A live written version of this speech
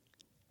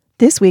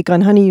This week on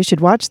Honey, You Should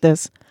Watch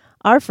This,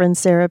 our friend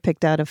Sarah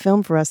picked out a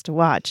film for us to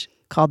watch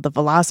called The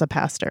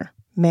Velocipaster,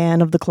 Man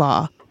of the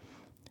Claw.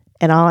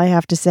 And all I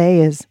have to say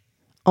is,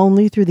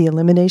 only through the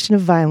elimination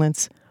of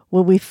violence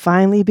will we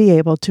finally be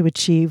able to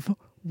achieve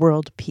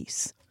world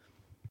peace.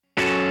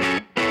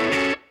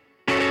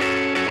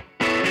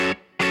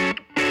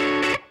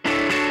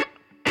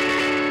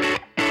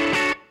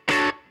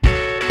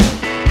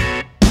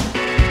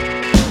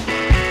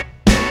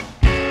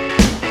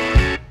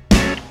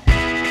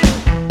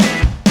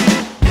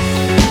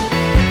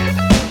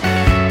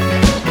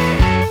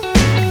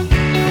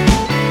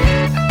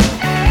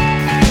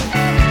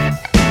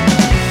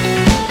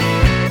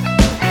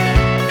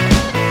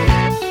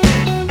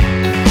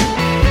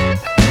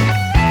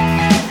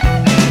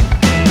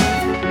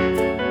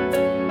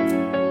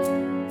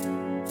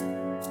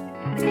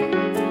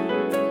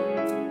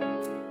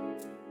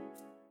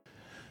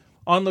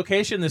 On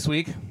location this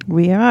week.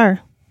 We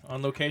are.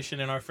 On location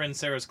in our friend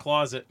Sarah's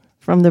closet.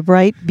 From the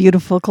bright,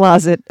 beautiful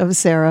closet of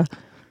Sarah.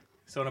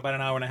 So in about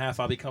an hour and a half,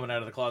 I'll be coming out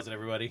of the closet,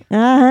 everybody.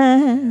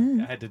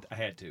 I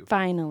had to.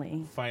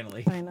 Finally.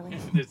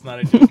 It's not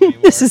a joke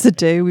anymore. This is the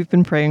day we've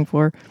been praying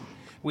for.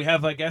 We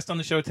have a guest on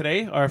the show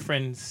today, our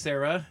friend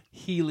Sarah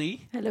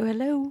Healy. Hello,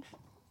 hello.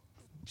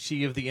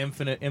 She of the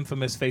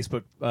infamous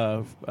Facebook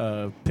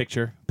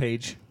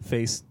page.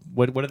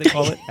 What do they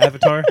call it?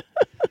 Avatar?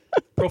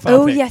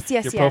 Profile pic. Yes.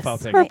 Your profile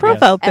pic. Her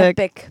profile pic.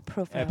 Epic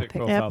profile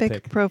pic.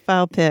 Epic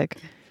profile pic.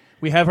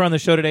 We have her on the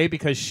show today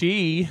because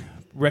she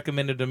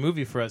recommended a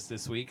movie for us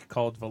this week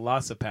called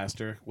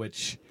Velocipaster,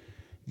 which,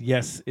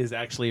 yes, is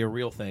actually a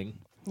real thing.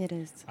 It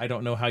is. I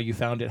don't know how you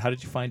found it. How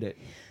did you find it?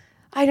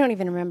 I don't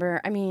even remember.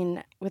 I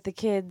mean, with the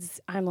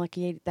kids, I'm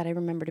lucky that I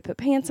remember to put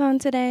pants on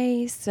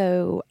today.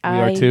 So We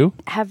are too?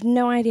 have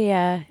no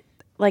idea.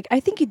 Like, I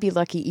think you'd be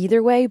lucky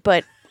either way,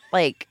 but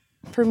like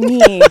for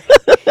me,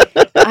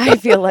 I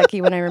feel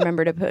lucky when I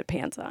remember to put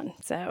pants on.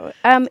 So,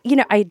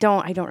 I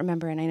don't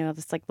remember, and I know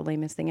that's like the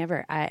lamest thing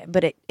ever.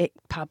 But it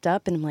popped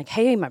up, and I'm like,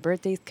 hey, my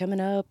birthday's coming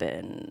up,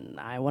 and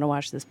I want to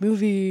watch this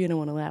movie, and I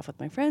want to laugh with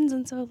my friends,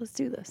 and so let's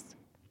do this.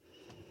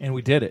 And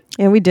we did it.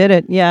 And we did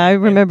it. Yeah, I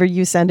remember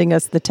you sending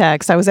us the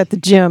text. I was at the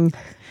gym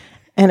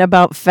and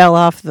about fell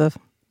off the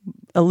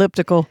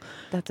elliptical.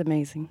 That's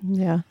amazing.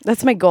 Yeah.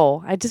 That's my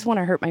goal. I just want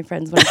to hurt my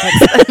friends when I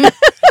text them.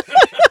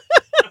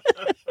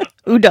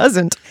 Who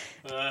doesn't?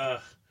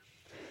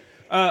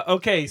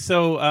 Okay,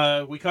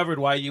 so we covered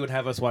why you would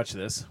have us watch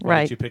this. Why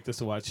Right. did you pick this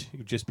to watch?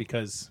 Just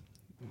because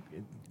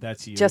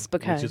that's you. Just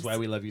because. Which is why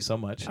we love you so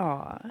much.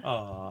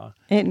 Aw.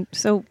 And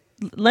so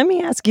let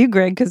me ask you,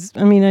 Greg, because,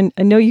 I mean,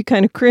 I know you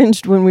kind of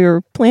cringed when we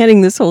were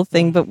planning this whole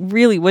thing, but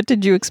really, what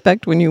did you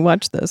expect when you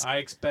watched this? I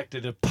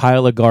expected a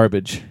pile of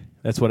garbage.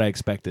 That's what I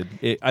expected.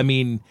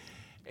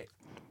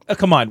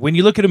 Come on. When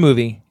you look at a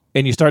movie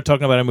and you start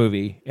talking about a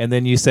movie and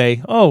then you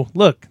say, oh,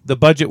 look, the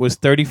budget was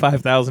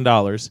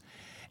 $35,000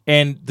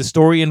 and the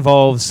story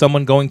involves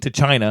someone going to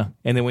China.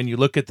 And then when you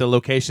look at the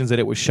locations that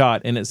it was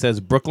shot and it says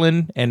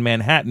Brooklyn and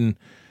Manhattan,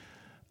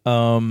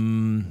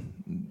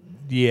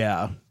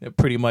 yeah, it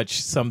pretty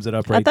much sums it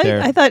up right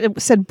there. I thought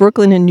it said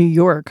Brooklyn and New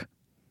York.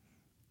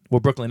 Well,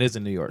 Brooklyn is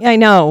in New York. I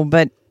know,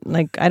 but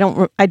like I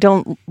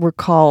don't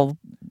recall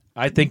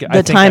I think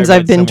the times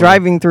I've been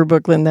driving through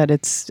Brooklyn that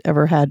it's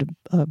ever had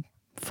a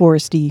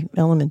foresty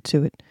element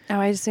to it. Oh,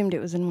 I assumed it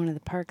was in one of the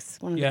parks.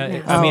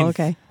 Yeah, I mean,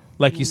 okay.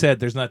 Like you said,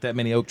 there's not that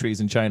many oak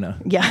trees in China.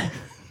 Yeah.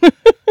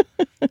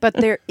 But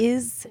there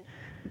is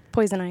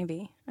poison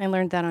ivy. I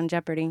learned that on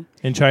Jeopardy.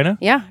 In China?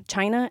 Yeah,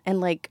 China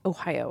and like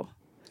Ohio.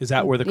 Is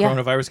that where the Yeah.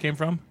 coronavirus came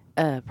from?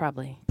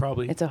 Probably.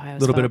 Probably. It's Ohio. A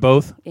little bit of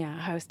both? Yeah,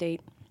 Ohio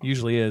State.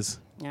 Usually is.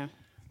 Yeah.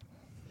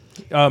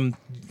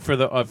 For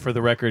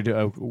the record,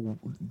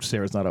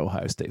 Sarah's not an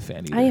Ohio State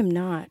fan either. I am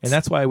not. And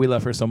that's why we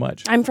love her so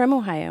much. I'm from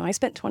Ohio. I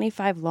spent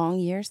 25 long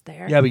years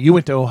there. Yeah, but you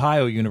went to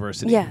Ohio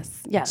University.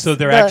 Yes. So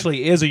there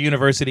actually is a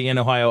university in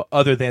Ohio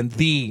other than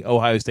the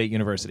Ohio State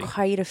University.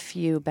 Quite a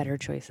few better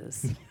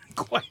choices.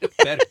 Quite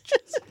a better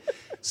choice.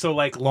 So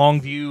like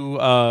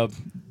Longview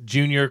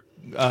Junior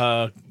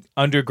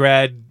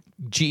undergrad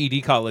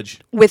GED college.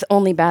 With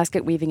only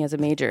basket weaving as a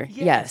major.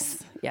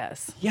 Yes.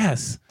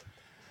 Yes.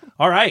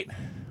 All right.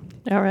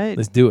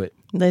 Let's do it.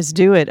 Let's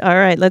do it. All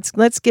right,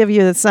 let's give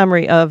you the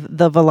summary of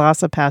The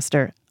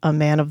Velocipaster, A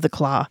Man of the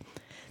Claw.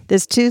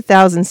 This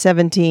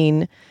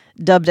 2017,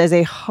 dubbed as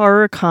a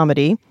horror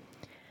comedy.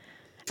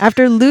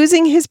 After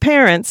losing his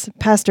parents,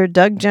 Pastor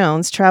Doug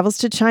Jones travels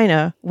to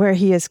China, where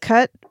he is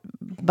cut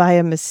by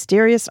a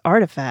mysterious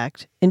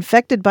artifact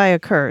infected by a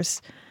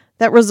curse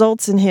that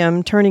results in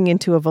him turning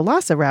into a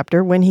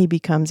velociraptor when he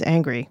becomes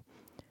angry.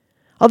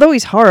 Although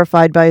he's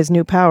horrified by his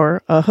new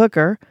power, a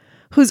hooker,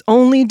 who's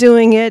only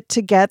doing it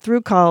to get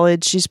through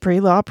college, she's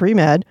pre-law,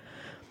 pre-med,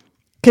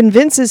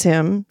 convinces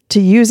him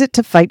to use it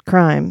to fight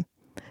crime.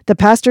 The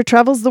pastor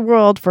travels the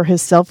world for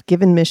his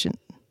self-given mission.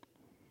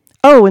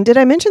 Oh, and did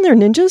I mention they're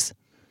ninjas?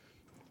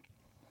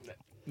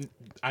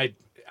 I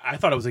I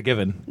thought it was a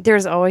given.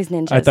 There's always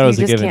ninjas. I thought it was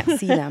you a just given. can't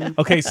see them.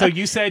 Okay, so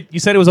you said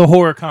it was a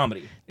horror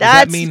comedy.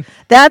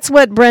 That's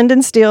what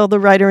Brendan Steele, the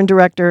writer and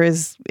director,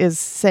 is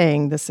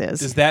saying this is.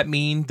 Does that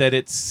mean that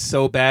it's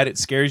so bad it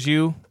scares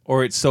you,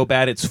 or it's so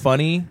bad it's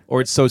funny,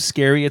 or it's so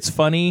scary it's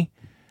funny?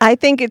 I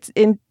think it's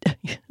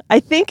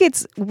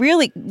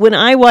really, when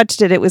I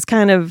watched it, it was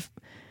kind of,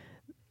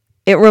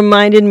 it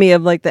reminded me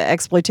of like the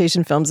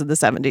exploitation films of the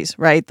 70s,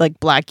 right? Like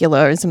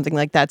Blackula or something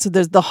like that. So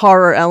there's the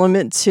horror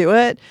element to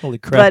it. Holy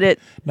crap. But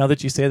now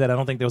that you say that, I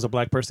don't think there was a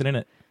black person in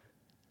it.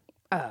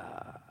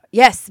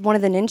 Yes, one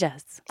of the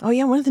ninjas. oh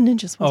yeah, one of the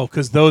ninjas was. Oh,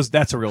 because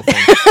that's a real thing.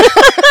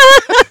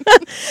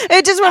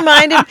 It just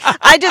reminded,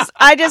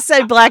 I just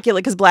said Blackula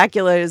because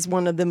Blackula is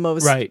one of the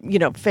most, Right.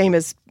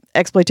 famous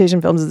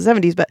exploitation films of the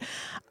 70s. But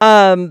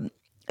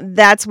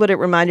that's what it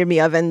reminded me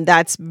of. And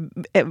that's,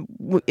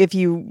 if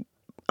you,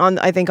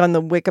 I think on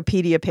the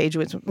Wikipedia page,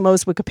 which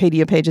most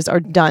Wikipedia pages are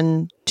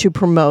done to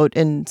promote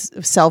and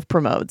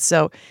self-promote.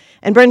 So,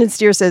 and Brendan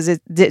Steere says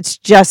it's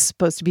just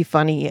supposed to be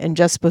funny and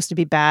just supposed to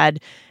be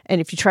bad.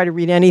 And if you try to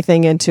read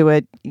anything into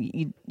it,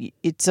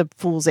 it's a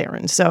fool's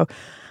errand. So,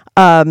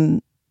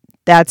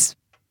 that's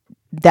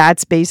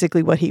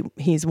basically what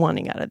he's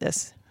wanting out of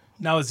this.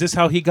 Now, is this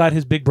how he got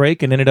his big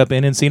break and ended up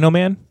in Encino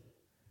Man?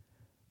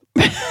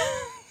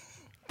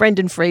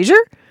 Brendan Fraser?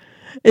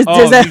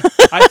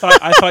 I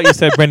thought you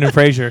said Brendan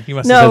Fraser. You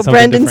must have said something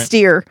Brendan different.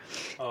 Steere.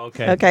 Oh,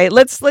 okay. Okay,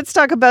 let's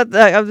talk about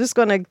that. I'm just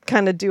going to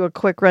kind of do a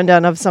quick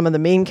rundown of some of the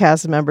main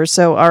cast members.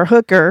 So our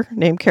hooker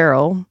named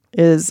Carol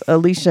is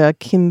Alicia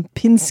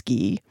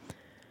Kempinski.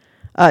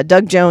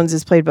 Doug Jones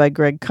is played by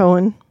Greg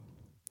Cohen.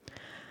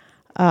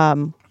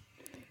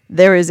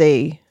 There is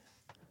a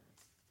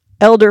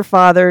elder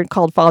father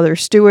called Father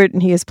Stewart,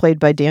 and he is played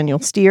by Daniel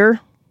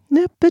Steere.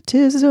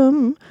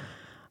 Nepotism.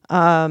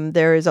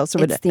 There is also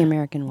It's the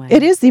American way.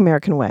 It is the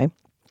American way.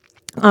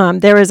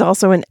 There is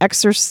also an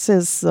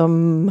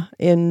exorcism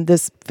in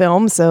this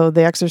film. So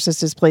the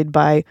exorcist is played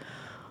by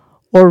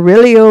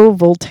Aurelio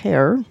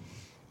Voltaire.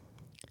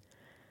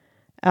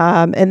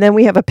 And then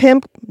we have a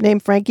pimp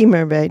named Frankie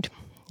Mermaid.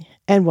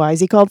 And why is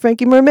he called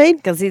Frankie Mermaid?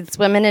 Because he's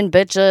swimming in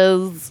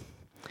bitches.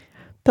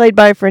 Played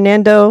by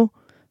Fernando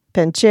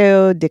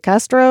Pancheo de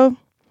Castro.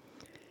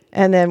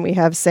 And then we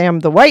have Sam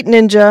the White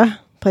Ninja,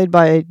 played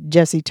by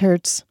Jesse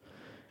Tertz.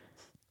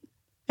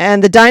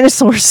 And the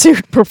dinosaur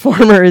suit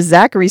performer is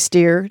Zachary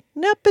Steere.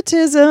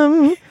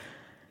 Nepotism.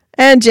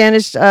 And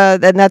Janice,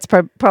 and that's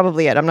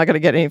probably it. I'm not going to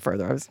get any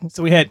further.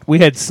 So we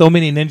had so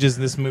many ninjas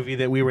in this movie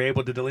that we were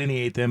able to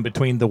delineate them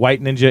between the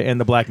white ninja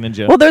and the black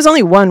ninja. Well, there's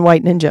only one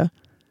white ninja.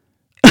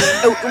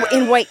 Oh,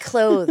 in white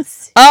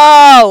clothes.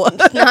 Oh!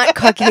 Not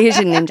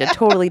Caucasian ninja.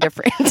 Totally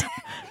different.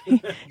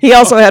 He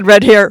also had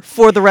red hair,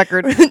 for the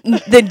record.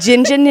 The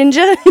Jinja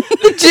Ninja?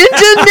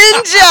 Ginger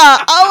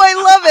Ninja! Oh, I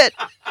love it!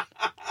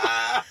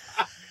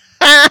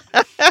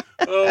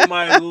 Oh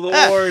my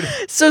Lord.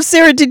 So,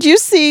 Sarah, did you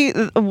see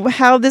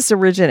how this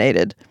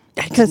originated?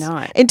 I did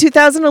not. In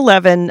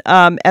 2011,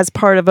 as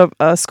part of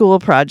a school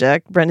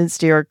project, Brendan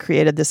Steere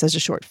created this as a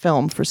short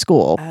film for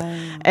school.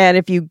 And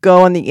if you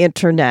go on the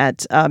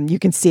internet, you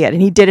can see it.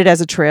 And he did it as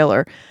a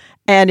trailer.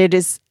 And it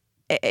is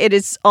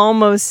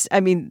almost, I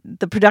mean,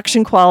 the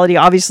production quality,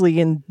 obviously,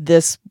 in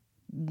this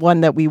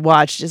one that we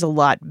watched is a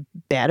lot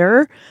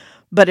better,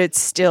 but it's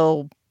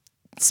still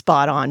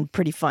spot on,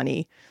 pretty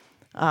funny.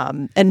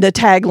 And the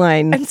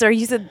tagline... I'm sorry,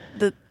 you said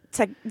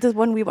the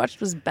one we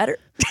watched was better?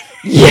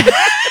 Yeah.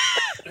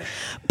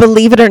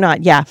 Believe it or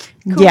not, yeah.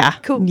 Cool, yeah.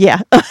 cool.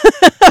 Yeah.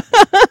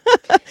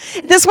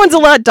 This one's a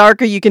lot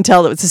darker. You can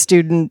tell that it's a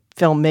student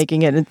film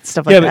making it and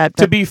stuff like that.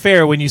 But to be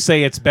fair, when you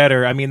say it's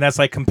better, I mean, that's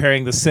like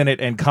comparing the Senate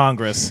and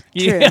Congress.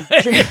 True.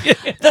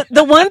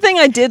 The one thing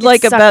I did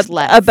like sucks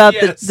about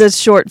Yes. this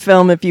short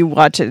film, if you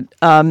watch it,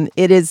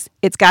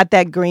 it's got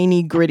that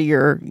grainy,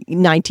 grittier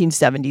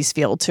 1970s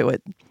feel to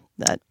it.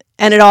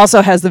 And it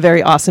also has the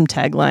very awesome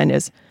tagline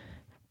is,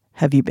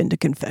 "Have you been to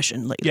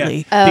confession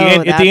lately?"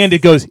 Yeah. At the end,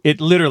 it goes,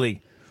 it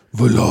literally,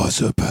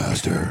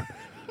 Velocipaster,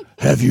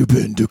 have you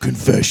been to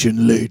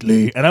confession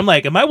lately? and I'm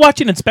like, am I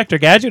watching Inspector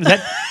Gadget?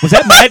 Was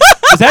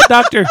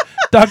that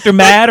Dr.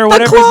 Mad or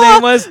whatever his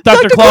name was?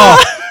 Dr. Claw.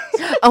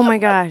 Oh my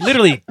gosh.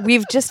 Literally.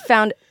 We've just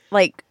found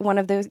like one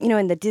of those,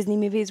 in the Disney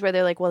movies where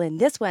they're like, well, in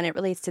this one, it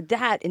relates to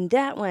that. In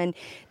that one,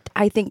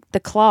 I think the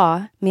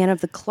Claw, Man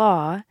of the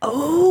Claw.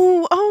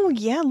 Oh,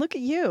 yeah. Look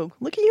at you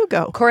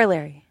go.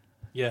 Corollary.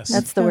 Yes.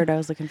 That's the word I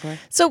was looking for.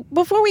 So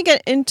before we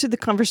get into the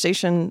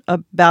conversation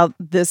about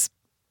this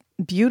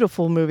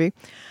beautiful movie,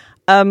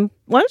 why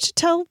don't you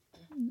tell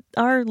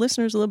our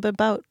listeners a little bit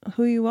about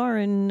who you are,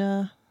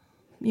 and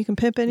you can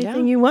pimp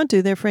anything you want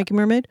to there, Frankie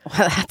Mermaid.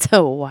 Well, that's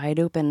a wide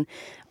open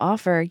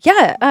offer.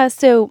 Yeah.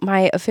 So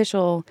my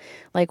official,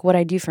 like what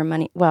I do for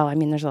money. Well, I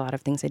mean, there's a lot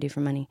of things I do for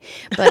money,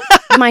 but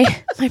my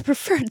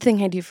preferred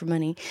thing I do for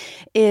money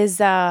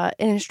is an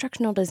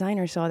instructional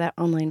designer. So all that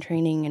online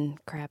training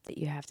and crap that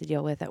you have to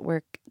deal with at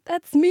work,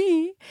 that's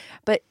me.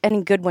 But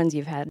any good ones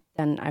you've had,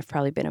 then I've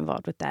probably been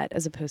involved with that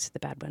as opposed to the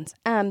bad ones.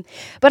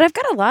 But I've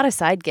got a lot of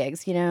side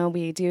gigs.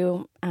 We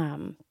do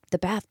the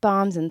bath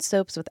bombs and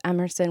soaps with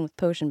Emerson with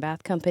Potion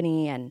Bath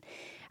Company, and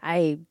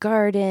I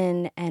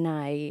garden and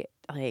I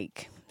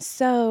like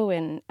sew,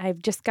 and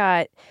I've just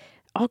got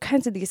all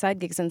kinds of these side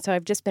gigs, and so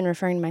I've just been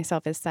referring to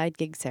myself as Side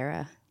Gig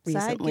Sarah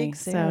recently. Side gig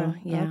Sarah.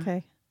 So yeah.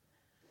 Okay.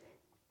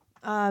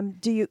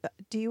 Do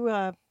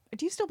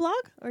you still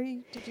blog, or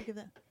did you give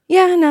that?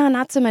 Yeah, no,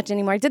 not so much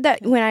anymore. I did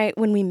that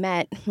when we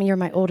met. You're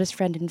my oldest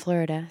friend in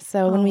Florida.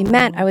 So when we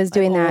met, I was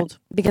doing that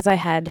because I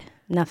had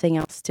nothing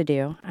else to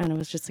do. And I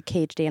was just a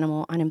caged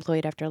animal,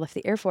 unemployed after I left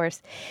the Air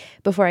Force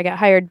before I got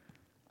hired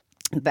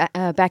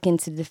back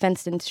into the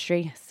defense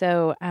industry.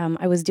 So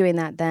I was doing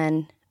that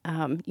then.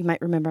 You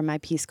might remember my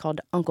piece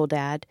called Uncle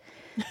Dad.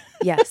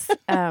 Yes.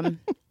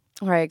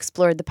 Where I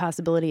explored the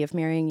possibility of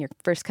marrying your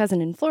first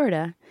cousin in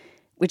Florida,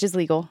 which is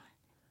legal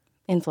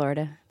in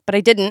Florida. But I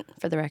didn't,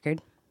 for the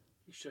record.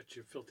 Shut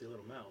your filthy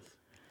little mouth.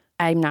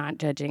 I'm not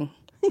judging.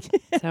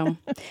 So,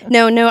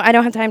 no, I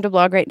don't have time to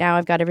blog right now.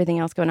 I've got everything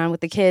else going on with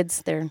the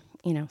kids. They're,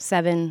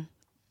 7,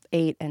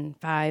 8, and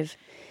 5.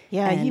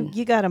 Yeah, and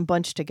you got them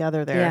bunched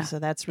together there, Yeah, so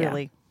that's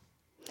really...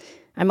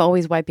 I'm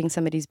always wiping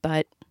somebody's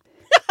butt.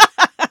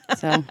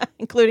 So,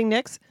 Including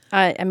Nick's?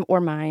 or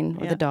mine,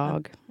 or the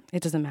dog.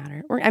 It doesn't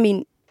matter. Or,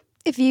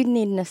 if you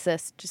need an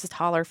assist, just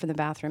holler from the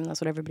bathroom. That's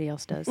what everybody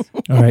else does.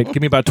 All right,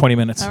 give me about 20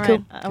 minutes. All right.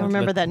 Cool. I'll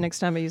remember that next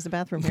time I use the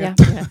bathroom here.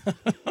 Yeah.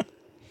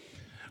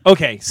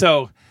 Okay,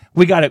 so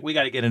we got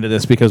to get into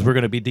this because we're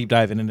going to be deep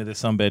diving into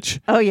this sumbitch.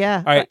 Oh,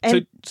 yeah. All right, so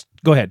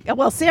go ahead.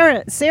 Well,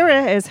 Sarah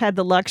has had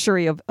the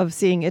luxury of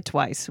seeing it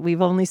twice.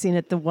 We've only seen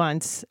it the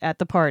once at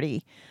the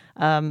party.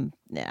 I've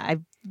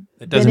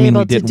That doesn't been mean we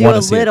able to didn't do want a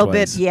to see it little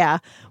twice. bit. Yeah,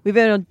 we've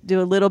been able to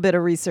do a little bit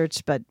of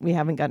research, but we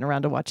haven't gotten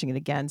around to watching it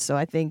again. So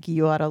I think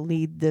you ought to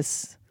lead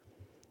this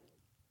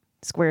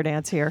square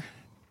dance here.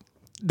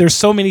 There's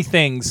so many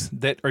things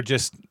that are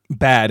just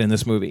bad in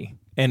this movie,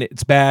 and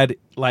it's bad,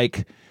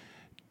 like,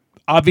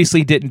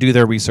 obviously didn't do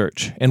their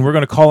research, and we're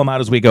going to call them out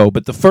as we go.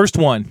 But the first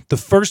one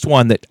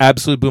that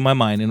absolutely blew my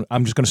mind, and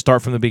I'm just going to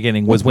start from the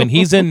beginning, was when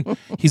he's in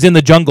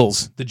the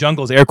jungles,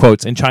 air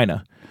quotes, in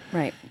China.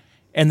 Right.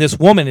 And this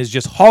woman is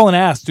just hauling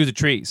ass through the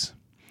trees.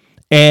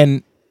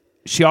 And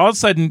she all of a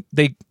sudden,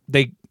 they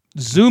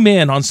zoom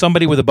in on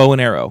somebody with a bow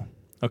and arrow.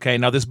 Okay,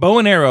 now this bow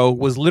and arrow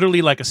was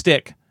literally like a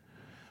stick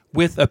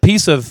with a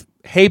piece of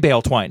hay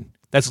bale twine.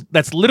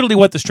 That's literally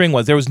what the string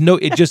was. There was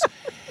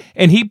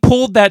and he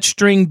pulled that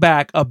string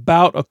back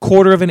about a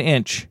quarter of an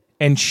inch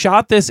and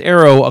shot this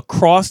arrow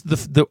across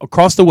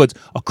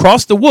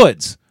the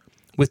woods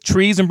with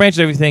trees and branches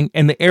and everything,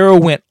 and the arrow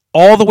went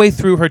all the way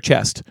through her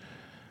chest.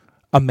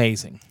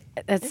 Amazing.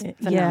 That's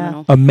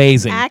phenomenal.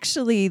 Amazing.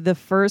 Actually, the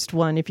first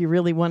one, if you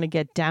really want to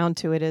get down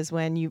to it, is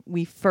when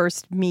we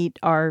first meet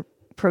our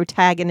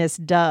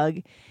protagonist,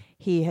 Doug.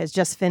 He has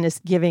just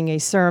finished giving a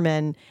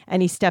sermon,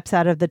 and he steps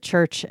out of the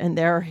church, and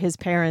there are his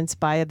parents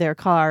by their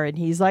car, and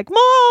he's like,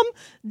 "Mom,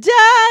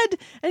 Dad!"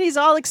 And he's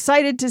all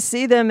excited to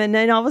see them, and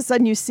then all of a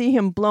sudden you see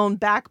him blown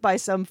back by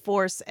some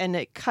force, and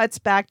it cuts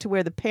back to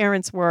where the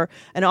parents were,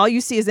 and all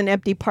you see is an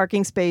empty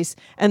parking space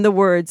and the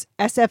words,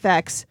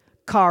 "SFX,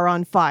 car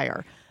on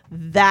fire."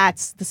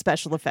 That's the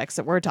special effects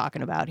that we're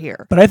talking about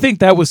here. But I think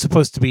that was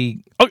supposed to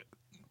be... Oh,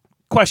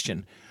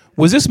 question.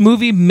 Was this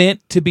movie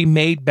meant to be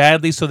made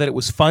badly so that it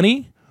was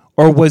funny?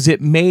 Or was it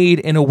made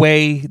in a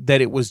way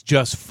that it was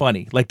just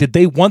funny? Like, did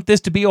they want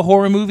this to be a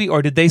horror movie?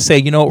 Or did they say,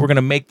 you know what, we're going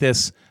to make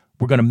this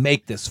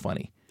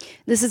funny?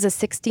 This is a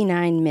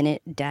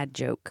 69-minute dad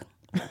joke.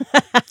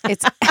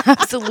 It's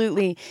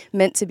absolutely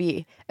meant to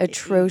be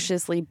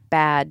atrociously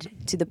bad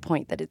to the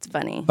point that it's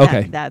funny.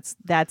 Okay. That's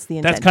the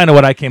intent. That's kind of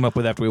what I came up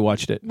with after we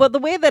watched it. Well, the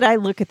way that I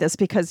look at this,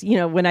 because,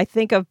 when I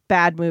think of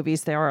bad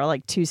movies, there are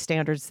like two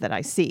standards that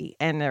I see,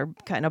 and they're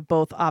kind of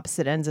both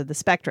opposite ends of the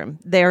spectrum.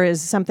 There is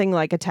something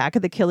like Attack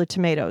of the Killer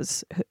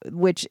Tomatoes,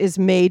 which is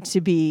made to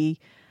be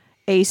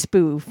a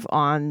spoof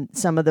on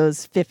some of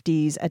those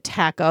 50s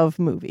Attack of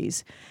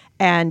movies.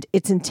 And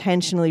it's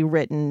intentionally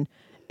written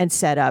and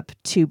set up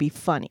to be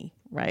funny,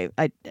 right?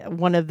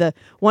 One of the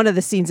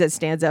scenes that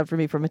stands out for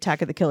me from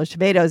Attack of the Killer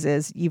Tomatoes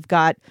is you've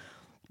got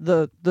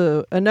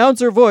the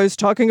announcer voice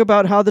talking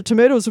about how the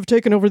tomatoes have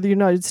taken over the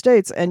United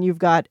States, and you've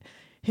got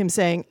him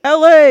saying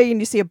LA, and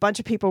you see a bunch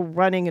of people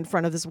running in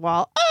front of this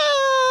wall.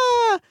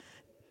 Ah,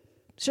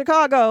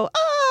 Chicago.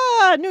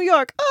 Ah, New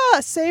York. Ah,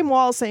 same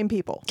wall, same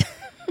people,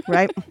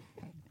 right?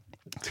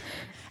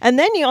 And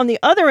then on the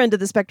other end of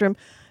the spectrum,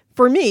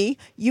 for me,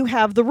 you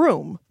have The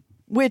Room,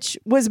 which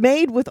was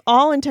made with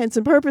all intents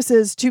and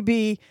purposes to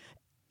be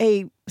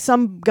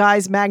some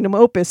guy's magnum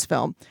opus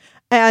film.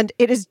 And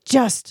it is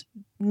just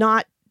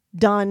not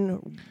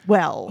done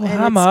well. Oh,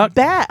 and it's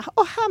bad.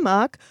 Oh,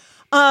 hammock.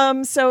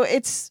 So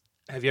it's...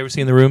 Have you ever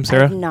seen The Room,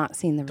 Sarah? I've not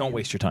seen The Room. Don't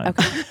waste your time.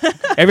 Okay.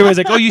 Everybody's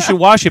like, oh, you should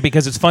watch it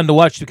because it's fun to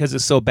watch because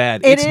it's so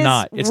bad. It's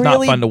not. It's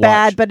really not fun to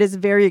bad, watch. but it's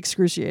very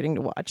excruciating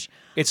to watch.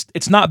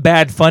 It's not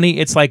bad funny.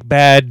 It's like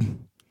bad...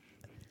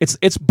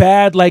 It's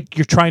bad like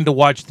you're trying to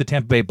watch the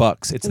Tampa Bay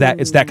Bucks. It's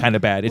that kind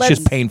of bad. It's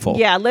just painful.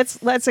 Yeah,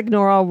 let's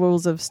ignore all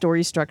rules of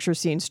story structure,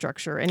 scene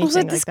structure, anything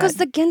Also, like this that.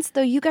 goes against,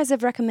 though, you guys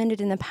have recommended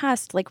in the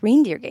past, like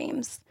reindeer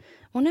games,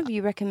 One of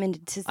you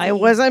recommended to see. It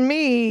wasn't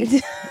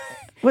me.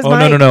 Was Oh,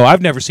 Mike. no.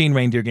 I've never seen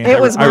Reindeer Games. It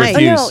was I Mike.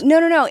 refuse.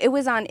 No. It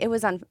was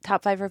on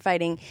Top 5 for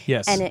Fighting.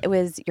 Yes. And it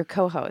was your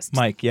co-host.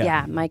 Mike, yeah.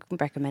 Yeah, Mike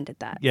recommended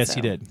that. Yes, so.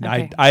 he did.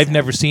 Okay, I've so.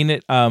 never seen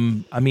it.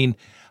 I'm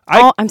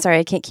sorry,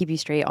 I can't keep you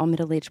straight. All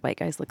middle-aged white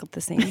guys look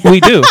the same. We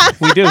do.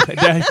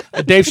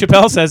 Dave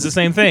Chappelle says the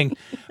same thing.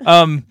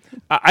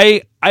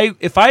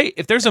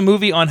 If there's a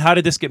movie on How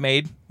Did This Get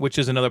Made, which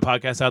is another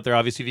podcast out there,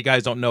 obviously if you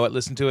guys don't know it,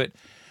 listen to it.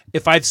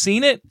 If I've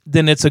seen it,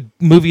 then it's a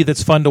movie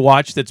that's fun to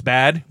watch that's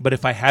bad. But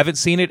if I haven't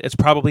seen it, it's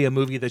probably a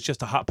movie that's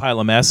just a hot pile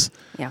of mess.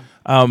 Yeah.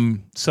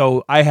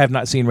 So I have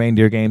not seen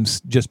Reindeer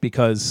Games just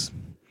because.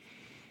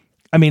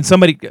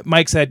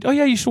 Mike said, "Oh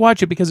yeah, you should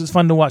watch it because it's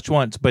fun to watch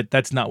once," but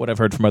that's not what I've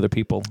heard from other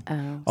people.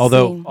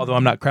 Although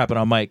I'm not crapping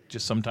on Mike,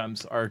 just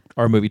sometimes our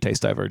movie tastes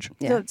diverge.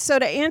 Yeah. So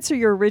to answer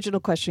your original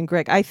question,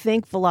 Greg, I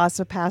think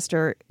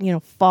VelociPastor,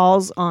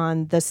 falls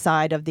on the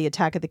side of the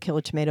Attack of the Killer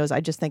Tomatoes.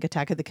 I just think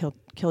Attack of the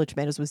Killer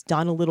Tomatoes was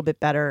done a little bit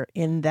better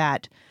in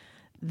that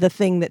the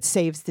thing that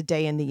saves the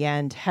day in the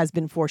end has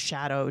been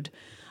foreshadowed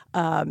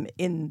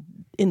in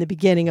the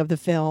beginning of the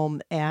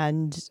film,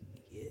 and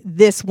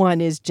this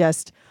one is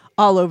just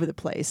all over the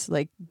place.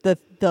 Like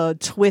the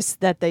twist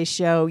that they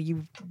show,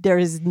 there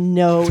is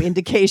no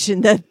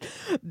indication that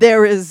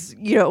there is,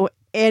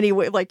 any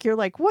way, like you're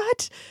like,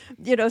 what?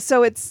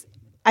 So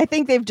I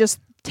think they've just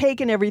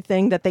taken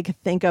everything that they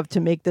could think of to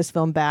make this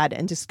film bad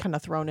and just kind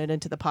of thrown it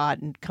into the pot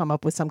and come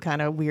up with some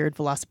kind of weird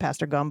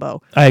VelociPastor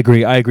gumbo. I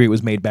agree. It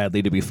was made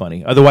badly to be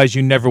funny. Otherwise,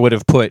 you never would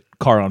have put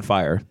Car on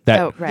Fire.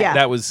 That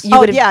was you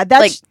would have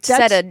that's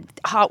set a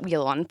Hot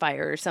Wheel on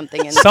fire or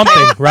something.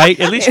 something, right?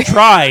 At least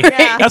try.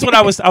 That's what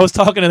I was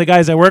talking to the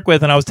guys I work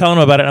with, and I was telling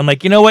them about it. I'm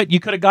like, you know what? You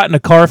could have gotten a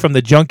car from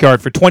the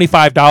junkyard for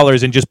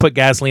 $25 and just put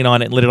gasoline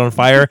on it and lit it on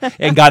fire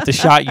and got the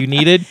shot you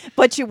needed.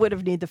 But you would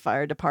have needed the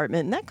fire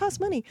department, and that costs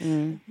money.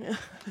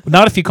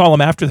 Not if you call them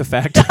after the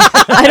fact.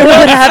 I don't know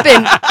what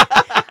happened.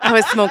 I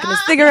was smoking a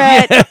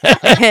cigarette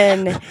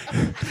and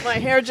My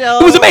hair gel.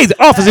 It was amazing,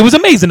 officer. It was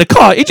amazing. The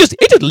car, it just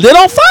lit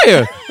on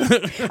fire.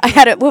 I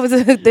had what was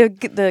it,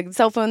 the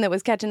cell phone that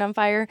was catching on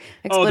fire?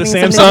 Oh, the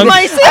Exploding Samsung?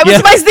 It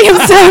was my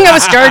Samsung. I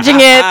was charging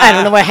it. I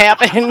don't know what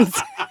happened.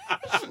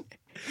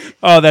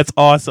 Oh, that's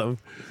awesome.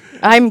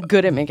 I'm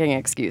good at making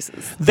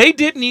excuses. They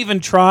didn't even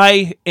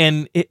try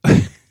and.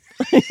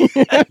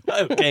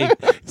 Okay,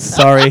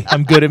 sorry.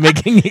 I'm good at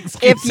making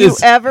excuses. If you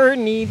ever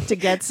need to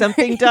get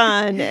something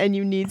done and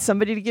you need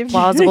somebody to give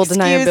Plausible you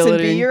an excuse and deniability.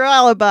 be your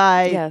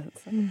alibi, Yes.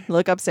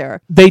 look up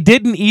Sarah. They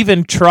didn't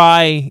even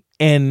try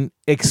and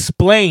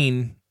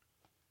explain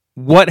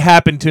what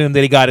happened to him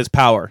that he got his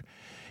power.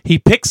 He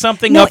picked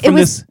something up from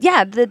this.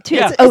 Yeah, the two.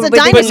 Yeah. It's a but they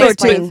didn't dinosaur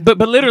explain tooth. But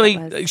what literally,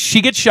 it was.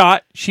 she gets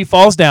shot. She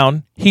falls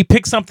down. He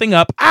picks something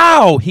up.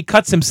 Ow! He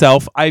cuts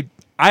himself.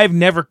 I've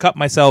never cut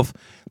myself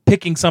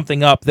picking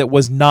something up that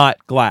was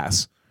not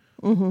glass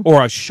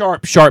or a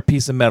sharp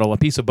piece of metal, a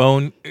piece of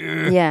bone.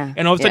 Yeah.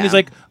 And all of a sudden he's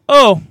like,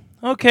 "Oh,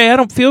 okay, I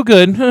don't feel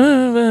good."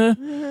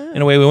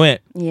 And away we went.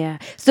 Yeah.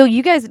 So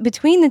you guys,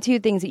 between the two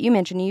things that you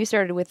mentioned, you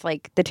started with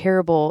like the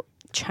terrible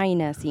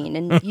China scene,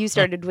 and you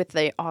started with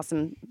the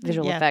awesome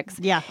visual effects.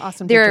 Yeah,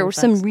 awesome. There visual were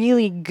some effects.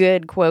 really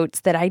good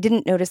quotes that I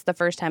didn't notice the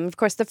first time. Of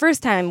course, the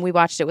first time we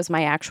watched it was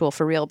my actual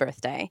for real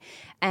birthday,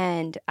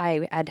 and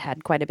I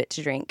had quite a bit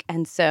to drink.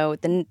 And so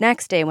the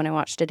next day when I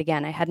watched it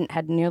again, I hadn't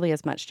had nearly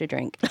as much to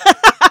drink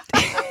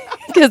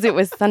because it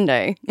was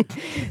Sunday.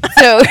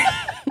 So,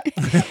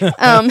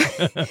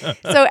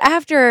 so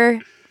after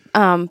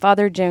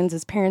Father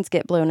Jones's parents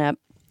get blown up,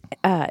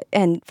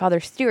 and Father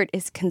Stewart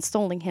is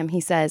consoling him. He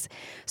says,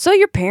 "So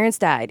your parents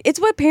died. It's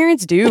what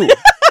parents do."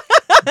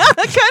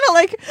 kind of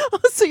like,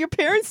 so your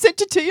parents sent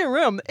you to your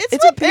room.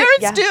 It's what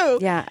parents do.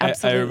 Yeah, I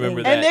absolutely.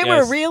 remember that. And they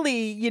Yes. were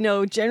really,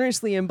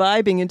 generously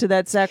imbibing into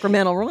that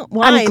sacramental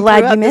wine. I'm glad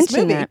throughout you this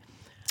mentioned movie. that.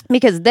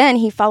 Because then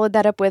he followed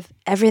that up with,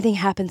 "Everything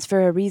happens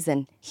for a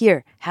reason.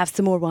 Here, have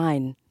some more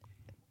wine."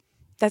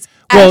 That's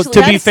Well,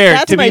 actually, to be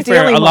fair, my a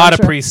daily lot of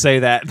mantra. priests say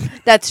that.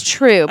 that's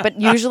true, but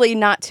usually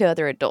not to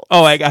other adults.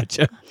 Oh, I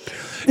gotcha.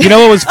 You know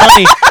what was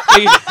funny?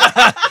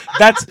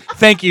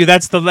 Thank you.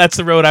 That's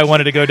the road I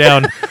wanted to go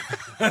down.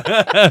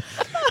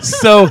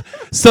 So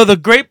the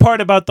great part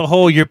about the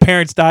whole "your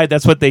parents died,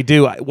 that's what they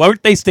do."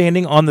 Weren't they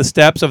standing on the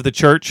steps of the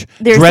church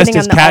They're dressed sitting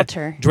as on the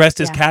altar. dressed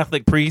as Yeah.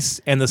 Catholic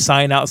priests, and the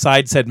sign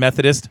outside said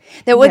Methodist?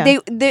 That what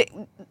Yeah.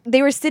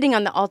 they were sitting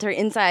on the altar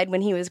inside when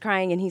he was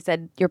crying, and he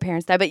said, "Your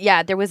parents died." But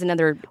yeah, there was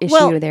another issue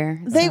Well,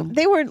 there. They so.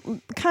 they were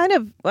kind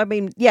of. I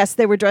mean, yes,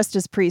 they were dressed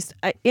as priests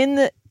in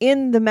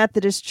the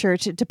Methodist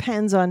Church. It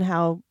depends on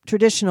how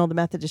traditional the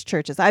Methodist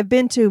Church is. I've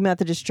been to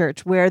Methodist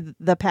Church where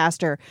the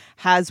pastor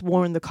has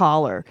worn the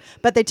collar,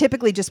 but they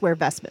typically just wear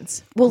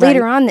vestments. Well, right?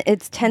 later on,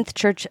 it's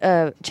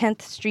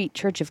 10th Street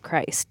Church of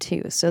Christ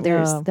too. So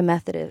there's Oh. the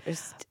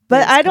Methodist. But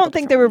there's a I couple don't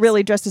think they were different ones.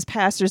 really dressed as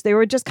pastors. They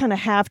were just kind of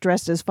half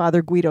dressed as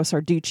Father Guido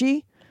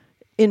Sarducci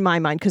in my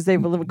mind, because they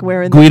were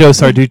wearing. Guido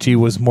Sarducci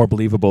was more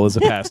believable as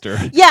a pastor.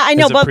 Yeah, I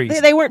know, as a but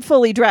priest. they weren't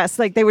fully dressed.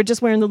 Like they were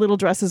just wearing the little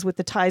dresses with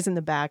the ties in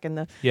the back and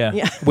the. Yeah.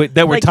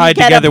 That were Like you tied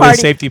get a together with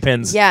party- safety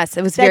pins. Yes,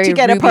 it was That very you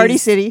get a Party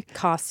Ruby's City.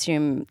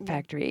 costume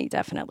factory,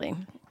 definitely.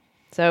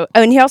 So,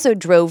 and he also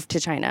drove to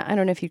China. I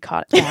don't know if you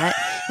caught that.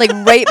 Like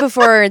right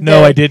before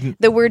No, I didn't.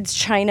 the words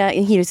China,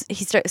 and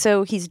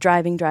so he's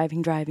driving,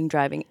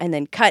 and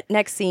then cut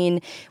next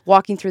scene,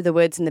 walking through the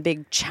woods, and the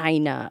big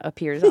China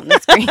appears on the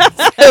screen.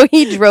 So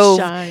he drove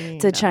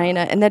to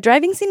China, and that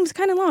driving scene was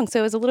kind of long, so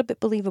it was a little bit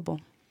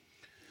believable.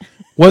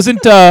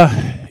 Wasn't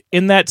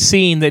in that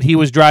scene that he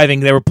was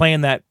driving, they were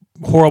playing that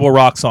horrible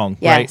rock song,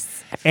 right?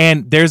 Yes.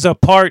 And there's a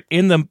part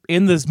in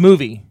this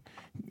movie,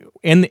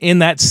 in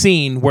that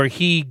scene where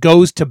he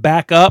goes to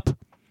back up,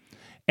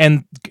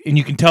 and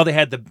you can tell they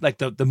had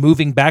the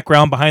moving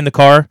background behind the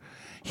car.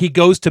 He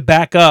goes to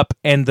back up,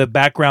 and the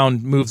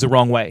background moves the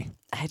wrong way.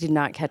 I did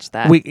not catch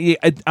that.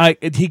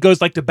 He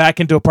goes like to back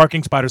into a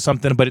parking spot or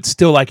something, but it's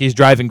still like he's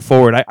driving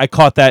forward. I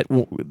caught that.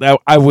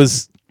 I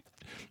was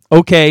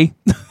okay.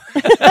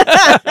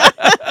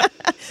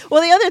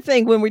 Well, the other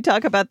thing when we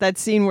talk about that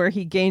scene where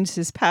he gains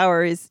his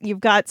power is you've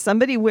got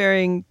somebody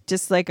wearing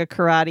just like a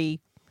karate.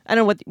 I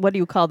don't know what do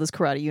you call those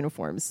karate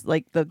uniforms?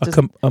 Like A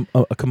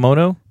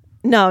kimono,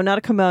 no, not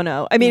a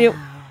kimono. I mean,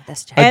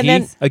 That's a And gi,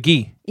 then- a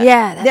gi.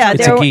 yeah, that's yeah,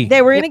 It's a gi.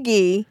 they were in a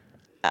gi,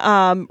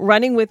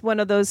 running with one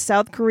of those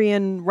South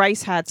Korean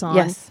rice hats on.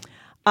 yes.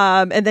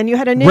 And then you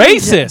had a ninja.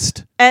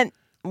 Racist. And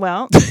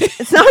well,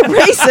 it's not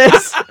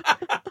racist.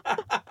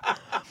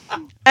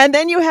 And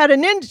then you had a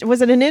ninja.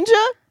 Was it a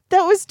ninja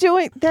that was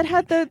doing that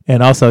had the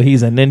And also,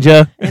 he's a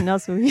ninja. and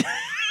also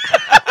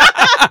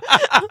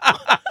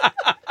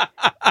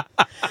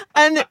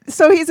and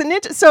so he's a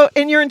ninja. So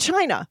and you're in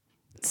China.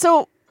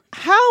 So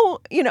how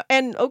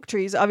and oak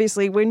trees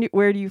obviously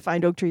where do you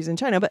find oak trees in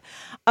China? But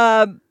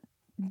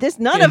this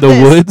In the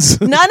woods.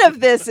 none of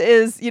this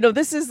is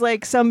this is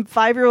like some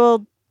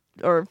 5-year-old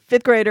or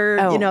 5th grader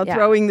Yeah.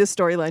 throwing this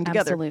storyline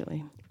together.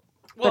 Absolutely.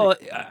 Well,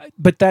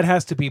 but that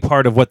has to be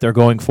part of what they're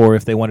going for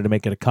if they wanted to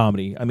make it a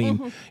comedy. I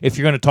mean, if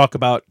you're going to talk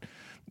about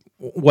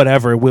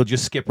whatever, we'll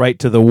just skip right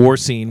to the war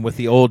scene with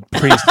the old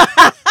priest.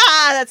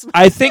 That's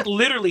I think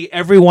literally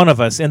every one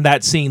of us in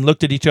that scene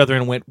looked at each other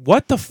and went,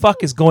 "What the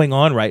fuck is going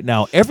on right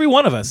now?" Every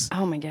one of us.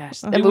 Oh my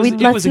gosh. It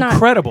was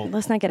incredible.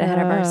 Let's not get ahead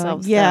of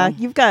ourselves. Yeah, though.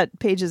 you've got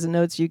pages of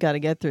notes you got to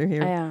get through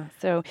here. Yeah.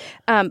 So,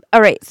 all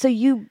right. So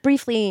you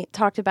briefly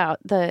talked about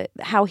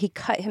how he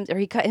cut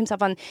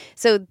himself on.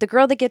 So the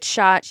girl that gets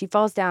shot, she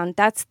falls down.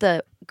 That's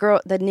the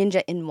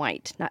ninja in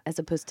white, not as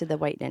opposed to the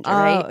white ninja,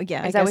 right? Oh,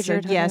 yeah. Is that what you're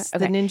talking Yes,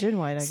 about? Okay. the ninja in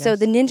white, I guess. So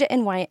the ninja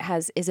in white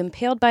is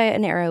impaled by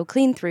an arrow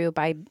clean through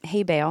by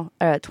hay bale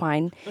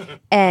twine,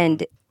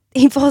 and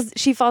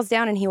she falls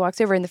down, and he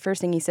walks over, and the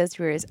first thing he says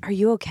to her is, "Are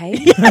you okay?"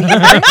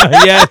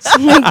 Yes.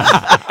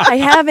 I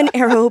have an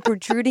arrow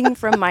protruding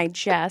from my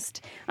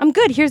chest. I'm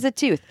good. Here's a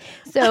tooth.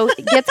 So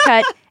it gets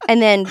cut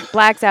and then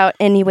blacks out,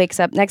 and he wakes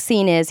up. Next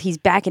scene is he's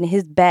back in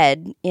his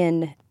bed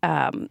in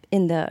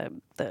the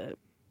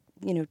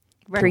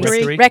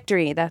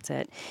rectory. That's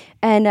it.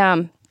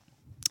 And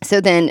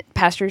so then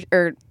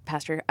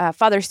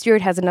Father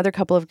Stewart has another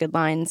couple of good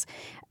lines.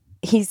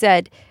 He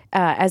said,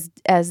 as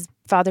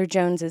Father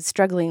Jones is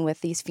struggling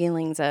with these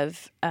feelings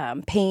of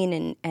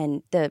pain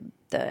and the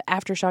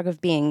aftershock of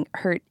being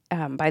hurt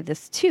by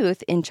this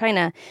tooth in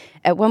China,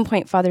 at one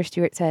point Father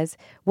Stewart says,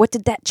 "What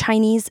did that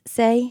Chinese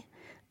say?"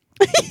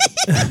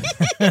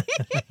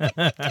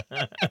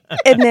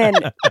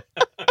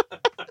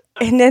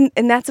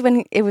 And that's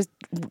when it was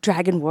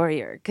Dragon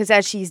Warrior, because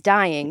as she's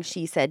dying,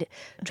 she said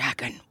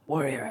Dragon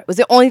Warrior. It was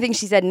the only thing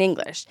she said in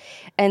English,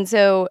 and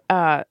so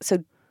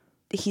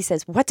he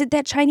says, "What did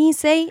that Chinese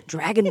say?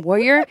 Dragon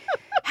Warrior?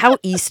 How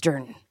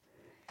Eastern?"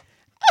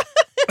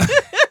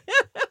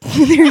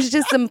 There's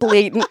just some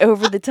blatant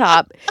over the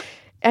top.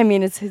 I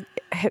mean, it's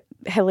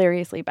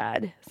hilariously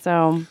bad.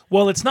 So,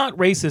 Well, it's not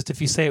racist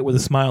if you say it with a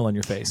smile on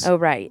your face. oh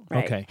right.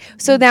 Okay.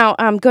 So now,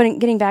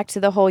 getting back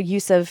to the whole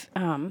use of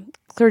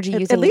clergy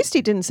using. At least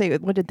he didn't say,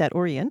 what did that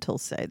Oriental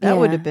say? That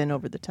would Yeah. have been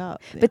over the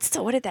top. But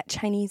still, what did that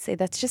Chinese say?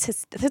 That's just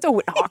that's an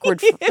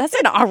awkward. That's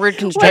an awkward What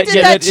construction. did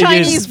Yeah, that that it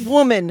Chinese is.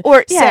 woman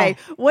Or- say?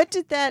 yeah. What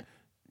did that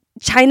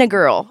China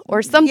girl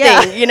or something.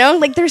 Yeah.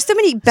 Like there's so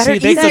many better, See,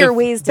 they easier could've-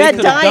 ways to they that do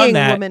could've that. done dying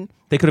that. woman?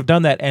 They could have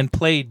done that and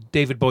played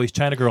David Bowie's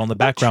China Girl in the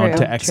background True,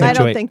 to true. accentuate.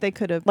 I don't think they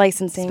could have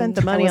Licensing spent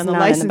the that money was on the not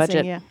in the licensing.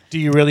 budget. Yeah. Do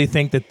you really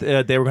think that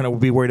they were going to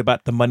be worried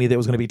about the money that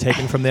was going to be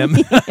taken from them?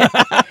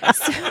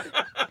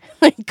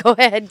 Go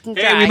ahead. And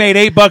Hey, try. we made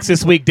 $8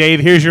 this week, Dave.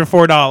 Here's your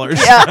 $4.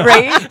 Yeah,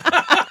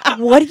 right.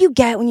 What do you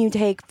get when you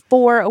take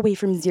 4 away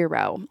from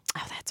 0?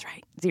 Oh, that's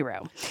right,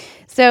 0.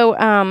 So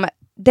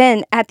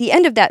then at the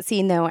end of that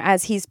scene, though,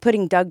 as he's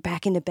putting Doug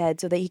back into bed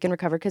so that he can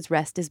recover, because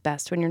rest is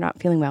best when you're not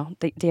feeling well.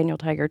 Daniel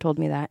Tiger told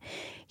me that.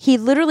 He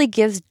literally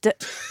gives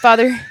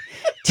Father...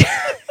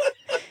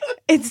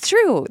 It's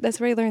true. That's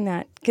where I learned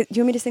that. Do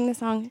you want me to sing the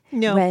song?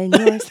 No. When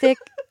you're sick,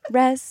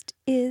 Rest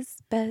is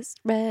best.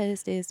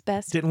 Rest is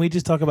best. Didn't we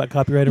just talk about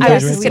copyright I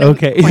was infringement?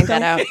 just going to point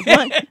that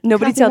out.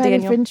 Nobody tell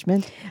Copyright Daniel.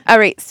 infringement. All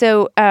right.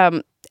 So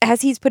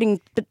as he's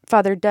putting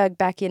Father Doug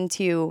back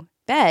into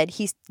bed,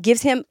 he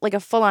gives him like a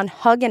full-on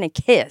hug and a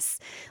kiss,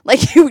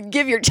 like you would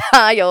give your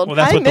child. Well,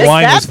 that's I what the missed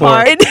wine that was for.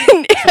 part.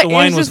 That's what the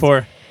wine was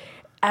for.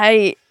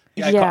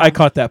 Yeah. I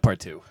caught that part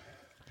too.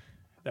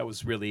 That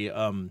was really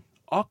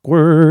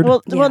awkward.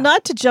 Well, Yeah. well,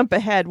 not to jump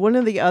ahead. One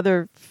of the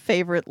other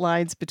favorite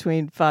lines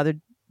between Father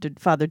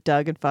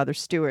Doug and Father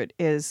Stewart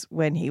is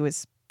when he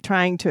was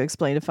trying to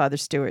explain to Father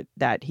Stewart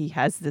that he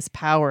has this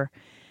power,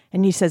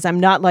 and he says, "I'm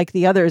not like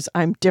the others.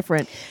 I'm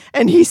different."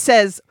 And he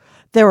says,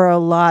 "There are a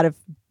lot of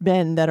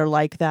men that are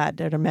like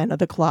that are men of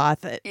the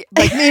cloth,"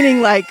 like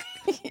meaning like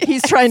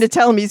he's trying to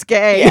tell him he's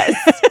gay.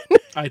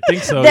 I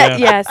think so. That,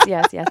 yeah.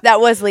 yes.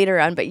 That was later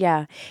on, but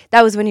yeah,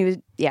 that was when he was.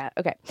 Yeah,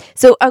 okay.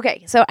 So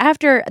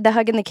after the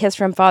hug and the kiss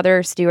from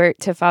Father Stewart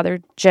to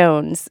Father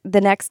Jones,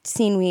 the next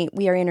scene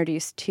we are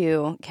introduced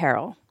to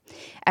Carol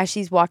as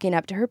she's walking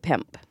up to her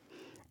pimp,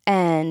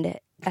 and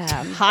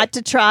Hot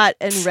to trot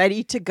and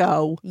ready to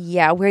go.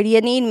 yeah, where do you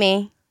need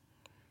me?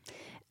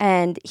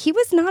 And he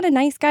was not a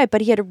nice guy,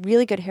 but he had a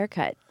really good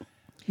haircut.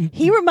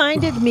 He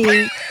reminded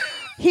me.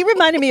 He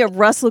reminded me of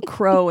Russell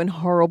Crowe in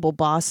Horrible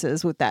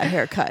Bosses with that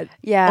haircut.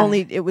 Yeah.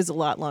 Only it was a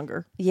lot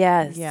longer.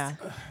 Yes. Yeah.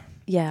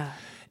 Yeah.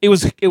 It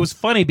was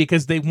funny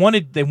because they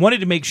wanted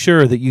to make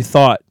sure that you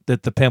thought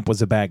that the pimp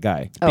was a bad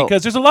guy. Oh.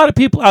 Because there's a lot of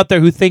people out there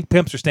who think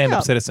pimps are stand-up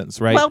Yeah. citizens,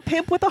 right? Well,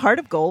 pimp with a heart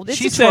of gold. It's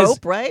She a says-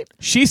 trope, right?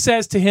 She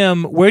says to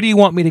him, "Where do you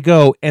want me to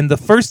go?" And the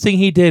first thing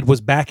he did was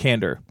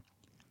backhand her.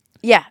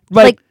 Yeah.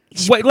 Like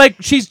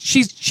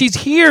she's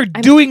here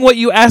doing what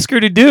you ask her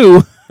to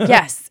do.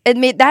 Yes.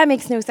 That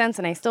makes no sense,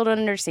 and I still don't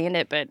understand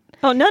it, but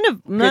Oh, none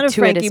of Gratuitous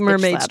Frankie bitch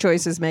Mermaid's slap.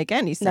 choices make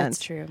any sense.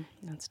 that's true.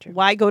 That's true.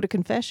 Why go to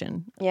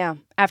confession? Yeah.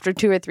 After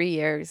 2 or 3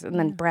 years, and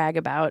then brag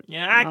about.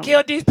 Yeah, I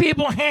killed these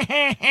people.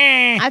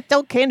 I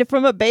stole candy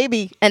from a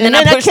baby, And and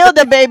then then I I pushed killed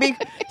the baby,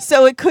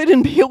 so it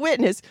couldn't be a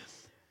witness.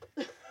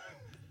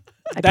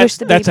 I pushed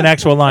the That's baby. an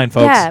actual line,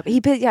 folks. Yeah, he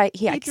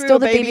threw stole a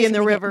the baby in from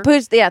the river. Threw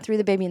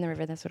the baby in the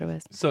river. That's what it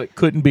was. So it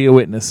couldn't be a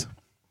witness.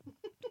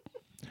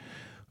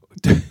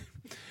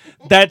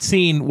 That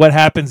scene, what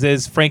happens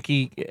is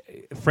Frankie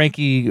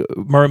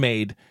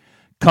Mermaid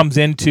comes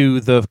into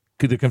the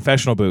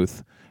confessional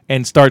booth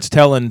and starts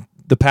telling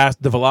the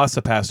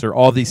Velocipaster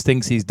all these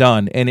things he's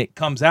done, and it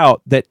comes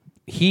out that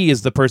he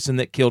is the person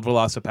that killed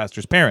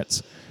Velocipaster's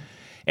parents.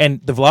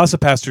 And the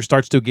Velocipaster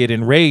starts to get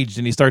enraged,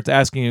 and he starts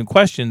asking him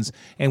questions.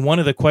 And one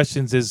of the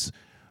questions is,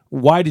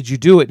 "Why did you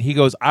do it?" He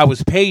goes, "I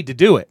was paid to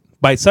do it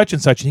by such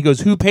and such." And he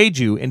goes, "Who paid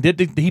you?" And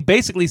he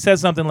basically says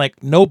something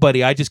like,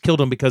 "Nobody. I just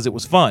killed him because it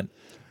was fun."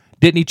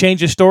 Didn't he change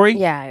his story?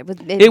 Yeah,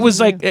 It was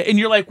like, and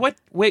you're like, what?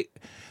 Wait.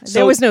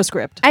 There was no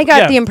script. I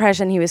got Yeah. the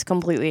impression he was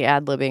completely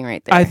ad-libbing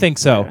right there. I think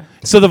so.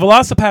 So the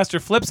Velocipaster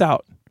flips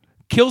out,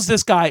 kills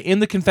this guy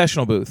in the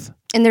confessional booth.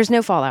 And there's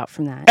no fallout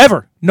from that.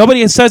 Ever.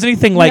 Nobody says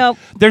anything like, Nope.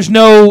 there's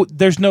no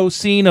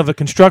scene of a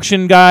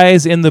construction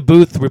guys in the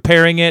booth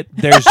repairing it.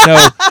 There's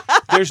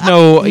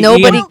no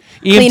Nobody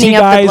cleaning EMT up the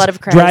guys blood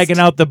of Christ. dragging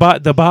out the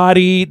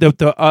body.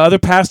 The other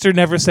pastor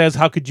never says,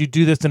 "How could you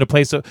do this in a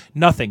place of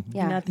nothing?"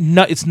 Yeah.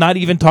 No, it's not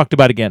even talked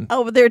about again.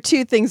 Oh, but there are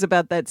two things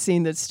about that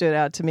scene that stood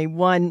out to me.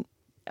 One,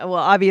 well,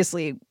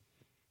 obviously,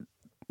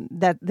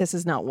 that this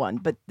is not one,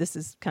 but this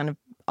is kind of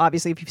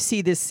obviously, if you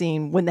see this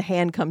scene when the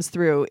hand comes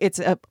through, it's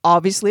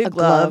obviously a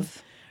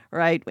glove,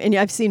 right? And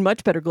I've seen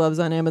much better gloves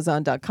on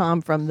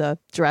Amazon.com from the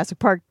Jurassic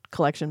Park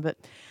collection, but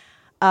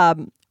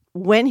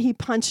when he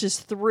punches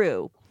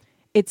through,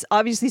 it's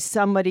obviously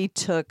somebody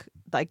took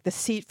like the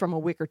seat from a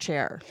wicker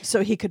chair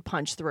so he could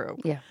punch through.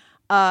 Yeah.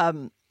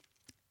 And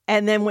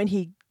then when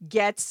he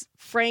gets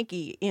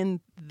Frankie in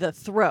the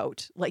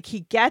throat, like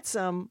he gets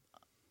him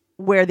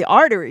where the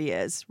artery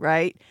is,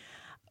 right?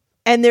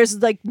 And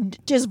there's like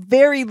just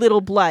very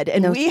little blood.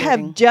 And No we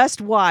squirting. have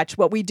just watched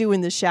What We Do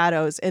in the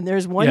Shadows. And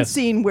there's one Yes.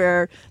 scene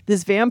where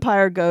this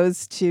vampire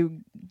goes to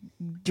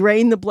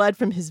drain the blood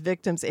from his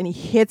victims and he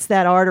hits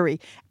that artery.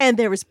 And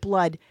there is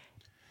blood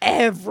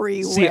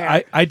everywhere. See,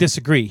 I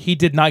disagree. He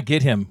did not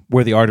get him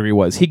where the artery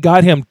was. He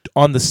got him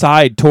on the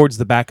side towards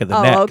the back of the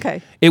Oh, neck.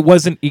 okay. It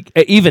wasn't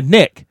even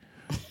Nick.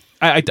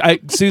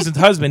 Susan's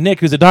husband, Nick,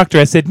 who's a doctor.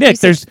 I said, "Nick,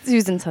 there's."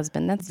 Susan's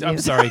husband. That's you. I'm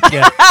sorry.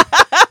 Yeah.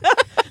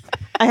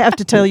 I have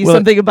to tell you Well-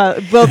 something about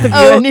both of you.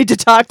 Oh. I need to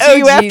talk to Oh,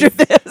 you geez. after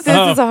this.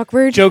 This is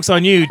awkward. Joke's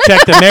on you.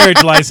 Check the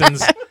marriage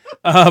license.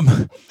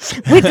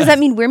 Wait, does that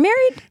mean we're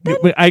married? Then?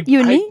 You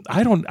and me?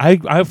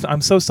 I'm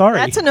so sorry.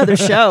 That's another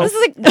show. This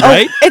is like,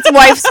 Right? it's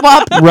wife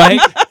swap, Right?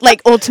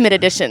 like ultimate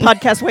edition.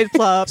 Podcast Wave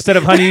Club. Instead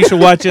of "Honey, you should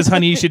watch this,"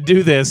 "Honey, you should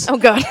do this." Oh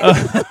God.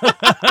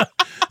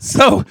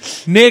 So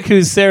Nick,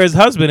 who's Sarah's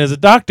husband, is a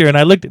doctor, and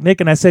I looked at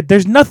Nick and I said,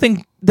 "There's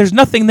nothing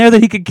there that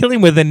he could kill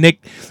him with." And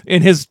Nick,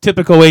 in his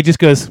typical way, just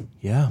goes,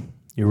 "Yeah,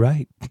 you're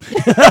right."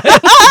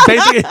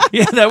 Basically,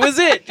 yeah, that was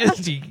it.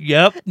 Just,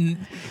 yep,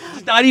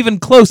 not even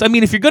close. I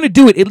mean, if you're going to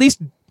do it, at least,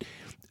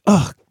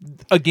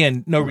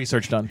 again, no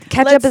research done.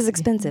 Ketchup is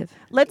expensive.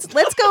 Let's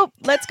go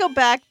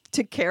back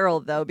to Carol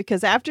though,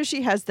 because after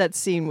she has that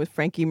scene with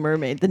Frankie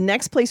Mermaid, the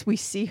next place we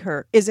see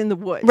her is in the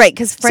woods. Right,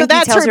 because Frankie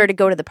that's tells her to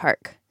go to the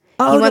park.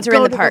 Oh, He wants to her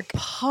in go the to park.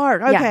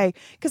 Park. Yeah. Okay.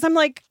 Because I'm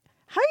like,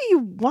 how are you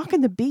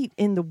walking the beat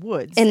in the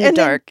woods? In the And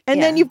then- dark,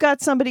 And then yeah. you've got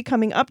somebody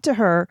coming up to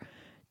her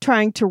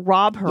trying to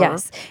rob her.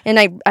 Yes, and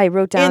I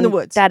wrote down the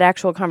woods. that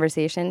actual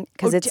conversation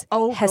because Oh, it's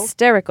go-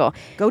 hysterical.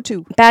 Go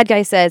to. Bad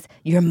guy says,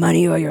 "Your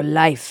money or your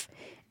life,"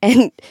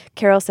 and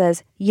Carol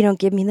says, "You don't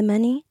give me the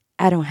money,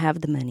 I don't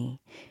have the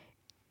money."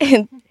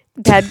 And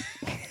bad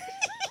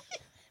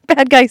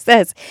guy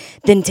says,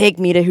 "Then take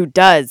me to who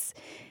does."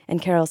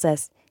 And Carol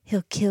says,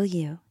 "He'll kill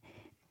you."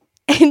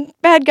 And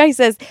bad guy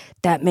says,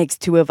 "That makes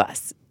two of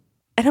us."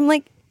 And I'm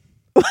like,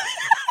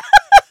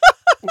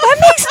 that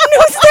makes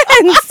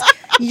no sense.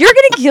 You're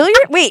gonna kill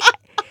your wait.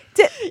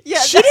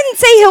 She didn't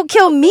say he'll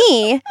kill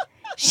me.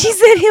 She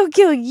said he'll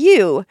kill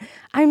you.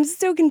 I'm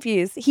so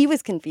confused. He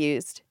was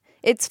confused.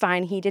 It's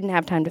fine. He didn't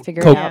have time to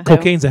figure it out. though.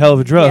 Cocaine's a hell of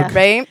a drug. Yeah.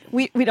 Right?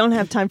 We don't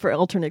have time for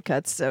alternate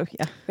cuts, so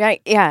yeah.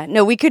 Right? Yeah.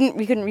 No, we couldn't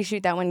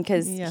reshoot that one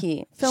because Yeah.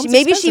 maybe Film's she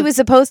expensive. was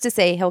supposed to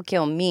say he'll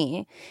kill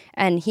me,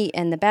 and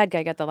the bad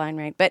guy got the line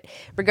right. But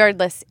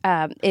regardless,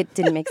 it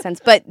didn't make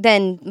sense. But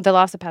then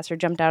Velocipaster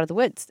jumped out of the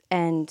woods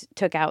and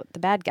took out the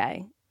bad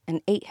guy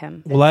and ate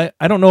him. Well,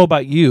 I don't know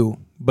about you,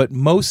 but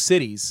most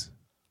cities,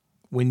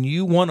 when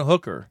you want a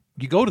hooker,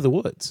 you go to the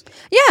woods.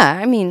 Yeah,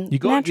 I mean, You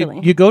go naturally.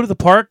 you go to the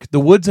park,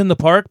 the woods in the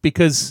park,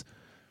 because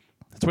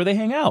that's where they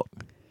hang out.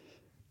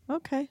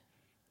 Okay.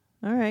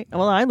 All right.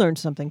 Well, I learned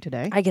something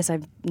today. I guess I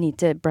need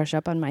to brush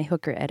up on my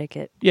hooker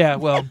etiquette. Yeah,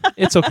 well,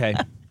 it's okay.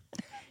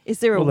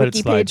 Is there a We'll let it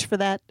wiki slide. page for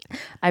that?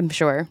 I'm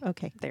sure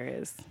Okay. there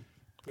is.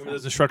 Remember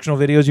those instructional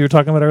videos you were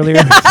talking about earlier?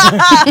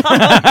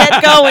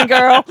 Get going,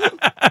 girl.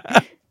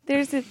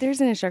 There's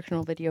an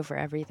instructional video for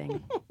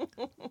everything.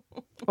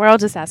 Or I'll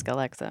just ask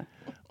Alexa.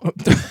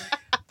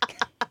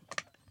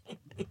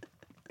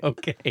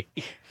 Okay.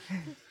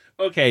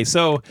 Okay,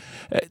 so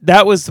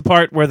that was the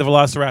part where the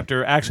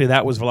Velociraptor, actually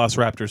that was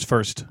Velociraptor's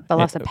first.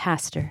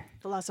 Velocipaster.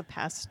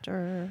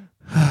 Velocipaster.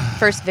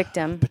 First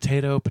victim.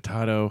 Potato.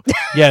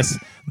 Yes,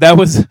 that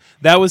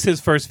was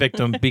his first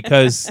victim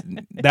because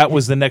that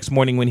was the next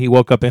morning when he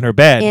woke up in her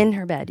bed. In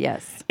her bed,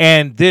 yes.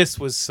 And this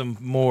was some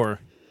more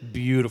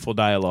beautiful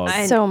dialogue.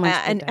 So much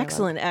good and dialogue.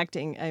 excellent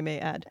acting, I may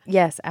add.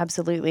 Yes,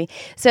 absolutely.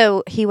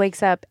 So he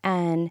wakes up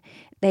and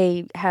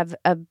they have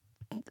a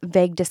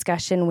vague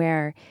discussion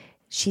where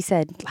she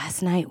said,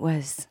 "Last night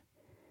was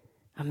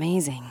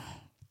amazing."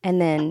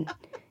 And then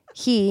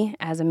he,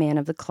 as a man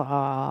of the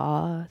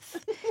cloth,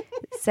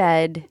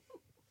 said,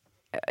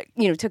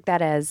 took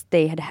that as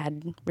they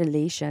had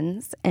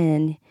relations.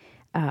 And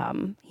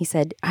he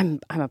said, I'm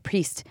a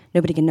priest.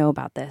 Nobody can know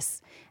about this.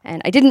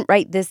 And I didn't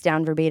write this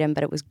down verbatim,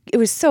 but it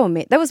was so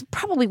amazing. That was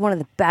probably one of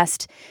the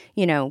best,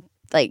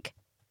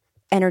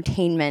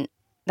 entertainment,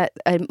 that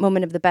a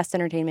moment of the best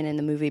entertainment in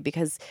the movie,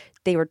 because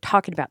they were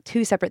talking about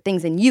two separate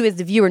things, and you as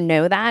the viewer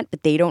know that,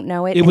 but they don't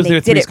know it. It was and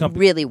their they did Three's it Company.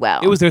 really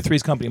well. It was their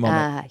Three's Company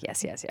moment.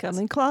 Yes. Come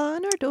and claw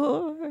on our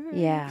door.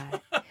 Yeah.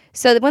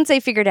 So once they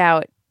figured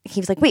out, he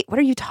was like, "Wait, what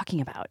are you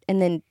talking about?"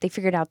 And then they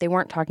figured out they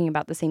weren't talking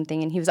about the same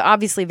thing. And he was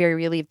obviously very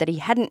relieved that he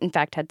hadn't, in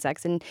fact, had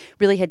sex and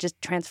really had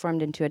just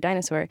transformed into a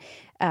dinosaur.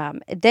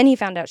 Then he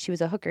found out she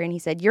was a hooker, and he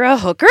said, "You're a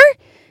hooker?"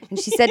 And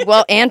she said,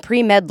 "Well, and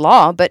pre-med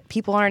law, but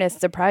people aren't as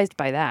surprised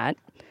by that,"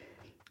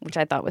 which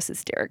I thought was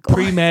hysterical.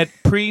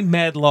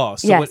 Pre-med law.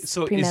 So, Yes,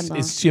 so pre-med law.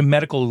 is she a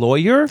medical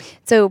lawyer?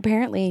 So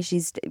apparently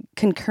she's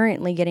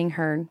concurrently getting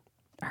her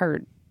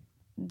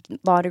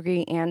law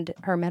degree and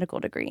her medical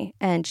degree.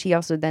 And she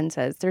also then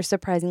says there's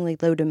surprisingly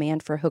low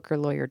demand for hooker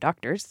lawyer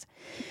doctors,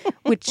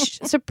 which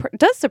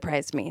does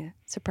surprise me.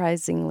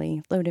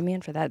 Surprisingly low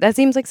demand for that. That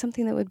seems like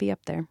something that would be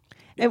up there.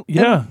 And,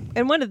 Yeah.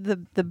 And one of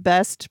the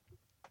best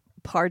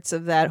parts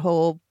of that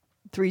whole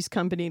Three's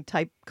Company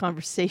type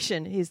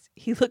conversation is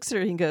he looks at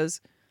her and he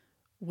goes,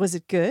 "Was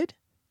it good?"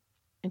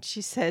 And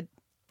she said,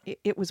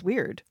 it was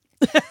weird.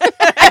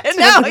 And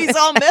now he's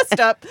all messed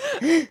up.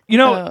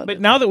 But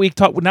now that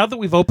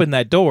we've opened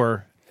that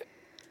door,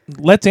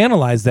 let's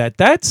analyze that.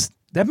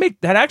 That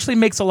actually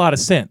makes a lot of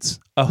sense.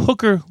 A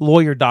hooker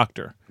lawyer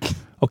doctor.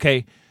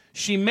 Okay.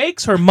 She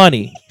makes her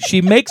money.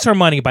 She makes her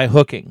money by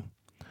hooking.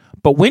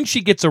 But when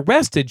she gets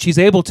arrested, she's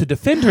able to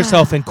defend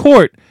herself in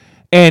court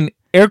and,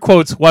 air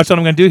quotes, watch what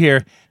I'm going to do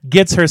here,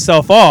 gets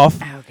herself off.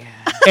 Oh,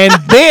 God. And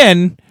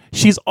then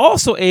she's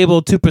also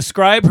able to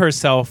prescribe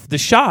herself the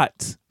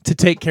shots to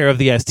take care of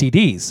the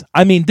STDs.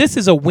 I mean, this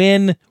is a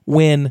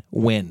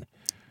win-win-win.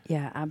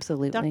 Yeah,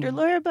 absolutely. Dr.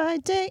 Lawyer by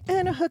day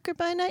and a hooker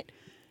by night.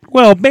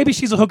 Well, maybe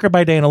she's a hooker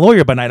by day and a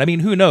lawyer by night. I mean,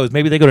 who knows?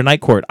 Maybe they go to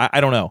night court. I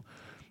don't know.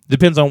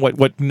 Depends on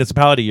what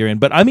municipality you're in.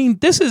 But I mean,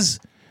 this is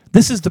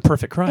the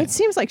perfect crime. It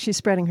seems like she's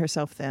spreading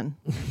herself thin.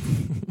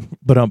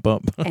 Bump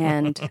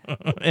And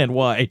and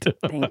wide.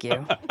 thank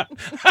you.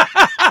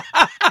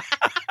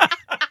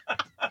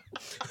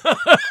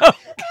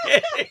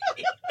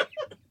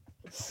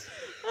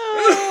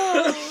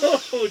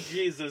 Oh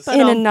Jesus.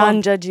 In a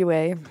non-judgy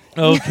way.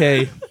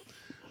 Okay.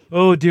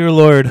 Oh dear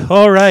Lord.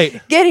 All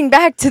right. Getting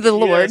back to the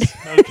Lord.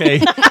 Yes. Okay.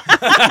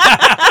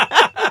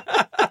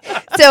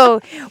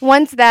 So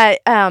once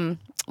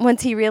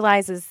he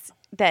realizes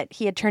that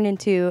he had turned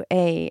into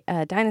a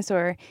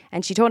dinosaur,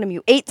 and she told him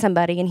you ate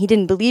somebody, and he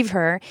didn't believe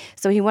her.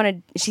 So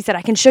she said,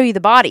 I can show you the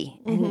body.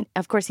 And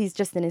of course he's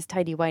just in his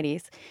tidy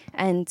whities.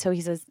 And so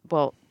he says,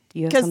 well, do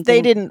you have something? Because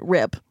they didn't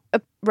rip.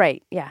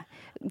 Right. Yeah.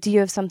 Do you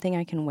have something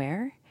I can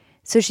wear?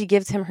 So she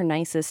gives him her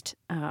nicest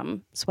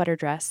sweater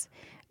dress.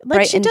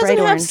 Like she doesn't have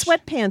orange.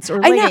 sweatpants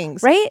or I know,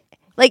 leggings. right?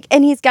 Like,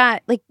 and he's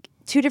got like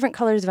 2 different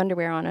colors of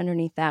underwear on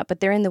underneath that, but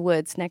they're in the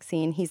woods. Next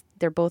scene,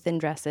 they're both in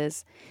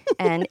dresses,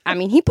 and I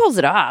mean, he pulls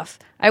it off.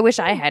 I wish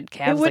I had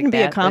calves. It wouldn't like be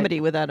that, a comedy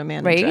without a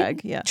man right? in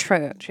drag. Yeah.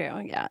 True,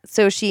 yeah.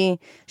 So she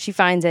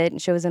finds it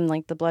and shows him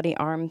like the bloody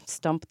arm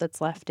stump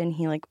that's left, and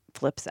he like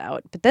flips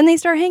out. But then they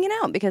start hanging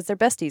out because they're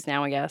besties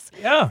now, I guess.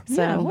 Yeah. So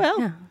Yeah, well,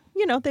 yeah.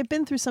 you know, they've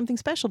been through something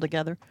special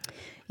together.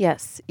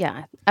 Yes,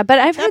 yeah. But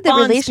I've heard that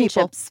bonds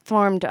relationships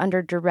formed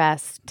under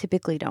duress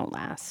typically don't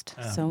last.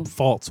 So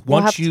False.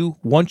 We'll Once have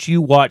once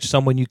you watch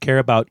someone you care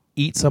about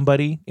eat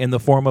somebody in the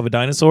form of a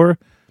dinosaur,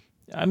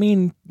 I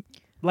mean,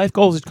 life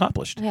goal is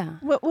accomplished. yeah,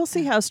 We'll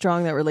see how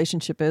strong that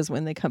relationship is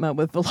when they come out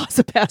with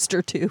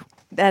Velocipaster 2.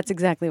 that's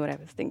exactly what I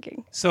was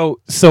thinking. So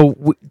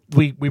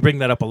we bring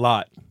that up a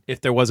lot.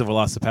 If there was a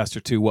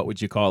Velocipaster 2, what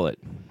would you call it?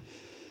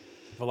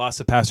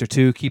 Velocipaster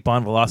 2, keep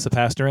on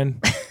Velocipastoring.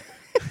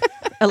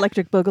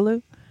 Electric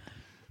Boogaloo.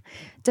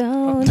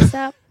 Don't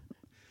stop.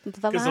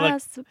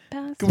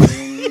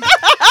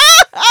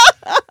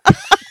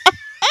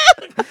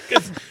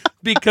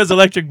 Because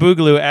Electric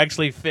Boogaloo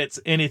actually fits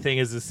anything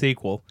as a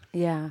sequel.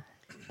 Yeah,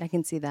 I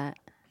can see that.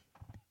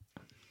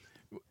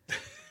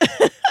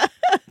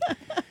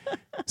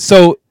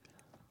 So,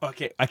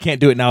 okay, I can't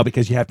do it now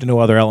because you have to know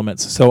other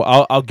elements. So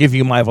I'll give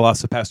you my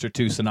Velocipaster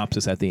 2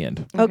 synopsis at the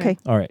end. Okay.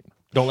 All right.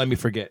 Don't let me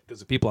forget because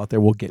the people out there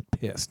will get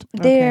pissed.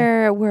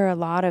 There were a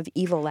lot of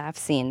evil laugh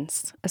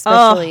scenes,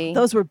 especially. Oh,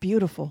 those were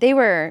beautiful. They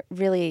were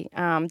really.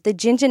 The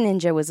Ginger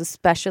Ninja was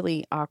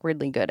especially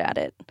awkwardly good at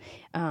it.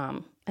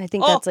 I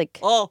think that's like.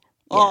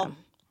 Yeah.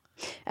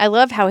 I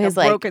love how his a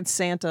like broken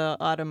Santa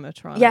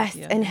automatronic. yes,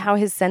 yeah. and how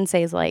his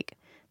sensei is like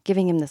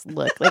giving him this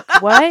look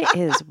like, what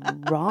is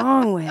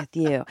wrong with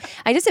you?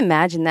 I just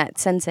imagine that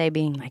sensei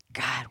being like,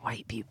 God,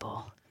 white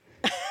people.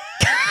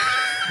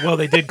 Well,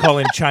 they did call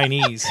him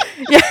Chinese.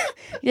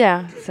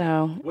 Yeah.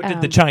 So What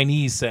did the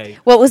Chinese say?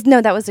 Well,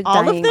 that was a All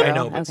of dying them? girl. I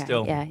know, but okay.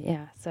 still.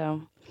 Yeah.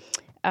 So,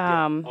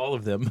 All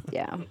of them.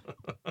 yeah.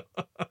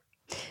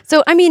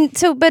 So I mean,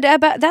 but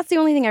that's the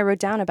only thing I wrote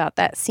down about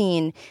that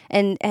scene,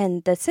 and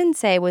the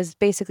sensei was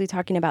basically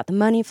talking about the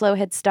money flow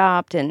had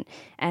stopped, and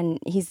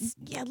he's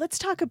Yeah, let's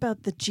talk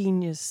about the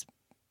genius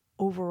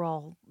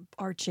overall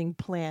arching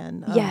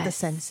plan of the Yes.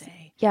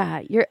 sensei.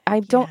 yeah. I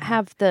don't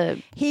have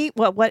the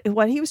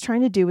What he was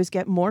trying to do was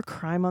get more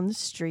crime on the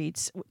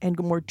streets and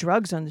more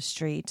drugs on the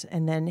streets,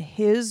 and then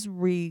his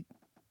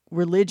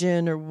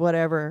religion or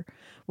whatever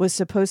was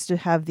supposed to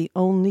have the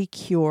only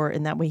cure,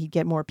 and that way he'd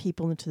get more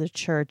people into the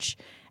church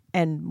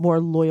and more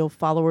loyal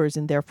followers,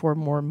 and therefore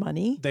more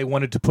money. They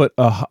wanted to put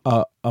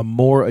a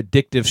more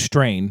addictive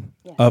strain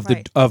of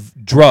right. of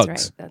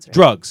drugs. That's right.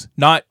 Drugs,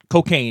 not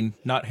cocaine,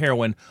 not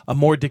heroin, a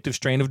more addictive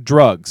strain of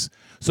drugs,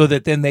 so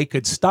that then they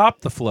could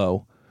stop the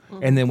flow,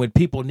 and then when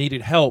people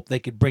needed help, they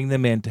could bring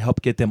them in to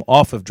help get them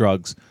off of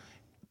drugs.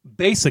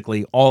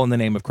 Basically, all in the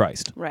name of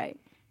Christ. right.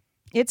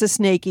 It's a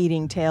snake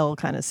eating tail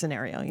kind of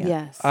scenario. Yeah.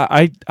 Yes.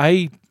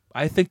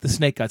 I think the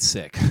snake got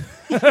sick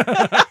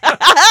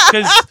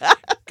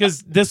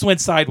because this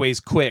went sideways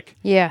quick.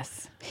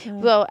 Yes.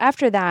 Well,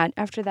 after that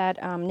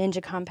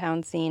ninja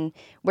compound scene,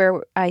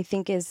 where I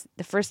think is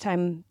the first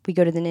time we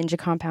go to the ninja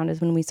compound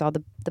is when we saw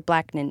the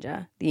black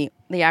ninja, the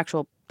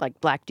actual like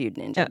black dude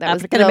ninja. That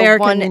was the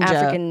African-American one ninja.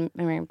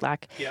 African-American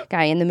black Yep.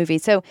 guy in the movie.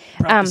 So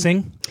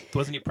Practicing,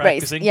 wasn't he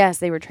practicing? Right. Yes,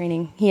 they were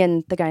training. He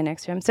and the guy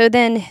next to him. So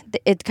then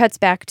it cuts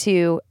back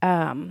to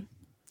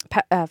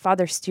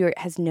Father Stewart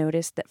has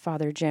noticed that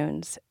Father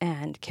Jones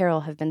and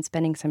Carol have been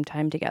spending some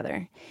time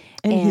together,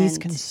 And he's He's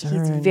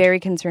concerned.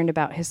 very concerned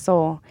about his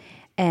soul,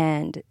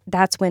 and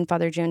that's when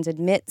Father Jones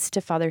admits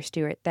to Father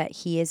Stewart that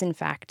he is in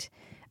fact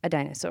a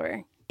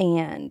dinosaur.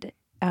 And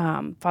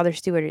Father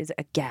Stewart is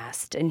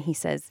aghast, and he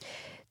says,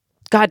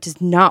 "God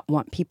does not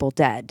want people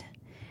dead."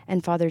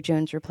 And Father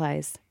Jones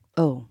replies,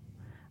 "Oh,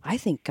 I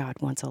think God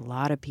wants a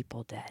lot of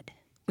people dead,"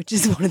 which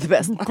is one of the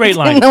best lines Great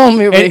line. in the whole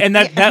movie. And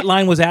that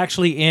line was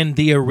actually in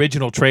the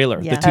original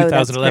trailer, Yeah. the Oh,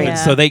 that's 2011. great.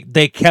 So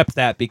they kept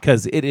that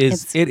because it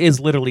is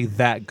literally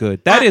that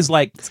good. That is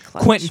like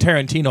clutch. Quentin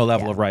Tarantino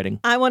level of writing.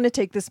 I want to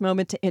take this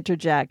moment to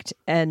interject.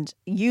 And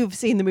you've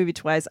seen the movie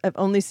twice. I've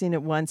only seen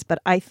it once, but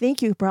I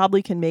think you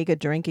probably can make a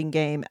drinking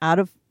game out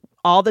of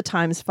all the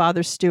times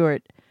Father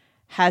Stewart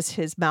has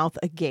his mouth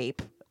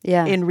agape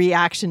yeah. in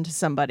reaction to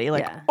somebody.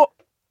 Like, Yeah. oh,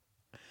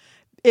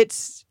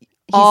 it's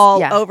all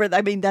yeah. over.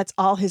 I mean, that's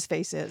all his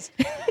face is.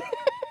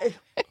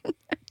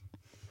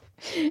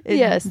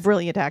 Yes.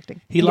 Brilliant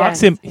acting. He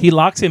locks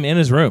Yes. him in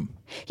his room.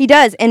 He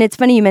does, and it's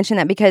funny you mention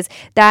that because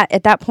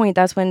at that point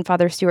that's when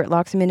Father Stewart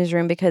locks him in his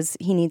room because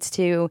he needs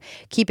to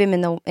keep him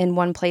in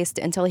one place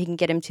until he can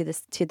get him to the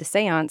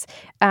séance.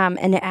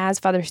 And as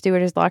Father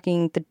Stewart is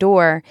locking the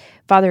door,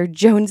 Father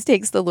Jones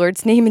takes the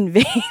Lord's name in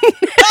vain.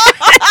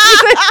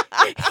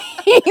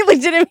 He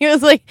looked at him. He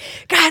was like,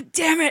 "God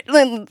damn it!"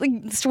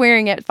 Like,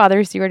 swearing at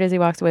Father Stewart as he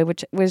walks away,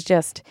 which was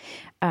just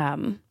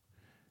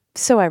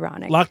so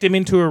ironic. Locked him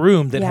into a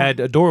room that Yeah. had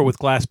a door with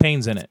glass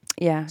panes in it.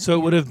 Yeah. So it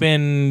would have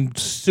been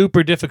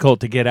super difficult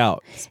to get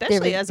out.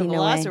 Especially as a be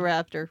no way.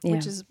 velociraptor, Yeah.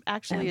 which is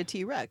actually a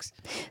T-Rex.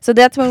 So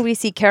that's when we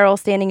see Carol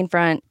standing in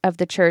front of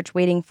the church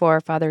waiting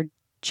for Father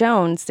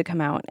Jones to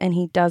come out, and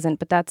he doesn't.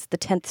 But that's the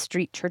 10th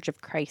Street Church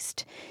of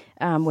Christ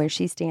where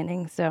she's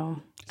standing.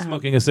 So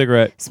Smoking a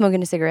cigarette.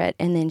 smoking a cigarette,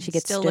 and then she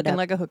gets Still stood looking up,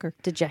 like a hooker.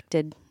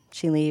 dejected.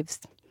 She leaves,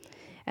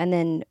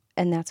 and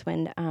that's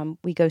when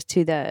we goes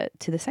to the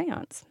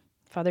séance.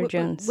 Father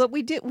Jones. What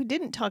we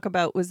didn't talk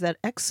about was that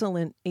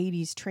excellent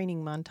 80s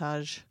training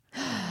montage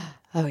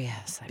Oh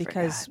yes,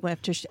 because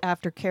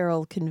after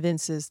Carol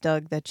convinces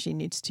Doug that she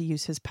needs to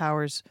use his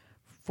powers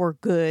for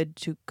good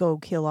to go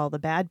kill all the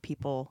bad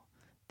people,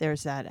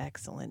 there's that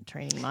excellent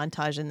training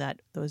montage and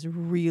those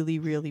really,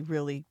 really,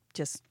 really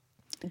just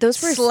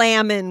those were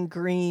slamming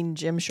green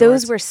gym shorts.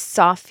 Those were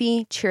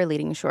Sophie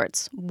cheerleading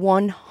shorts,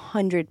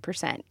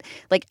 100%.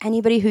 Like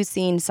anybody who's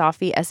seen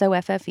Sophie,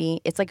 SOFFE,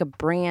 it's like a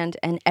brand,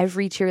 and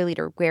every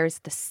cheerleader wears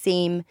the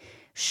same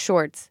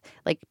shorts.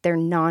 Like their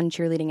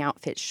non-cheerleading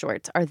outfit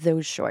shorts are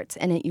those shorts,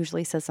 and it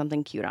usually says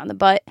something cute on the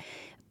butt.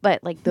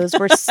 But like those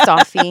were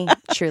Sophie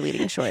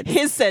cheerleading shorts.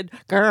 His said,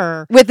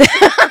 grr. With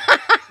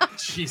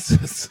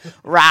Jesus.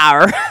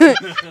 rawr.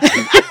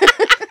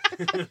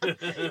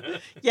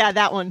 Yeah,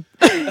 that one.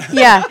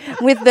 Yeah,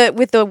 with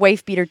the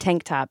wife beater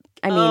tank top.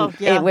 I mean,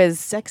 it was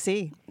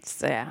sexy.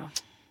 yeah.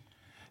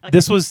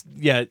 This was,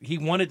 he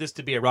wanted this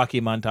to be a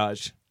Rocky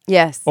montage.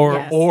 Yes. Or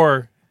yes.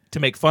 or to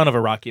make fun of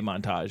a Rocky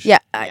montage. Yeah,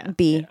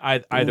 B.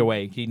 Either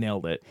way, he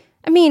nailed it.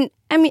 I mean,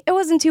 it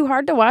wasn't too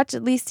hard to watch.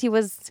 At least he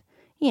was,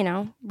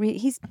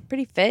 he's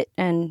pretty fit,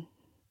 and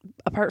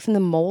apart from the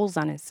moles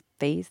on his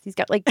face, he's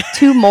got like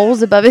 2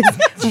 moles above his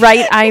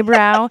right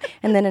eyebrow,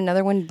 and then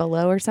another one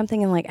below or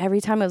something. And like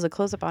every time it was a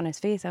close up on his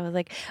face, I was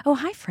like, "Oh,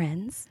 hi,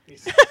 friends."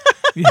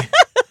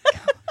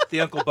 The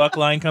Uncle Buck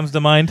line comes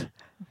to mind.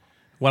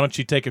 Why don't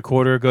you take a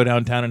quarter, go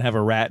downtown, and have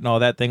a rat and all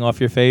that thing off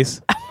your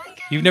face?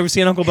 You've never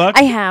seen Uncle Buck?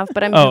 I have,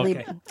 but I'm really.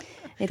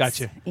 Okay.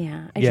 Gotcha.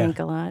 Yeah, I Yeah. drink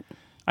a lot.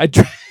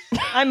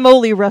 I'm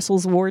Molly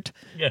Russell's wart.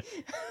 Yeah.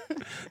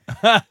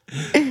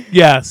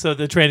 Yeah. So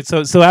the train.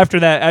 So after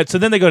that, so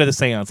then they go to the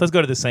séance. Let's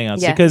go to the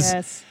séance Yes. because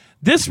Yes.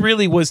 this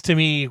really was to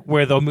me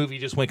where the movie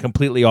just went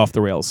completely off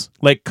the rails,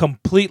 like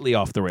completely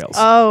off the rails.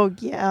 Oh,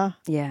 yeah.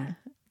 Yeah.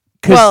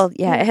 'Cause- Well,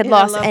 yeah, it had In a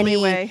lost lovely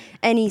way.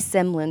 any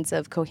semblance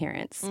of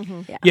coherence.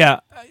 Yeah. Yeah,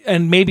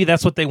 and maybe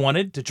that's what they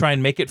wanted to try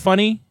and make it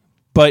funny,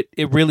 but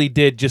it really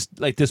did just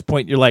like this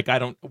point. You're like,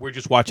 we're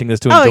just watching this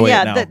to enjoy Oh, it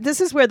yeah. now.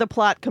 This is where the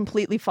plot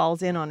completely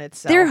falls in on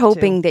itself. They're too.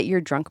 hoping that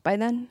you're drunk by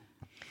then.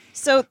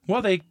 So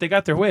Well, they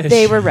got their wish.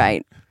 They were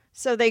right.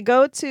 So they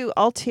go to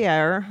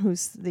Altair,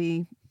 who's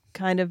the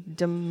kind of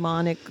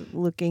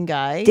demonic-looking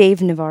guy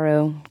Dave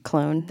Navarro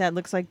clone. that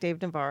looks like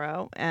Dave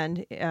Navarro,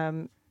 and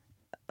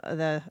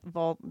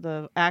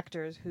the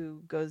actor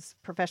who goes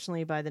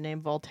professionally by the name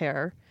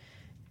Voltaire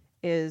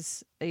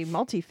is a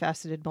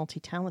multifaceted,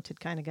 multi-talented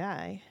kind of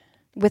guy.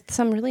 With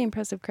some really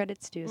impressive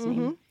credits to his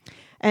name.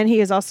 And he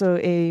is also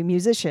a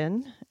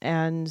musician,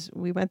 and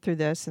we went through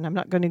this, and I'm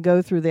not going to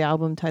go through the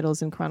album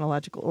titles in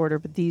chronological order,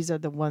 but these are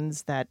the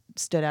ones that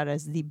stood out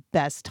as the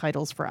best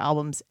titles for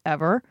albums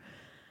ever.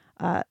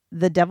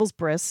 The Devil's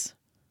Bris,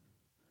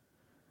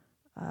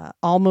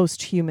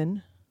 Almost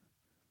Human,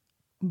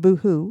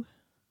 Boo-Hoo,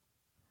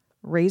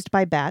 Raised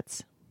by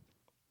Bats,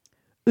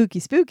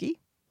 Ookie Spooky,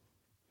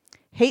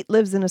 Hate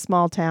Lives in a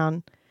Small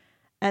Town,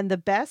 and the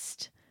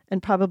best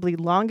and probably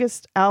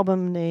longest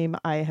album name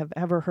I have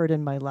ever heard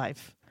in my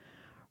life.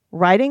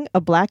 Riding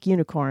a black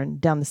unicorn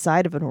down the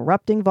side of an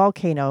erupting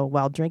volcano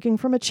while drinking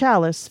from a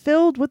chalice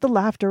filled with the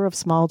laughter of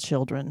small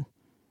children.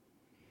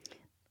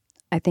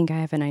 I think I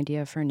have an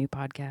idea for a new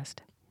podcast.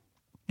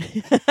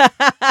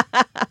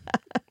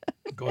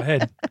 Go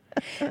ahead.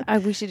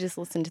 We should just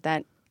listen to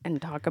that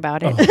and talk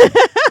about it.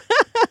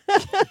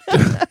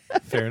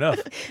 Fair enough.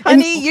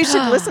 Honey, you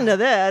should listen to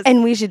this.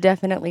 And we should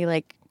definitely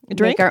Drink?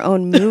 make our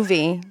own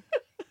movie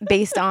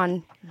based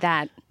on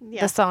that,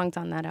 Yeah. the songs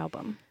on that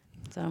album.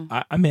 So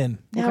I'm in.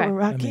 Now Okay. we're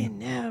rocking.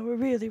 Now we're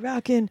really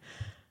rocking.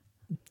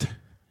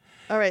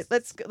 All right,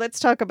 let's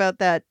talk about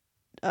that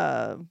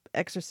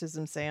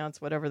exorcism seance,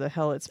 whatever the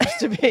hell it's supposed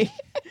to be.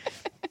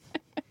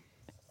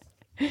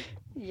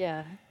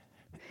 yeah,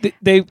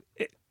 They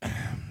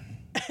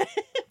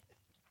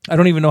I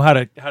don't even know how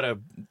to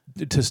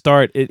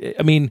start.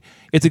 I mean,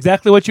 it's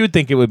exactly what you would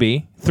think it would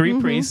be. 3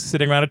 priests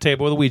sitting around a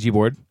table with a Ouija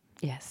board,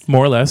 yes,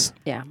 more or less.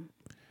 yeah.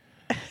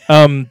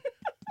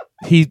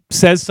 He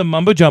says some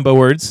mumbo jumbo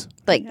words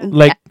Like,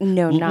 Like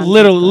no, nonsense.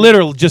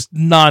 literal, just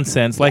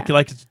nonsense. Like Yeah.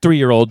 it's a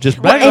 3-year-old just.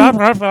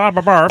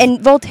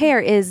 And Voltaire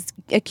is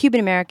a Cuban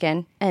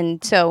American,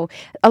 and so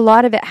a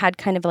lot of it had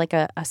kind of like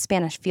a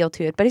Spanish feel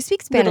to it. But I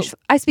speak Spanish.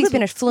 I speak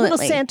Spanish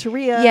fluently. Little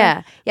Santeria.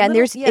 Yeah, yeah. And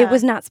Little- it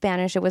was not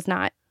Spanish. It was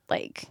not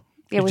like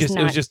it was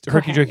not. It was just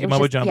herky-jerky, coherent. It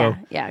was just-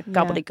 mumbo-jumbo. Yeah,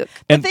 gobbledygook.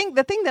 And-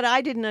 The thing that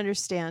I didn't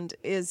understand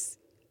is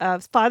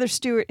Father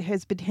Stewart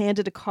has been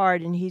handed a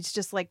card and he's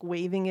just like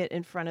waving it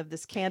in front of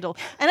this candle.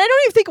 And I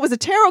don't even think it was a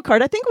tarot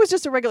card. I think it was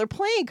just a regular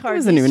playing card.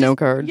 wasn't He's even no just-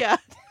 card. Yeah.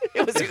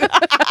 It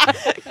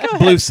was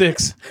Blue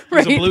 6. It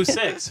was a Right. blue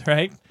 6,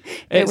 right?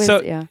 It And was,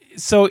 so, yeah.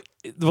 so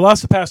the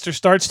Velocipaster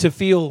starts to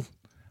feel,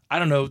 I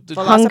don't know,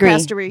 Hungry.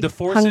 Velocipastery. the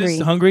forces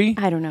hungry.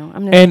 I don't know.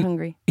 I'm not And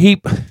hungry.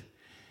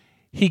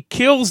 he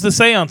kills the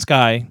seance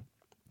guy,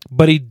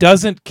 but he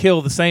doesn't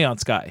kill the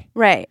seance guy.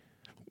 Right.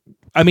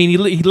 I mean, he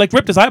like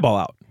ripped his eyeball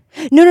out.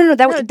 No.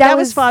 that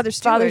was Father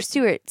Stewart. Father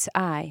Stewart's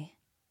eye.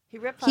 He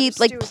ripped He, Father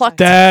like, Stewart's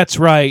plucked- eye. That's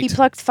right. He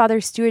plucked Father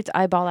Stewart's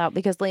eyeball out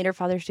because later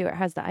Father Stewart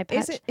has the eye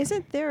patch.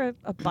 Isn't there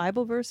a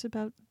Bible verse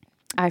about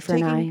Eye for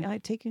an eye.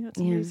 taking out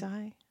somebody's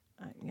eye?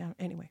 Yeah.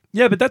 Anyway.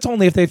 Yeah, but that's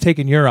only if they've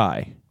taken your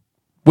eye,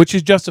 which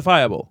is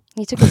justifiable.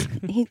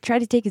 He tried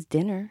to take his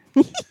dinner.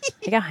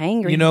 He got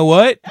hangry. You know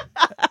what?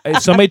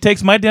 If somebody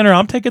takes my dinner,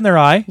 I'm taking their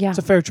eye. Yeah. It's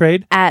a fair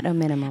trade. At a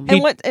minimum.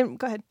 And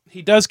go ahead.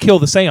 He does kill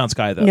the seance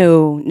guy, though.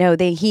 No.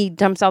 He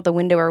jumps out the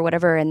window or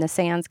whatever, and the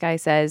seance guy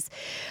says,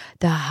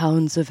 "The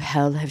hounds of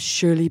hell have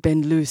surely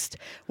been loosed.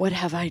 What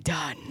have I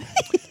done?"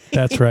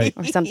 That's right.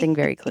 Or something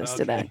very close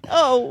to that.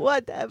 Oh,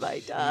 what have I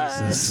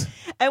done? Jesus.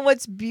 And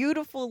what's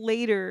beautiful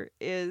later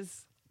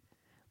is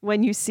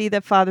when you see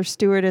that Father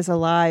Stewart is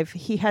alive,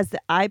 he has the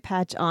eye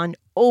patch on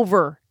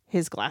over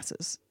his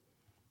glasses.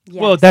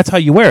 Yes, Well, that's how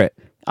you wear it.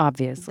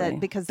 obviously.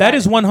 Because That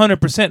is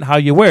 100% how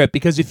you wear it,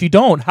 because if you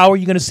don't, how are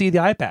you going to see the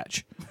eye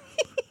patch?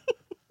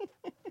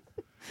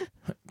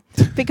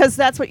 because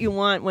that's what you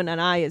want when an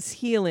eye is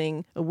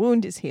healing, a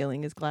wound is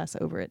healing, is glass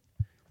over it.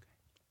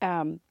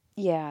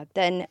 Yeah.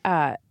 Then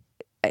I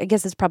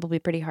guess it's probably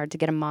pretty hard to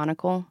get a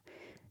monocle.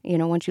 You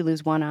know, once you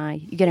lose one eye,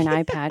 you get an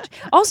eye patch.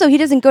 Also, he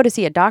doesn't go to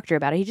see a doctor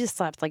about it. He just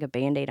slaps like a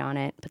Band-Aid on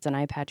it, puts an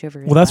eye patch over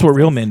his Well, that's what glasses.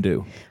 real men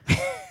do.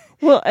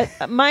 Well,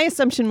 my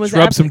assumption was Just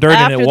rub some dirt in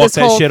after it, walk this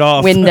that whole, shit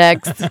off.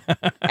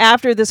 Windex.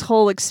 After this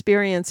whole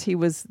experience, he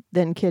was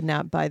then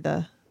kidnapped by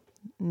the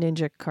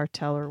ninja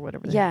cartel or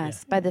whatever. they-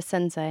 Yes, by the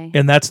sensei.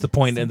 And that's the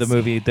point in the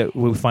movie that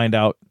we find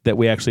out that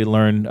we actually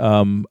learn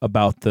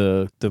about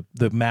the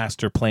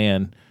master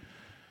plan.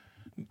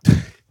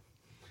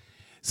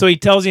 So he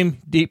tells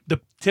him the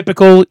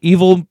typical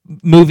evil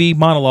movie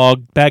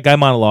monologue, bad guy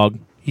monologue.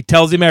 He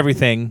tells him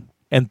everything,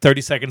 and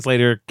 30 seconds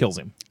later kills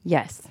him.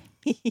 Yes.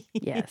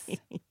 Yes.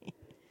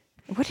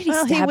 What did he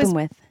Well, he stab was- him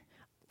with?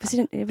 Was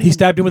it He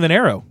stabbed him with an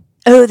arrow.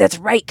 Oh, that's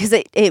right, because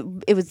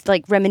it was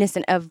like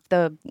reminiscent of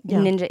the Yeah.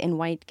 ninja in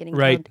white getting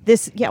Right.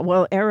 killed.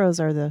 Well, arrows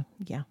are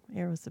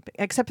arrows.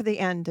 Except for the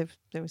end,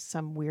 there was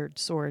some weird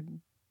sword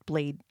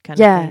blade kind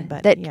of Yeah, thing.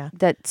 But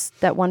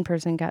that one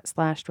person got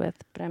slashed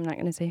with, but I'm not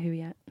going to say who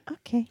yet.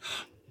 okay.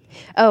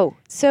 Oh,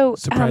 so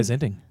Surprise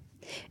ending.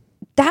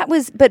 that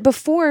was, but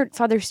before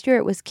Father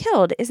Stewart was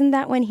killed, isn't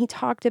that when he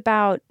talked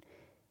about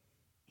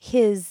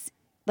his,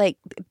 like,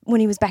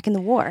 when he was back in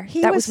the war?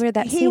 That was where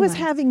that he scene was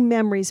having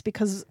memories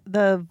because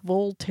the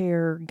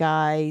Voltaire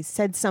guy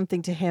said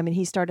something to him, and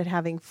he started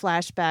having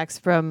flashbacks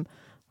from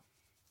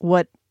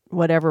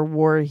whatever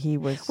war he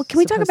was. Well, can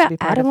we talk supposed to about be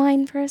part of.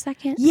 Adeline for a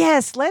second?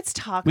 Yes, let's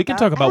talk. We can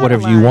talk about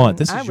whatever you want.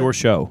 This is your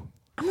show.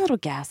 I'm a little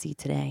gassy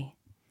today.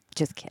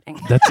 Just kidding.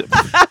 That's it.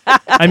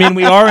 I mean,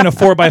 we are in a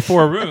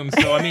 4x4 room,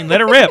 so I mean, let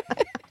her rip.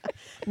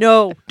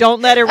 No,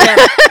 don't let her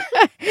rip.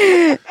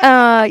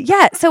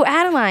 Yeah, so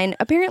Adeline,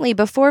 apparently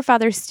before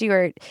Father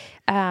Stewart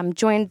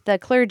joined the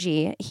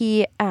clergy,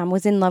 he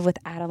was in love with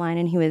Adeline,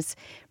 and he was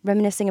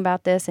reminiscing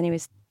about this, and he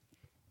was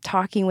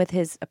talking with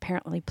his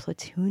apparently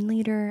platoon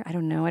leader. I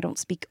don't know. I don't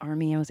speak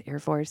Army. I was Air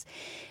Force.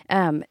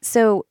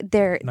 So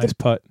Nice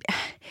putt.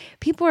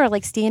 people are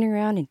like standing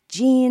around in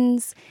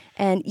jeans,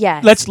 and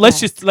yeah. Let's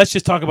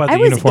just talk about the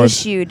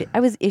uniforms. I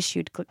was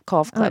issued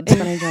golf clubs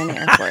when I joined the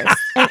Air Force.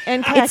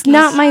 And It's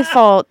not my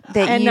fault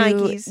that And you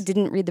Nikes.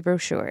 didn't read the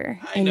brochure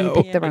and know,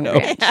 you picked the I wrong know.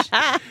 branch.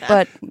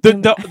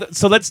 But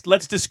So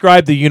let's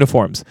describe the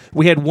uniforms.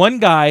 We had one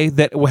guy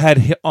that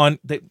had on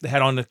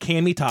a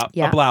cami top,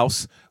 Yeah. a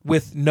blouse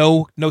with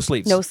no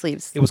sleeves. no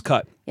sleeves. It was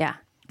cut. Yeah.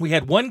 We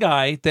had one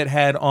guy that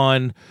had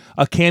on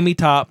a cami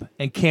top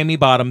and cami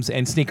bottoms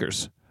and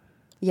sneakers.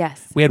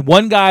 Yes. We had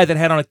one guy that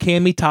had on a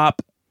cami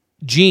top,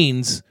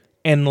 jeans,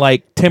 and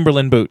like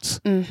Timberland boots.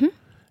 Mm-hmm.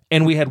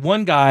 And we had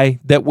one guy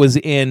that was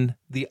in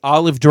the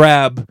olive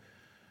drab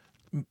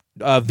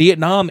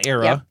Vietnam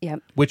era, Yep.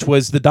 which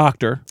was the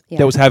doctor Yeah.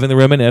 that was having the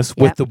reminisce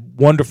with Yep. the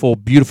wonderful,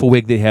 beautiful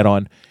wig that he had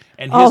on.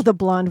 And the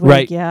blonde wig.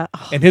 right. Yeah.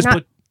 and his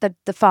Not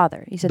the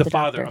father. You said the the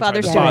father, doctor. I'm sorry,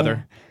 Father the Stewart.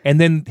 father,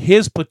 and then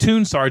his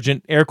platoon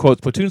sergeant, air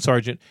quotes platoon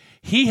sergeant,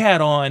 he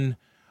had on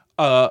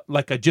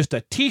like just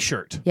a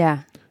t-shirt, Yeah.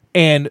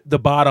 and the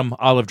bottom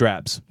olive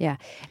drabs. Yeah,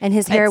 and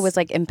his hair It's- was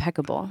like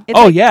impeccable. It's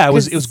Oh like- yeah, it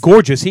was 'cause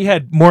gorgeous. He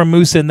had more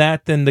moose in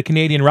that than the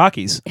Canadian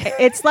Rockies.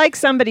 It's like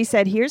somebody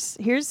said, here's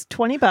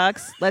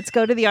 $20. Let's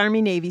go to the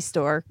Army Navy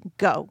store.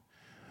 Go.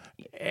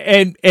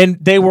 And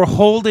they were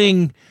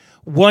holding.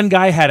 One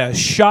guy had a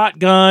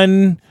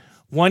shotgun.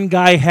 One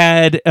guy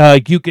had.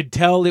 You could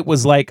tell it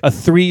was like a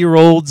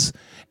 3-year-old's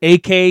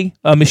AK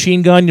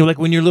machine gun. You're like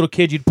when you're a little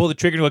kid, you'd pull the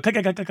trigger and go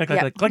click, click, click,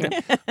 click,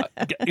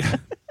 click, click.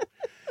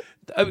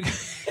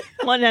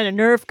 One had a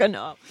Nerf gun.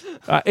 No.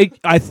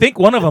 I think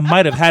one of them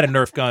might have had a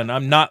Nerf gun.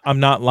 I'm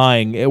not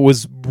lying. It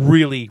was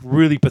really,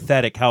 really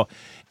pathetic how.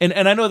 And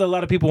I know that a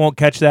lot of people won't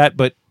catch that,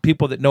 but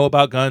people that know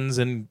about guns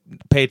and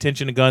pay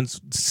attention to guns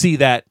see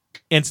that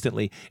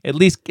instantly. At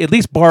least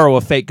borrow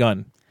a fake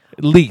gun.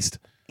 At least.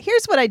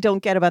 Here's what I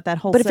don't get about that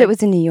whole But if thing. it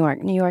was in New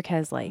York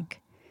has like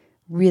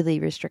really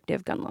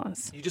restrictive gun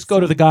laws. You just go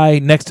to the guy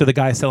next to the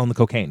guy selling the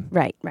cocaine.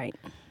 Right.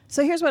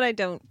 So here's what I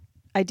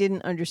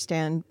didn't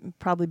understand,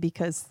 probably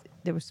because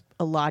there was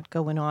a lot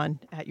going on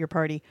at your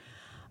party.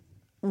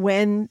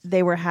 When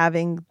they were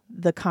having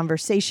the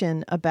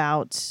conversation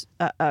about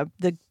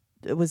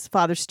it was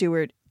Father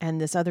Stewart and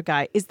this other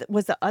guy.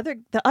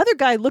 The other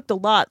guy looked a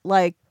lot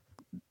like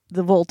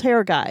the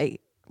Voltaire guy.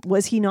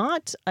 Was he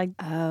not?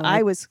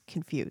 I was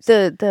confused.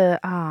 The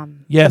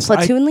Yes, the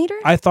platoon leader?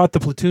 I thought the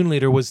platoon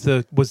leader was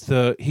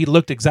the he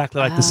looked exactly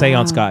like the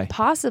seance guy.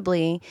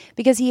 Possibly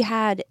because he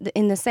had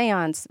in the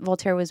seance,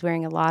 Voltaire was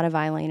wearing a lot of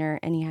eyeliner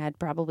and he had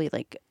probably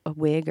like a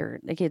wig or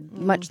like he had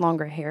much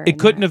longer hair. It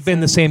couldn't have been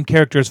the same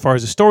character as far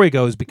as the story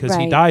goes because he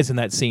Right. dies in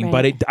that scene.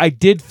 Right. But I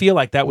did feel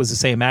like that was the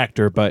same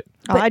actor, but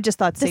I just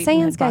thought the Satan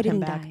seance had guy brought him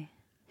didn't back. die.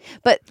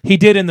 But he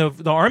did in the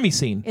army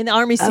scene. In the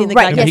army scene, the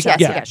right, guy yes, got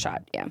he shot. got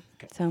shot. Yeah.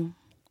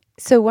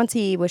 So once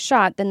he was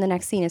shot, then the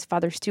next scene is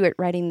Father Stewart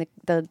writing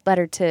the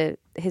letter to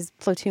his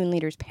platoon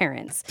leader's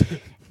parents.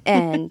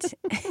 And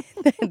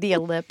the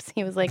ellipse,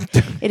 he was like,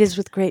 "It is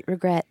with great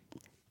regret." ...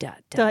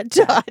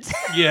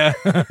 Yeah.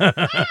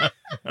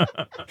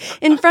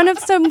 In front of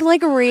some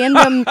like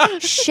random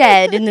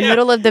shed in the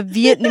middle of the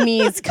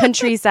Vietnamese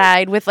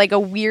countryside with like a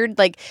weird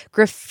like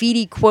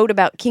graffiti quote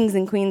about kings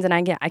and queens, and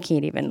I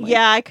can't even. Like,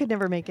 Yeah, I could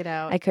never make it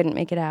out. I couldn't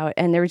make it out,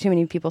 and there were too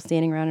many people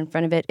standing around in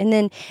front of it. And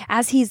then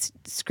as he's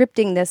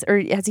scripting this, or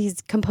as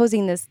he's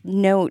composing this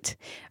note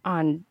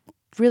on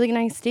really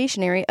nice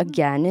stationery,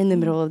 again in the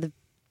middle of the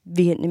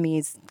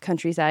Vietnamese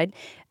countryside,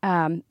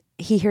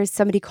 he hears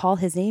somebody call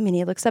his name, and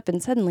he looks up,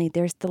 and suddenly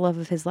there's the love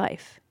of his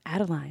life,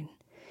 Adeline.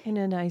 In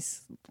a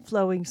nice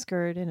flowing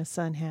skirt and a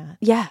sun hat.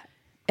 Yeah,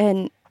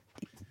 and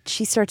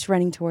she starts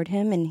running toward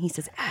him, and he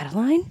says,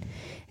 "Adeline,"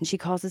 and she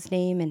calls his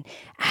name, and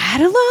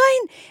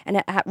Adeline,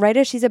 and right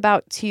as she's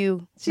about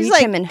to reach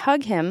like, him and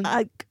hug him,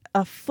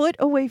 A foot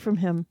away from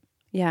him.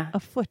 yeah, A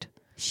foot.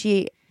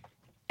 she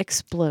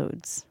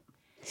explodes.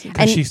 And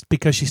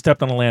Because she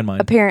stepped on a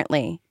landmine.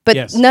 apparently, but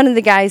Yes. none of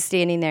the guys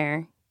standing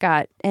there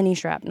got any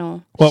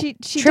shrapnel. Well, she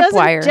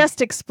tripwire. doesn't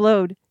just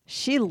explode.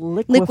 She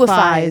liquefies.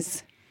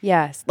 Liquefies.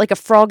 Yes, like a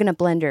frog in a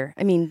blender.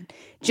 I mean,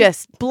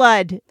 just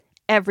Blood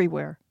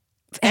everywhere.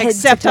 head to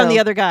Except on toe. the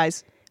other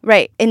guys.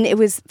 Right, and it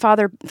was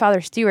Father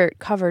Stewart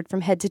covered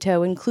from head to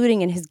toe,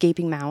 including in his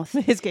gaping mouth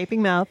His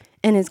gaping mouth.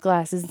 and his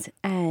glasses.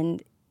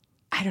 And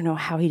I don't know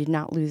how he did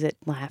not lose it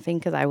laughing,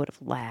 because I would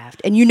have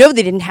laughed. And you know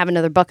they didn't have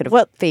another bucket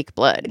of fake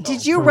blood.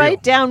 Did you for write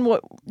real. down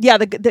what? Yeah,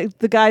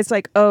 the guy's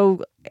like,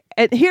 oh,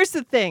 and here's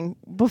the thing.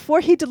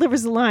 Before he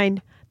delivers the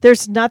line,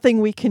 there's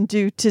nothing we can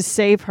do to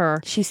save her.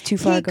 She's too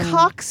far He gone.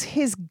 cocks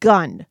his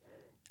gun.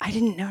 I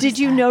didn't notice. Did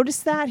you that. notice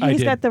that? I He's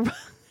did. got the.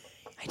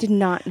 I did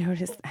not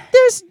notice that.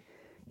 There's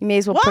You may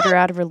as well put What? her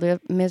out of her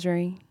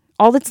misery.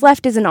 All that's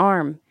left is an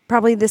arm,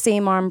 probably the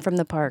same arm from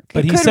the park.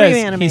 But he could says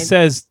reanimate.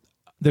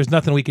 there's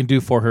nothing we can do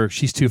for her.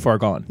 She's too far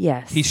gone.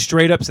 Yes. He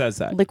straight up says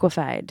that.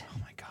 Liquefied. Oh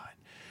my god.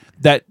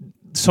 That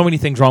so many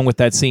things wrong with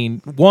that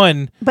scene.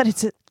 One, But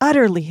it's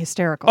utterly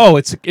hysterical.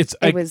 it's It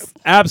was-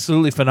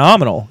 absolutely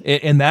phenomenal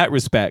in that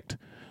respect.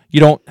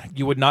 You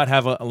would not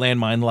have a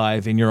landmine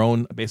live in your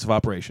own base of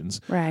operations.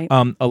 Right.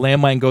 A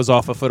landmine goes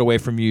off a foot away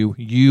from you,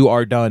 you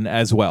are done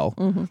as well.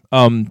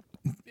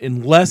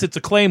 Unless it's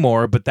a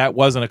claymore, but that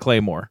wasn't a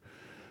claymore.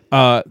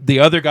 The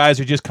other guys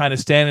are just kind of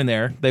standing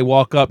there. They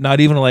walk up, not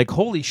even like,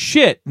 holy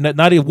shit,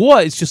 not even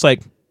what. It's just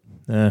like,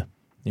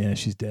 yeah,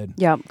 she's dead.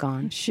 Yep,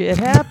 gone. Shit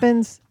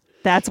happens.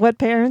 That's what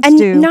parents And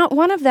do. not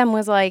one of them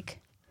was like,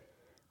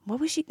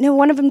 what was she? No,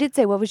 one of them did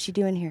say, what was she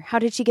doing here? How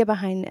did she get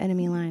behind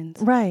enemy lines?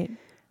 Right.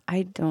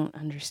 I don't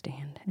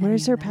understand.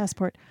 Where's any her of that.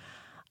 passport?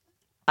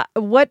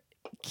 What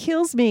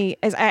kills me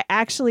is I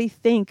actually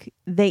think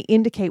they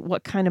indicate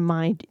what kind of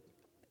mind.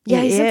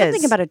 Yeah, it he said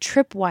something is. about a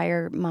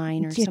tripwire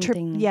mine or Yeah,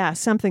 something. yeah,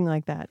 something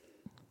like that.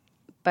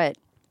 But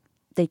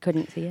they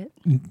couldn't see it.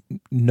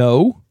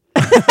 No.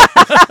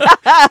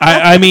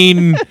 I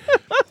mean,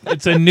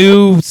 it's a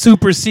new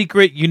super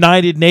secret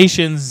United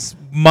Nations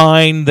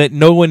mine that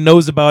no one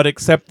knows about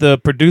except the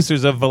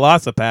producers of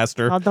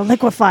Velocipaster. Called the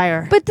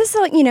liquefier. But this,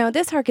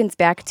 this harkens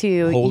back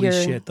to Holy your...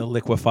 shit, the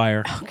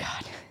liquefier. Oh,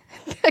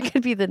 God. That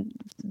could be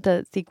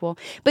the sequel.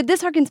 But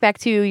this harkens back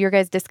to your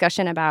guys'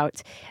 discussion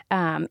about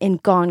in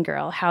Gone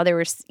Girl, how there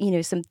were,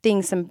 some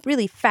things, some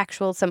really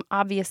factual, some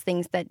obvious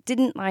things that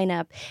didn't line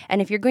up.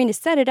 And if you're going to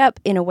set it up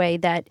in a way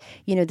that,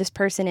 this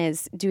person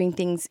is doing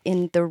things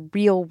in the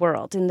real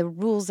world, and the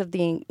rules of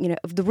the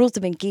rules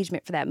of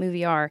engagement for that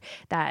movie are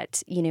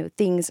that,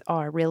 things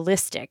are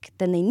realistic,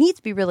 then they need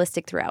to be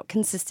realistic throughout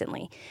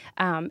consistently.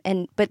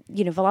 But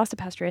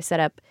Velocipaster is set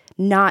up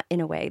not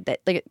in a way that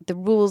the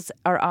rules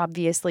are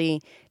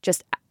obviously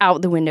just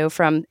out the window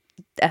from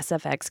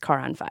SFX Car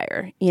on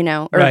Fire,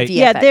 or Right. VFX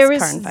Yeah, there Car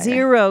is on Fire.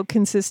 zero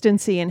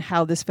consistency in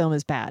how this film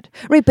is bad.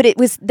 Right, but it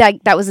was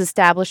that was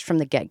established from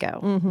the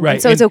get-go. Right.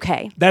 And so it's And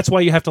okay. That's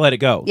why you have to let it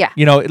go. Yeah.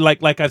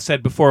 Like I've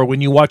said before,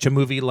 when you watch a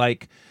movie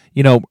like,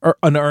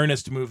 an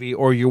earnest movie,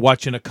 or you're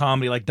watching a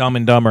comedy like Dumb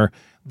and Dumber,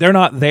 they're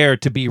not there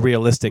to be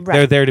realistic. Right.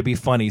 They're there to be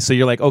funny. So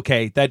you're like,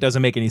 okay, that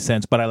doesn't make any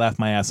sense, but I laughed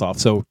my ass off.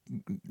 So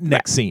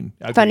next scene.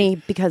 Agreed. Funny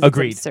because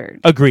Agreed. it's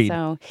absurd. Agreed.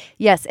 So,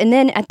 yes. And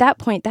then at that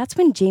point, that's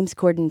when James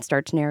Corden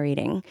starts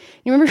narrating.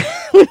 You remember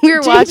when we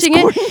were watching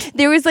it?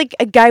 There was like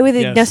a guy with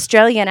an Yes.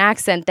 Australian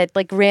accent that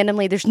like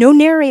randomly, there's no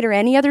narrator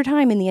any other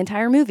time in the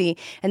entire movie.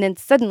 And then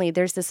suddenly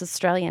there's this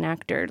Australian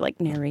actor like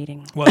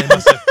narrating. Well,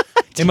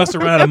 they must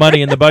have run out of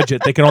money in the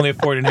budget. They can only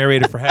afford a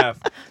narrator for half.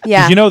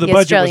 Yeah. The budget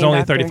was Australian only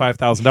actor.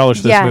 $35,000 for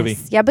this Yes. movie.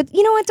 Yeah, but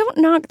you know what? Don't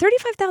knock.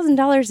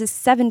 $35,000 is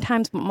 7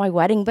 times what my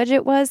wedding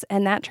budget was,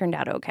 and that turned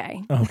out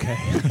okay. Okay.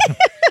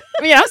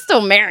 I mean, I'm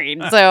still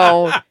married,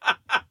 so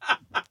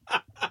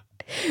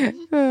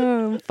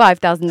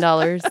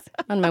 $5,000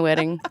 on my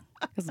wedding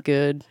is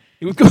good.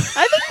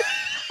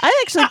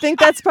 I actually think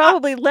that's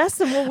probably less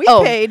than what we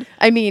paid.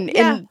 I mean,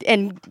 Yeah.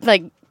 and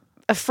like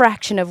a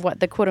fraction of what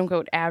the quote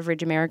unquote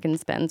average American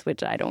spends,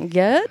 which I don't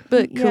get,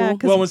 but cool. Yeah,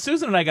 'cause- Well, when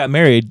Susan and I got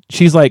married,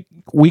 she's like,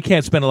 we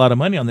can't spend a lot of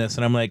money on this.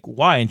 And I'm like,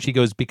 why? And she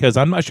goes, because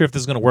I'm not sure if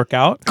this is going to work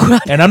out.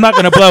 And I'm not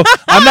going to blow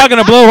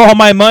all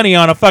my money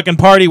on a fucking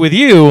party with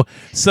you.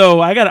 So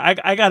I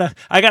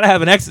gotta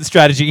have an exit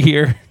strategy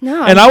here.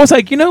 No. And I was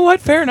like, you know what?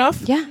 Fair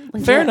enough. Yeah,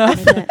 legit, Fair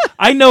enough. legit.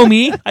 I know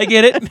me. I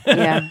get it.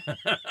 Yeah.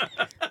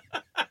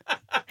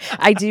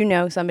 I do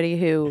know somebody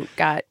who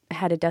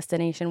had a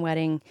destination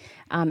wedding,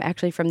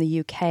 actually from the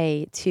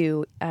UK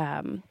to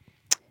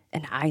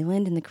an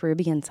island in the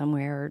Caribbean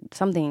somewhere or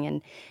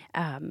something,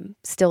 and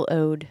still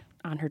owed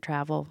on her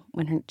travel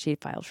when she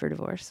filed for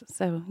divorce.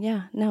 So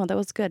yeah, no, that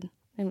was good.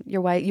 And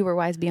you were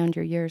wise beyond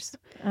your years.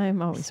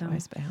 I'm always So-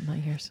 wise beyond my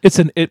years.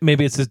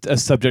 Maybe it's a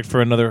subject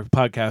for another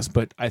podcast,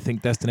 but I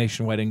think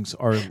destination weddings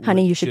are.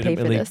 Honey, you should pay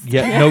for legitimately- this.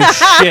 Yeah, no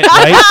shit,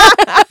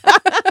 right?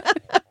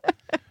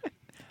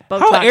 How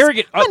Botox.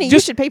 arrogant! Honey,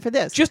 you should pay for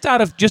this. Just out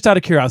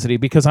of curiosity,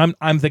 because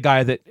I'm the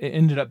guy that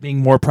ended up being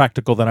more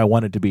practical than I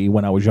wanted to be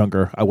when I was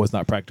younger. I was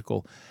not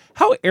practical.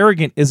 How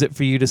arrogant is it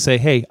for you to say,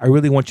 "Hey, I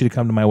really want you to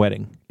come to my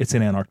wedding. It's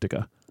in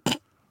Antarctica."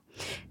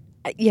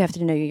 You have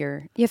to know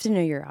your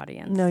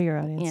audience. Know your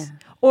audience.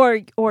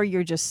 Yeah. Or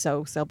you're just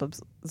so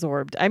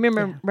self-absorbed. I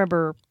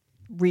remember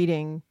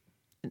reading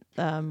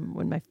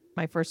when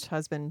my first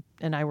husband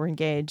and I were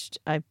engaged.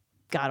 I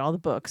got all the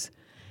books.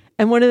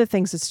 And one of the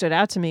things that stood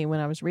out to me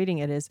when I was reading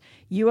it is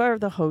you are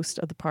the host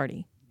of the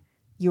party.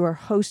 You are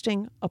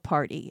hosting a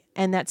party.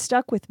 And that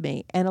stuck with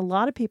me. And a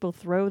lot of people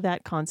throw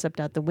that concept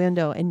out the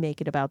window and make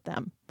it about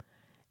them.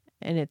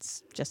 And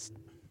it's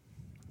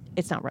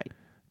not right.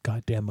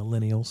 Goddamn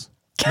millennials!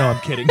 No,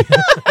 I'm kidding.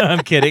 I'm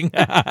kidding.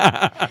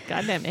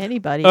 Goddamn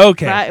anybody.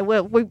 Okay.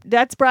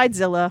 That's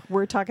Bridezilla.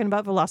 We're talking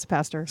about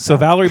Velocipaster. So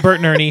Valerie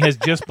Burton Ernie has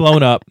just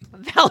blown up.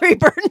 Valerie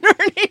Burton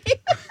Ernie.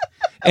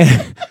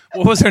 And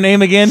what was her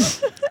name again?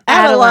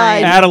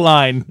 Adeline.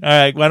 Adeline. All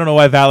right. Well, I don't know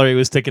why Valerie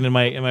was sticking in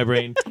my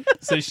brain.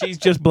 So she's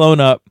just blown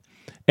up,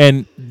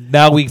 and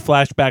now we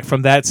flash back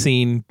from that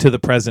scene to the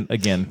present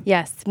again.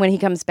 Yes, when he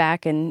comes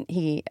back and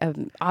he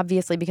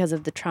obviously because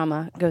of the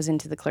trauma goes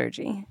into the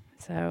clergy.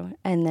 So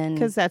and then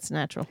Because that's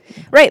natural.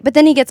 right, but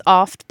then he gets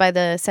offed by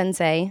the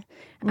sensei,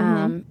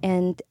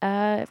 and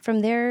from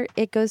there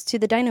it goes to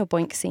the Dino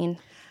Boink scene.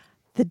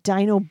 The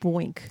Dino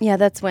Boink. Yeah,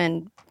 that's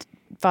when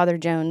Father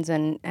Jones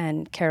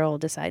and Carol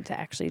decide to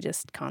actually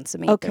just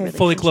consummate Okay. the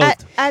Fully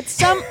relationship.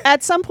 clothed.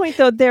 At some point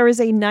though, there is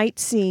a night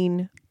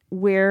scene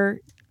where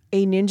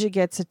a ninja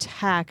gets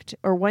attacked,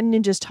 or one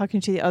ninja's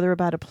talking to the other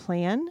about a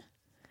plan,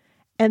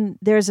 and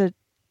there's a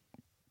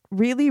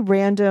really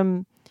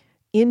random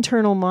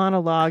internal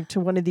monologue to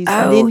one of these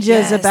ninjas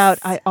yes. about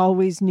I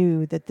always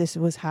knew that this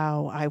was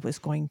how I was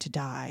going to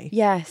die.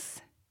 Yes,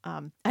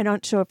 I'm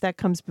not sure if that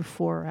comes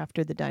before or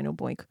after the Dino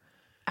Boink,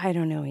 I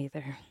don't know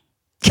either.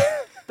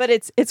 but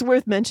it's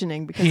worth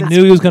mentioning because He it's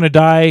knew he was going to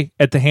die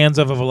at the hands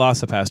of a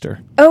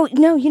Velocipaster. Oh,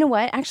 no, you know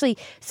what? Actually,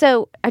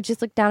 so I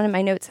just looked down in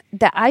my notes.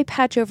 The eye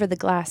patch over the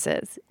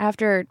glasses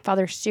after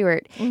Father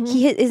Stewart,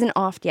 he isn't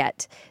off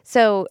yet.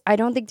 So I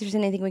don't think there's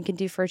anything we can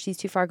do first. He's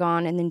too far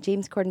gone. And then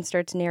James Corden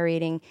starts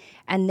narrating.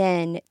 And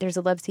then there's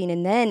a love scene.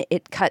 And then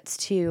it cuts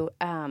to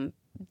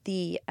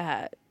the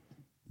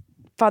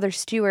Father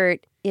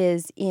Stewart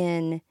is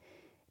in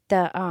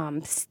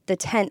the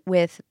tent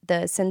with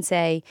the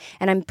sensei.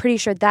 And I'm pretty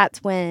sure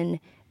that's when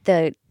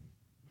the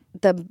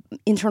the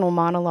internal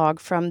monologue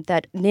from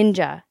that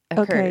ninja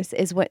occurs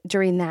is what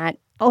during that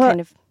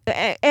kind of.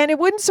 And it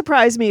wouldn't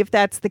surprise me if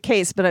that's the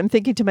case, but I'm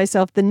thinking to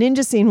myself, the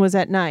ninja scene was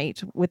at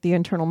night with the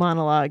internal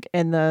monologue,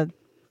 and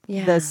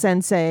the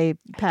sensei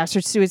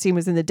Pastor Stewart scene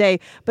was in the day.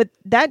 But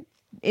that,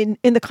 in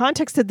the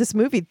context of this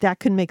movie, that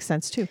could make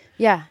sense too.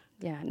 Yeah.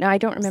 Yeah. No, I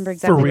don't remember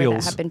exactly where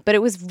that happened, but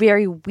it was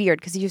very weird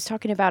because he was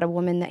talking about a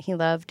woman that he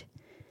loved,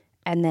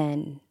 and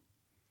then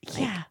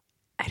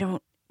I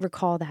don't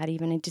recall that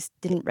even. It just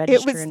didn't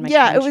register in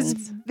my it was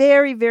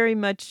very, very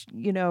much,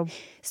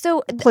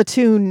 so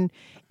platoon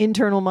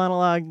internal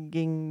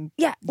monologuing.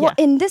 Yeah. Well,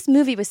 and this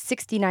movie was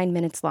 69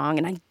 minutes long,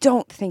 and I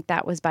don't think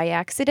that was by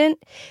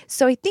accident.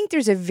 So I think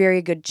there's a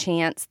very good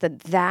chance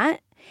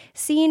that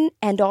scene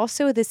and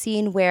also the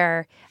scene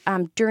where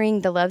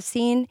during the love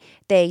scene,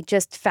 they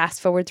just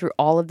fast forward through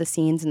all of the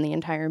scenes in the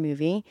entire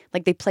movie.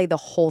 Like they play the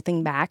whole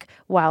thing back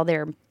while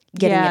they're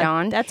getting it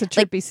on. That's a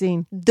trippy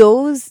scene.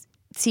 Those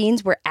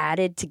scenes were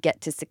added to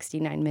get to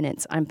 69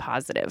 minutes, I'm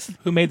positive.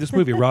 Who made this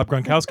movie? Rob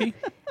Gronkowski?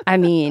 I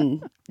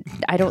mean,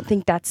 I don't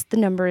think that's the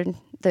number,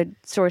 the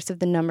source of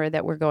the number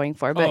that we're going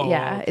for. But okay.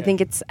 I think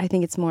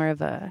it's more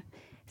of a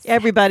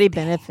everybody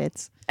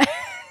benefits.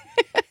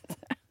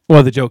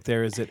 Well, the joke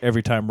there is that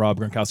every time Rob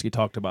Gronkowski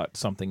talked about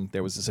something,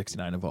 there was a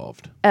 69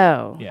 involved.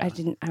 Oh, yeah.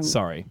 I'm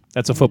sorry.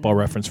 That's a football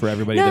reference for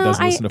everybody that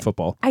doesn't listen to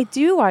football. I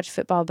do watch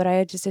football, but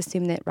I just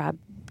assumed that Rob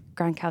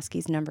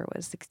Gronkowski's number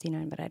was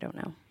 69, but I don't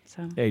know.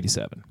 So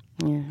 87.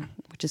 Yeah,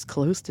 which is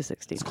close to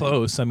 69. It's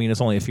close. I mean,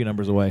 it's only a few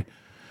numbers away.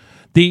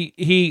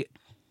 He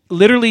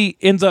literally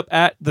ends up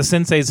at the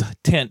sensei's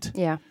tent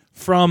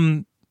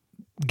from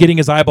getting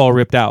his eyeball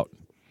ripped out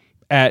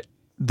at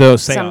the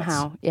seance.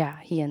 Somehow,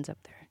 he ends up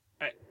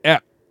there.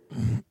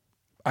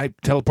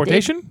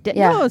 Teleportation?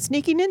 No,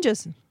 sneaky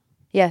ninjas.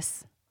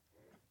 Yes.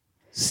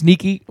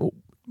 Sneaky?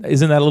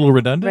 Isn't that a little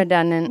redundant?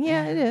 Redundant.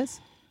 Yeah, it is.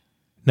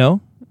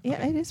 No?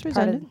 Yeah, it is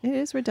redundant. It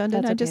is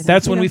redundant.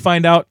 That's when we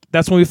find out.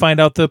 That's when we find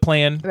out the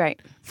plan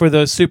for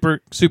the super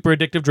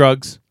addictive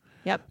drugs.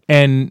 Yep.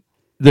 And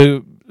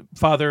the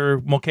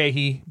Father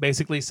Mulcahy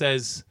basically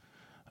says,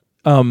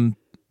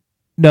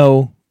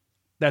 "No,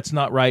 that's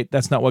not right.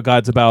 That's not what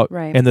God's about."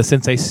 Right. And the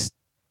sensei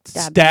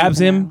stabs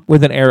him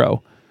with an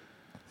arrow.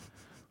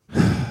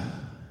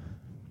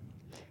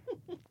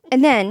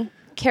 And then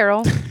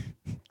Carol.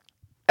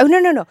 Oh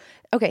no.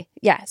 Okay,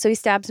 yeah. So he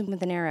stabs him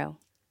with an arrow,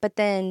 but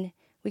then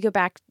we go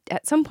back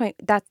at some point.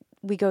 That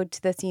we go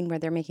to the scene where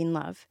they're making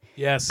love.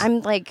 Yes.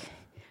 I'm like,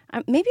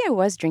 maybe I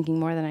was drinking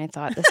more than I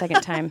thought the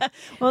second time.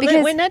 Well,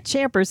 because when that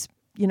Champers,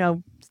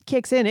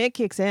 kicks in, it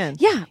kicks in.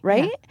 Yeah,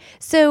 right. Yeah.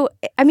 So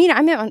I mean,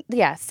 I meant on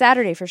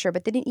Saturday for sure,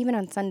 but they didn't even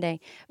on Sunday.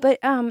 But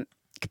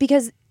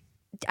because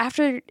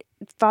after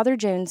Father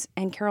Jones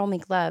and Carol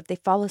make love, they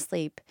fall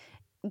asleep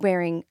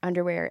wearing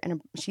underwear, and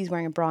she's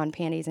wearing a bra and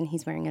panties, and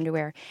he's wearing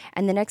underwear.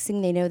 And the next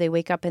thing they know, they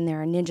wake up and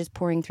there are ninjas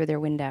pouring through their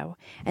window,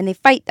 and they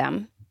fight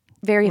them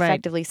very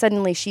effectively.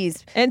 Suddenly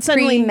she's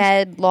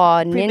pre-med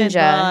law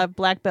ninja,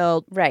 black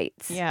belt. Right.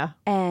 Yeah.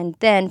 And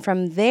then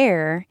from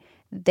there,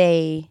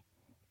 they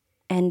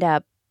end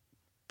up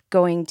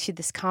going to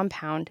this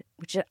compound,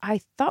 which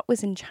I thought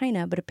was in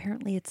China, but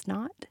apparently it's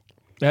not.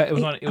 It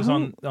was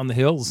on the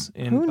hills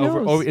Who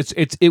knows?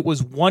 It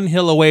was one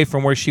hill away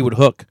from where she would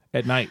hook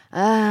at night.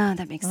 Ah,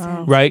 that makes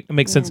sense. Right? It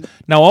makes sense.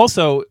 Now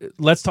also,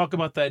 let's talk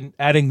about that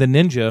adding the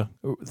ninja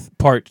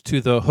part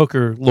to the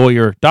hooker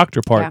lawyer doctor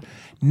part. Yeah.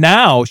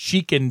 Now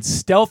she can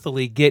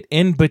stealthily get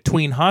in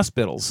between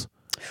hospitals.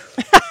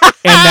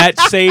 And that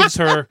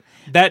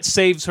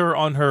saves her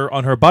on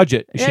her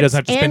budget. She doesn't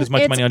have to spend as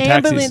much money on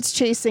taxis. Ambulance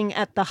chasing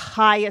at the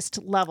highest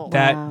level.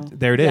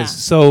 There it is. Yeah.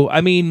 So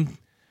I mean,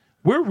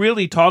 we're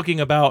really talking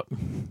about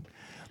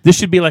this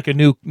should be like a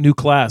new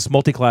class,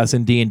 multi-class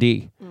in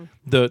D&D.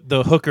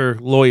 The hooker,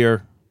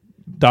 lawyer,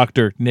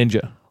 doctor,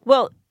 ninja.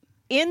 Well,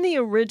 in the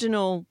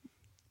original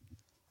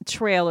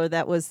trailer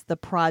that was the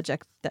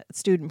project, that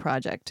student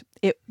project,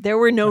 there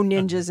were no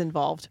ninjas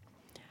involved.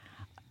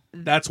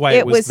 That's why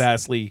it was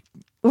vastly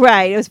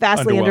right. It was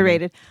vastly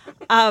underrated.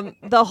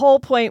 The whole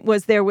point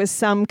was there was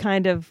some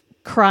kind of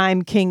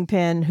crime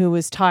kingpin who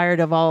was tired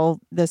of all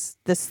this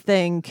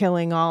thing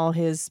killing all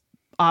his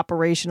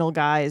operational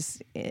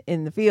guys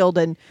in the field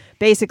and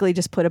basically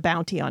just put a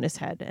bounty on his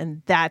head,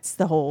 and that's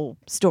the whole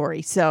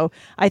story. So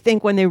I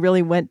think when they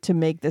really went to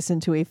make this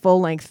into a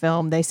full-length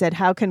film, they said,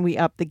 how can we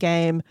up the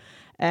game?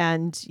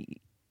 And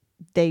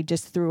they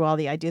just threw all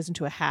the ideas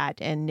into a hat,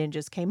 and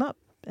ninjas came up.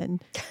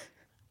 And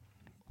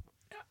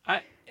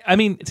I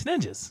mean, it's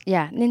ninjas.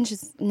 Yeah,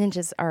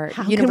 ninjas are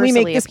how universally can we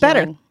make this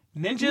appealing.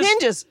 better?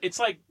 Ninjas.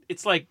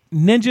 It's like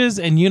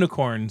ninjas and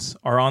unicorns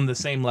are on the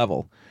same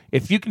level.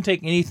 If you can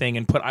take anything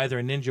and put either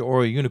a ninja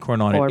or a unicorn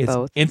on or it,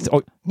 both.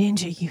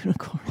 Ninja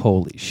unicorn.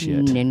 Holy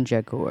shit.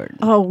 Ninja cord.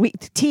 Oh,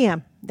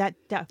 TM. That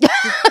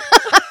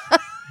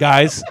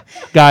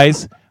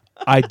Guys,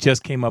 I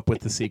just came up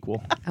with the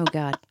sequel. Oh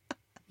God.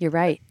 You're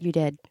right. You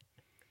did.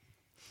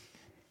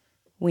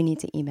 We need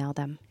to email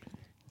them.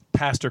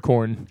 Pastor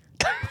Corn.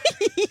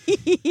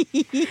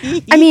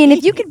 I mean,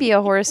 if you could be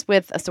a horse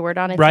with a sword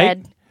on its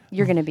head.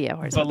 You're going to be a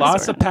horse. with a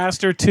sword.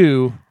 Velocipaster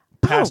 2,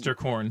 Pastor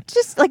Corn.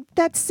 Just like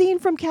that scene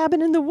from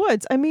Cabin in the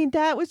Woods. I mean,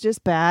 that was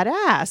just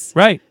badass.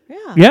 Right.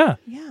 Yeah.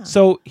 Yeah.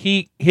 So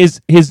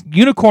his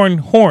unicorn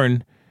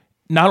horn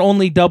not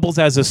only doubles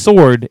as a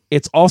sword,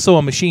 it's also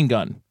a machine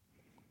gun.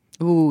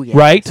 Ooh, yes.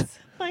 Right?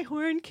 My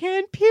horn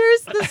can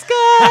pierce the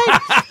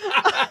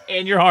sky.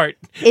 And your heart.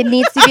 It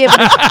needs to be able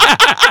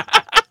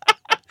to.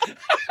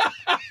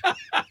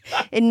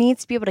 It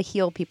needs to be able to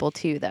heal people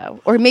too,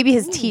 though, or maybe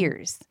his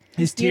tears.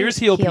 His tears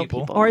heal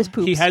people. Or his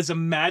poops. He has a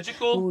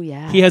magical. Oh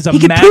yeah. He has a He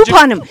could magic. poop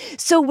on him.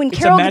 So when It's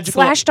a Carol gets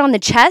magical- slashed on the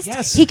chest,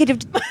 Yes. he could have.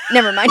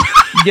 Never mind.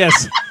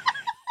 Yes.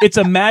 It's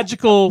a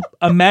magical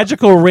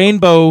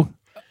rainbow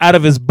out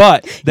of his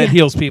butt that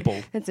heals people.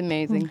 That's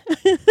amazing.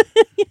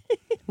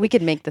 We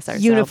could make this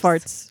ourselves.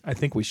 Unifarts. I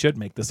think we should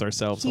make this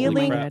ourselves. Holy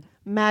Healing crap.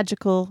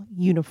 magical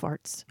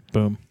unifarts.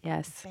 Boom.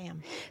 Yes.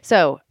 Bam.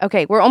 So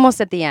okay, we're almost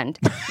at the end.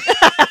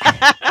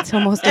 It's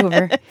almost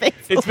over.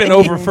 It's been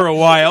over for a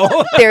while.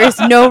 There is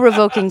no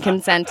revoking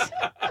consent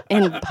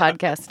in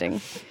podcasting.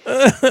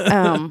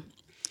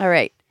 All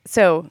right.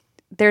 So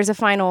there's a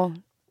final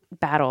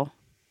battle.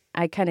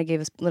 I kind of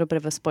gave a little bit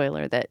of a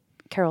spoiler that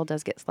Carol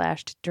does get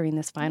slashed during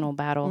this final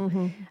battle.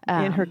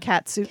 In her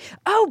cat suit.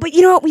 Oh, but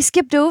you know what? We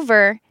skipped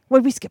over What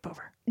did we skip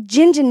over?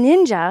 Jinja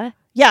Ninja.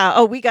 Yeah.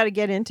 Oh, we got to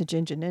get into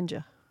Ginger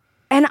Ninja.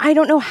 And I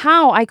don't know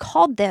how I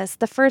called this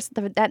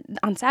that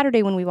on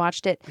Saturday when we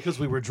watched it. Because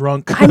we were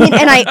drunk. I mean,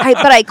 and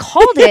but I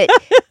called it.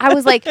 I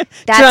was like, that's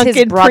his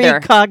Drunken brother.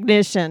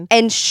 precognition.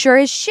 And sure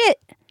as shit,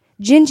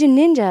 Jinja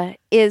Ninja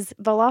is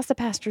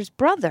Velocipaster's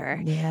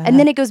brother. Yeah. And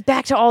then it goes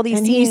back to all these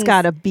And scenes. he's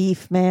got a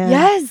beef, man.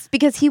 Yes,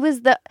 because he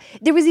was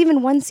there was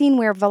even one scene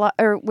where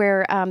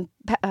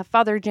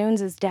Father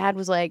Jones's dad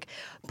was like,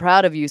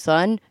 "Proud of you,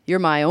 son. You're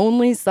my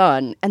only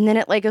son." And then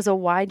it like goes a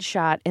wide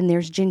shot, and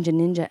there's Jinja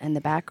Ninja in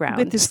the background.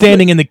 With his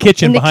Standing in the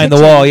kitchen In the behind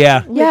kitchen. the wall,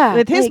 yeah. yeah,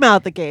 With his like-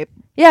 mouth agape.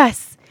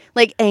 Yes,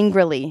 like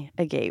angrily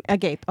agape.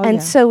 Agape. Oh, And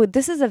yeah. so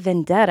this is a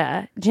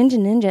vendetta. Jinja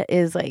Ninja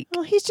is like,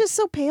 Well, he's just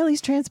so pale.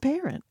 He's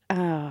transparent.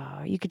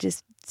 oh, you could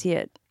just see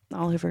it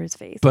all over his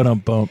face. But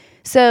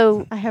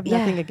So I have yeah.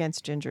 nothing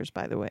against gingers,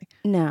 by the way.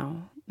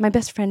 No, my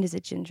best friend is a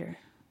ginger,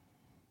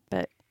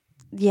 but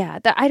yeah,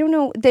 I don't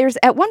know. There's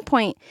at one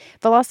point,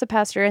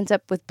 Velocipaster ends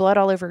up with blood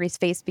all over his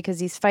face because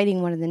he's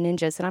fighting one of the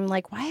ninjas, and I'm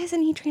like, why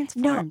isn't he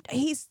transformed?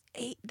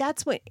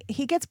 That's what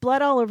he gets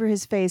blood all over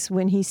his face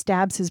when he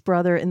stabs his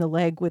brother in the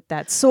leg with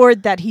that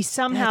sword that he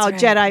somehow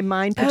That's right. Jedi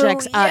mind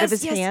projects Oh, out yes, of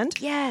his yes, hand,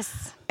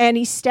 Yes. and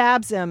he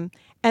stabs him.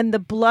 And the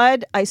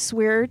blood, I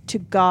swear to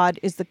God,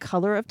 is the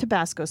color of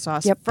Tabasco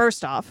sauce. Yep.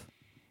 First off,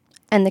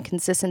 And the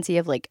consistency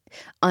of like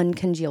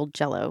uncongealed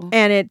Jello.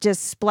 and it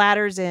just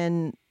splatters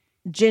in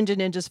Jinja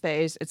Ninja's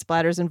face. It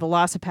splatters in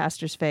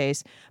Velocipaster's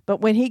face. But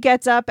when he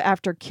gets up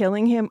after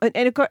killing him,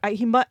 and of course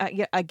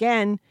he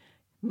again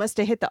must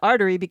have hit the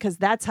artery because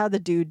that's how the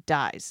dude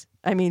dies.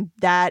 I mean,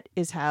 that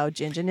is how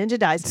Jinja Ninja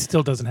dies. it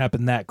still doesn't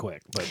happen that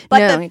quick. But But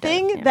No, the he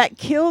thing doesn't, yeah. that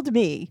killed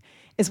me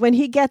is when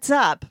he gets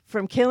up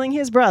from killing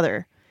his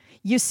brother.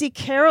 You see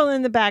Carol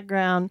in the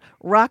background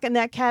rocking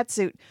that cat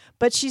suit,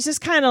 but she's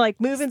just kind of like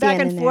moving back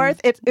and Standing there,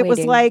 forth. It was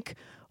waiting. like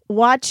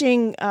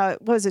watching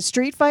what was it,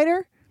 Street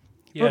Fighter?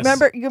 yes.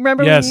 Remember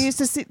Yes. when you used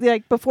to see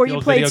like before The you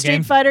old played video Street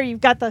game? Fighter,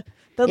 you've got the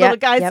Yep, little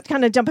guys yep.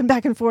 kind of jumping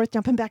back and forth.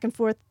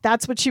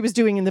 That's what she was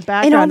doing in the And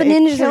background. all the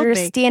It ninjas killed are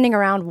me. standing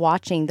around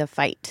watching the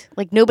fight.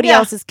 Like nobody Yeah.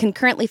 else is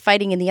concurrently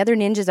fighting, and the other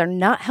ninjas are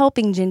not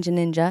helping Jinja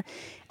Ninja,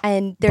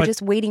 and they're But-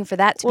 just waiting for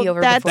that to be Well,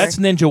 over that's- before. That's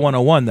Ninja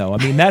 101, though. I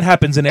mean, that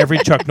happens in every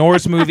Chuck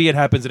Norris movie. It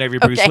happens in every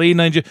Bruce Okay. Lee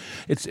ninja.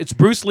 It's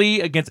Bruce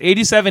Lee against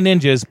 87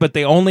 ninjas, but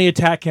they only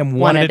attack him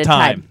one at a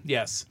time.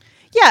 Yes.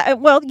 Yeah,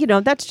 well,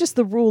 that's just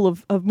the rule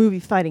of movie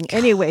fighting.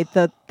 Anyway,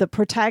 the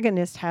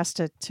protagonist has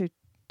to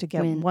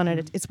get Win. one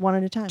at it's one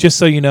at a time. Just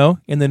so you know,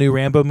 in the new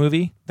Rambo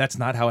movie, that's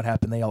not how it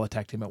happened. They all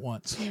attacked him at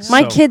once.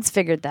 My So- kids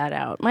figured that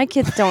out. My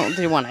kids don't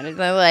do one.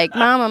 They're like,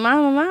 mama,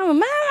 mama, mama,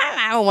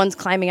 mama. One's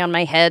climbing on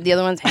my head. The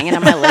other one's hanging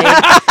on my leg.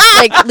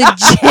 Like,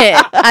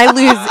 legit. I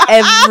lose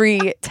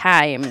every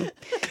time.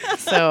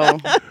 So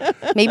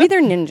maybe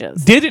they're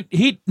ninjas. Didn't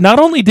he? Not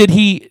only did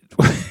he.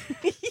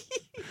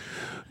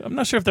 I'm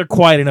not sure if they're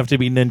quiet enough to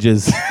be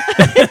ninjas.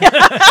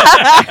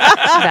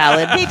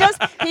 Valid.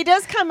 He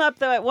does come up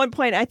though at one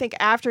point. I think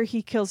after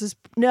he kills his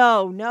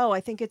no. I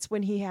think it's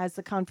when he has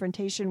the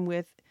confrontation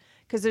with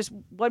because there's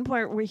one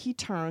point where he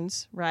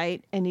turns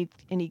right and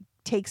he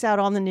takes out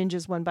all the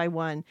ninjas one by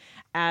one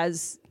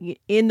as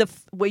in the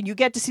when you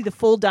get to see the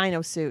full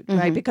dino suit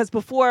right because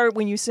before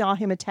when you saw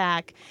him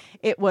attack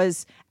it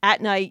was at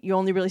night you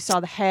only really saw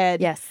the head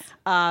Yes.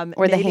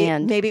 Or the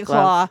hand, maybe a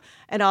glove. claw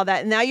and all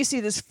that and now you see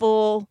this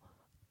full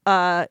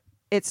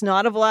it's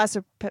not a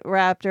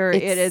velociraptor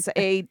it is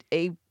a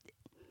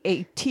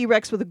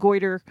T-Rex with a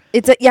goiter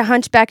It's a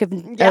hunchback of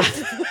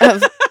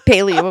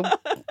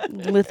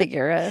Paleolithic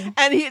era.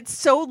 and it's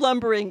so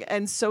lumbering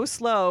and so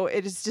slow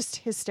it is just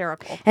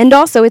hysterical. And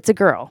also, it's a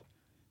girl.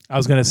 I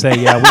was going to say,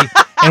 yeah,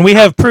 And we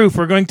have proof.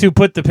 We're going to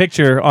put the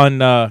picture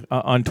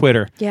on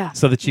Twitter, Yeah.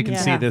 so that you can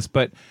see Yeah. this.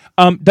 But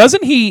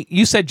doesn't he?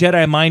 You said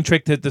Jedi mind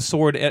tricked the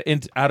sword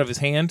out of his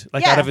hand,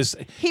 like Yeah. out of his.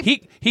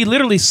 He- He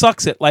literally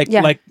sucks it like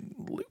Yeah. like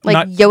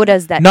not,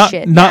 Yoda's that not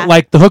shit. not Yeah.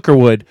 like the hooker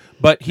would,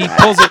 but he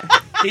pulls it.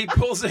 He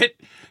pulls it.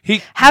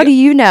 He How do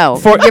you know?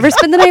 For- you ever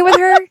spend the night with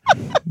her?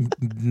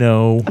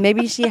 no.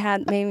 Maybe she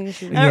had. Maybe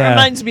she. That Yeah.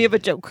 reminds me of a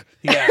joke.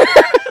 Yeah.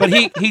 But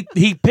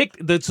he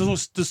picked the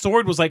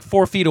sword was like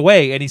 4 feet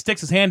away, and he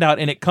sticks his hand out,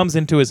 and it comes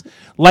into his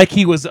like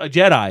he was a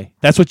Jedi.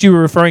 That's what you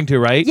were referring to,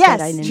 right? Yes,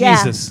 Jedi ninja. yeah.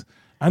 Jesus.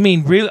 I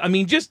mean, really. I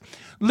mean, just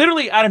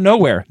literally out of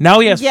nowhere. Now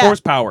he has Yeah. force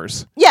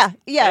powers. Yeah,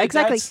 Like,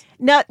 exactly. that's-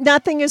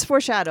 Nothing is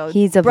foreshadowed.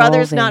 He's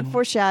Brother's not evolving.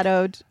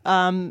 foreshadowed. The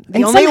And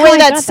only somehow way I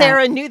that got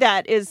Sarah knew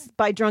that is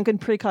by drunken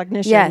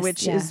precognition, Yes,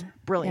 which yeah. is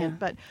brilliant. Yeah.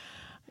 But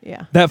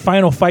yeah, That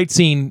final fight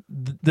scene,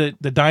 the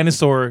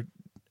dinosaur.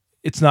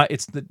 It's not.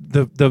 It's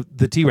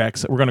the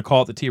T-Rex. We're going to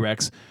call it the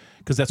T-Rex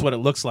because that's what it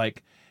looks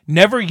like.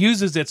 Never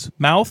uses its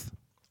mouth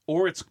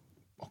or its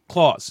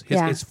claws. His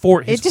Yeah. his it just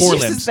forelimbs.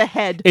 uses the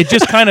head. It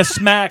just kind of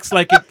smacks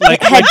like like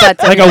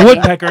Headbutts like a everybody.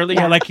 woodpecker.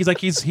 Yeah, like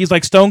he's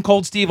like Stone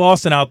Cold Steve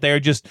Austin out there,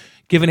 just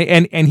giving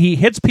it. And he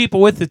hits people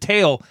with the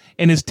tail,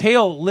 and his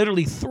tail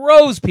literally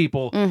throws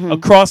people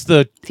across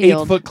the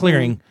Field. 8-foot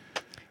clearing.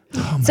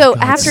 So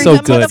God, after so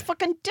the good.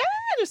 motherfucking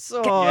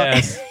dinosaur.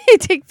 Yes, he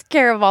takes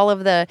care of all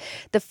of the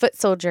foot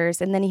soldiers,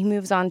 and then he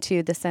moves on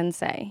to the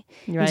sensei.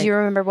 Right. Do you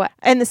remember what?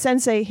 And the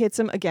sensei hits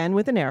him again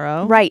with an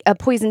arrow. Right, a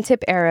poison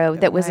tip arrow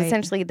that was Right.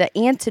 essentially the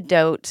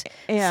antidote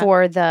Yeah.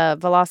 for the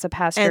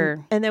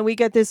Velocipaster. And then we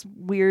get this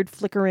weird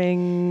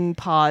flickering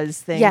pause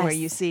thing where Yes.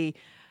 you see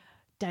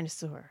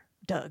dinosaur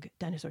Doug.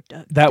 that was dinosaur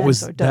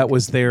Doug. that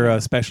was their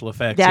special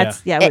effects.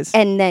 That's yeah. yeah. It was,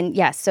 And then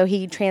yes, so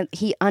he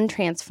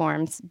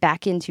untransforms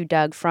back into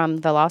Doug from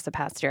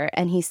Velocipaster,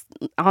 and he's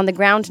on the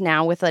ground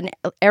now with an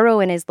arrow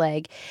in his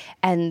leg,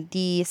 and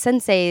the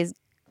sensei's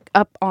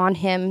up on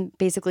him,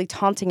 basically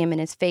taunting him in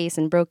his face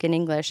in broken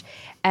English,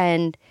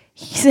 and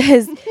he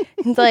says,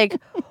 he's like,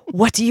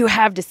 "What do you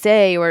have to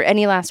say?" or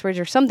any last words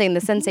or something.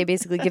 The sensei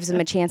basically gives him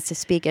a chance to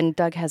speak, and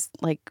Doug has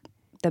like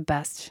the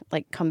best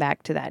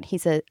comeback to that. He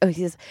says,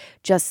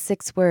 just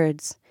 6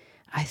 words.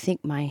 I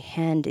think my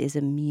hand is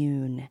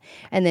immune.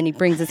 And then he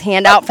brings his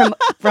hand out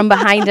from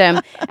behind him,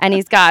 and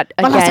he's got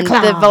again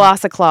the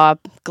Velociclaw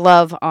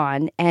glove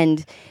on,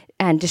 and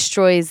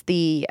destroys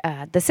the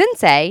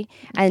sensei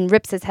and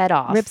rips his head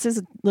off. rips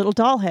his little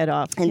doll head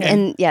off.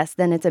 and yes,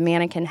 then it's a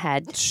mannequin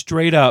head.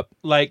 Straight up,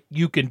 like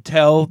you can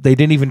tell they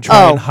didn't even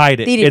try and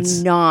hide it. They did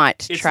it's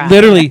not it's try.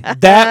 literally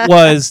that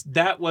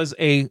was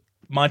a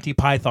Monty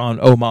Python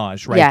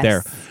homage right Yes.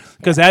 there.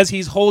 Because as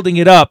he's holding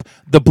it up,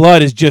 the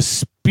blood is just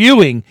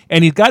spewing,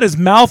 and he's got his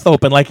mouth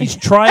open like he's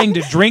trying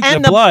to drink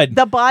and the blood.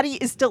 The body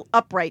is still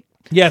upright.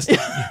 Yes,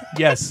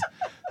 yes,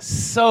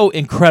 so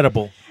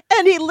incredible.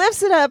 And he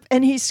lifts it up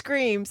and he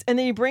screams, and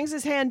then he brings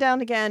his hand down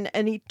again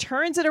and he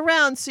turns it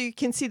around so you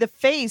can see the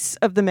face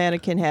of the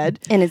mannequin head.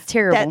 And it's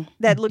terrible.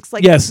 That looks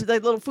like Yes.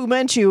 like little Fu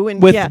Manchu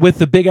and With yeah. with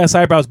the big ass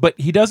eyebrows, but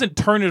he doesn't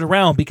turn it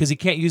around because he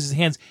can't use his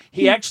hands.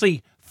 He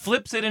actually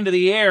flips it into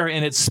the air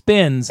and it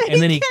spins,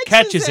 and then he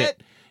catches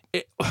it.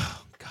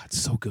 Oh, God,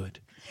 so good.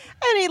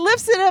 And he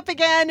lifts it up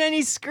again and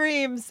he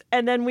screams,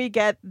 and then we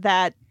get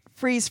that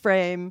freeze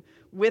frame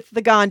with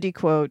the Gandhi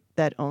quote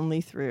that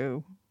only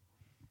through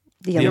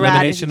The elimination.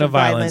 elimination of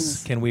violence.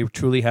 violence. Can we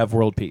truly have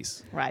world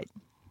peace? right.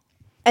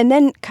 And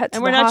then cut to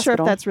And the we're not sure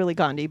hospital. if that's really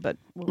Gandhi, but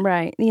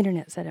Right. The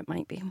internet said it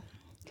might be.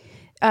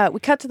 We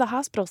cut to the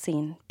hospital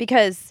scene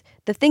because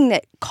the thing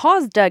that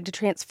caused Doug to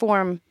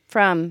transform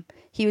from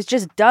he was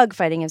just Doug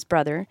fighting his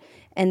brother,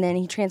 and then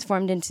he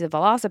transformed into the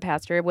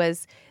Velocipaster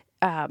was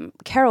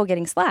Carol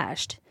getting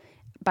slashed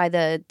by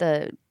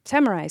the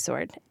samurai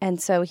sword. And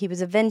so he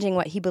was avenging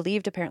what he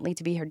believed apparently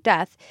to be her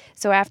death.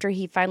 So after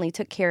he finally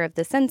took care of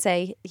the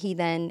sensei,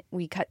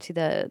 we cut to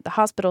the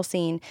hospital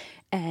scene,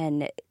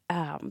 and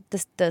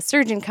the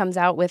surgeon comes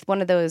out with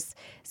one of those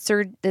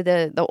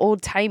the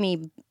old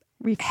timey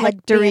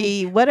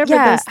reflectory, whatever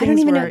yeah, those things I don't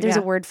even were. know. There's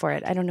yeah. a word for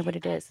it. I don't know what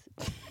it is.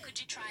 Could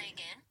you try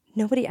again?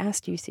 Nobody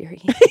asked you,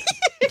 Siri.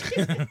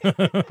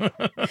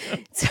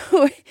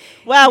 So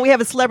Wow, we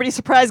have a celebrity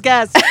surprise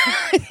guest.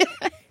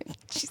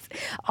 she's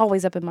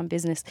always up in my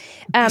business.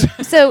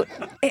 So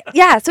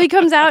he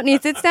comes out and he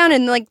sits down,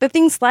 and like the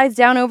thing slides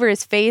down over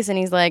his face, and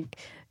he's like,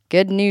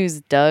 "Good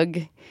news, Doug.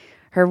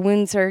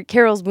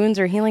 Carol's wounds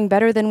are healing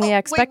better than we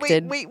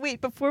expected."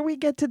 Wait. Before we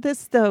get to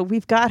this, though,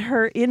 we've got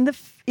her in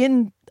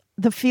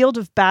the field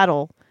of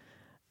battle,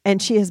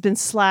 and she has been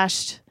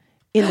slashed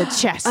in the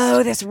chest.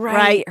 Oh, that's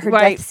right. Her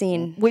death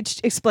scene. Which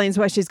explains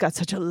why she's got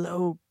such a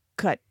low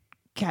cut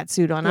cat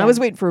suit on. I Yeah. was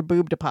waiting for a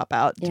boob to pop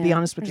out, to be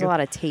honest with There's you. a lot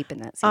of tape in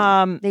that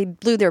scene. They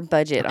blew their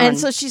budget on. And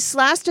so she's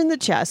slashed in the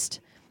chest,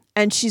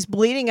 and she's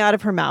bleeding out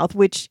of her mouth,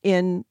 which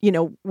in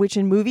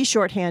movie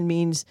shorthand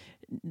means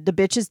the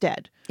bitch is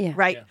dead. Yeah.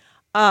 Right.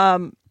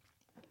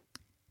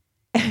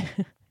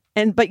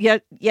 But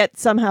yet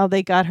somehow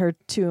they got her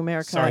to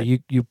America. Sorry,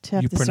 you to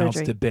have the pronounced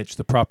surgery. the bitch.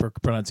 The proper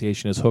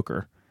pronunciation is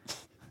hooker.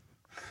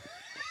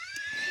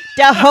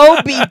 The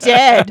hoe be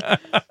dead.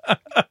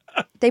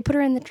 They put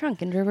her in the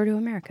trunk and drove her to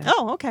America.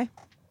 Oh, okay.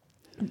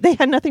 They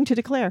had nothing to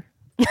declare.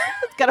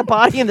 It's got a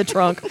body in the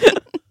trunk.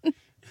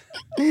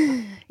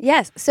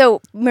 Yes.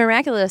 So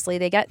miraculously,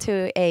 they got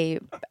to a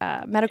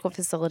medical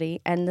facility,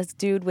 and this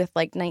dude with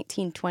like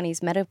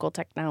 1920s medical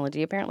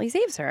technology apparently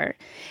saves her,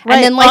 Right,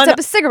 and then lights on- up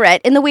a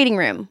cigarette in the waiting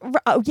room.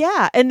 Oh,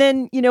 yeah. And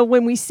then,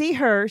 when we see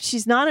her,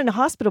 she's not in a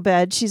hospital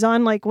bed. She's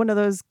on like one of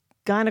those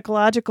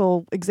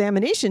gynecological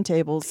examination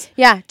tables.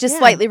 Yeah, just Yeah.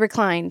 slightly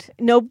reclined.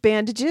 No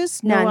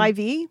bandages, no None.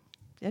 IV.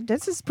 Yeah,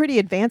 this is pretty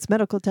advanced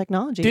medical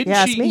technology. Didn't if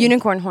you ask she- me.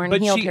 Unicorn horn But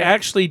healed she her.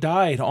 actually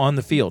died on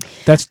the field.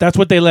 That's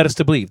what they led us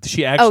to believe.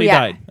 She actually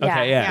died.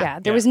 Okay, yeah.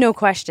 There was no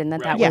question that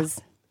Right. that Yeah. was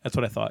That's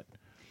what I thought.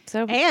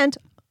 so. And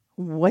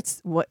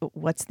what's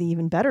the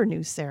even better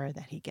news, Sarah,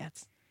 that he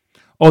gets?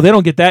 Oh, they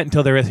don't get that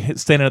until they're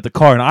standing at the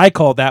car, and I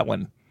called that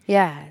one.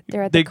 Yeah,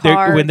 they're at They, the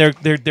car. when they're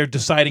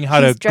deciding how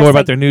He's to dressed go about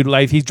like their new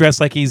life. He's dressed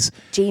like he's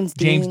James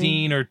James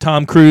Dean. Dean or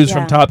Tom Cruise Yeah.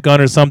 from Top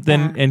Gun or something,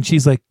 Yeah. and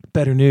she's like,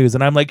 "Better news,"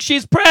 and I'm like,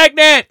 "She's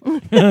pregnant."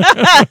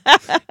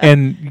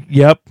 And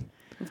yep,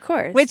 Of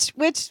course. Which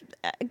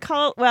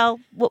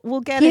we'll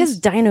get he in- has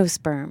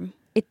dinosperm.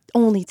 It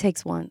only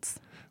takes once.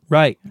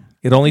 right.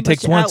 It only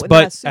takes you once, out with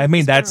but that I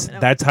mean sperm.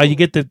 that's how you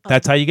get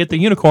the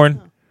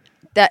unicorn.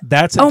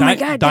 That's Oh my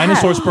God,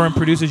 dinosaur Dad. sperm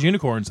produces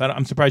unicorns.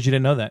 I'm surprised you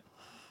didn't know that.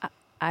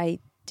 I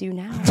do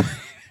now.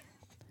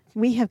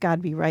 we have got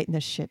to be writing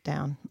this shit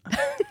down.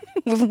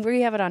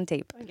 We have it on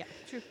tape. Yeah,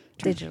 true.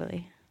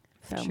 Digitally.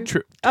 So.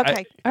 True.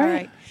 Okay, all all right.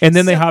 right. And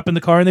then they hop in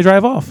the car and they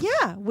drive off.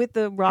 Yeah, with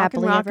the rock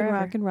and Happily rock ever and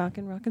after. rock and rock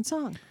and rock and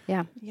song.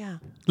 Yeah. Yeah.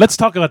 Let's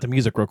talk about the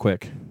music real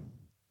quick.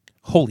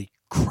 Holy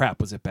crap,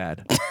 was it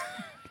bad?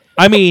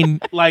 I mean,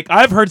 like,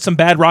 I've heard some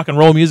bad rock and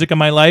roll music in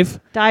my life.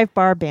 Dive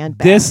bar band.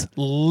 Band. This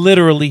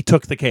literally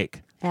took the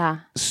cake. Yeah.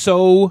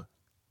 So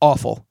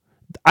awful.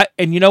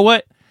 And you know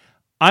what?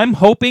 I'm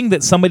hoping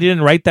that somebody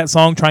didn't write that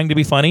song trying to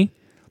be funny,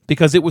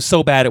 because it was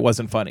so bad it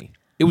wasn't funny.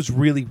 It was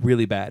really,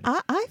 really bad.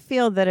 I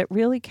feel that it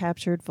really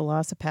captured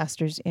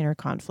Velocipaster's inner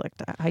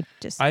conflict.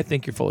 I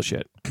think you're full of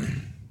shit.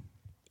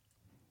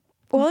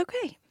 Well,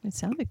 okay. It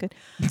sounded good.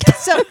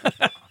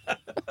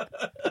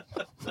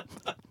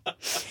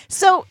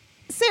 So,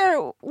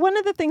 Sarah, one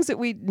of the things that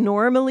we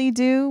normally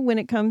do when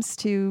it comes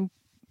to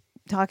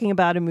talking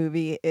about a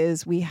movie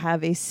is we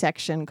have a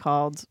section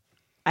called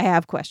I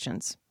Have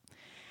Questions.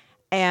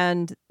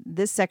 And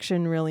this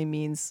section really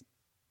means,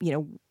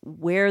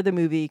 where the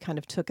movie kind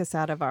of took us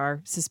out of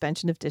our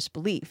suspension of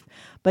disbelief.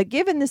 But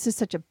given this is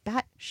such a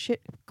batshit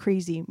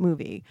crazy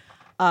movie,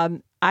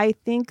 I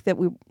think that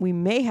we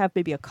may have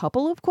maybe a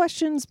couple of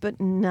questions, but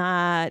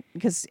not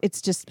because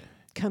it's just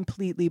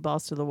completely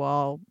balls to the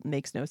wall,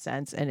 makes no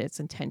sense, and it's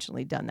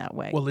intentionally done that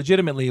way. Well,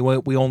 legitimately,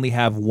 we only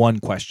have one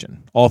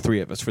question, all three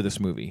of us, for this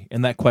movie,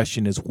 and that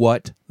question is,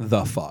 what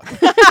the fuck?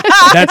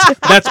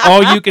 That's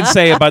all you can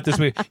say about this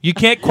movie. You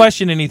can't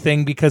question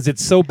anything because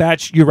it's so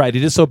you're right,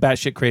 it is so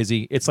batshit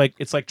crazy. It's like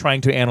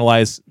trying to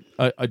analyze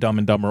a Dumb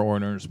and Dumber or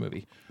an Earnest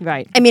movie.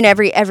 Right. I mean,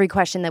 every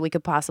question that we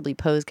could possibly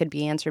pose could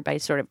be answered by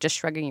sort of just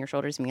shrugging your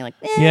shoulders and being like,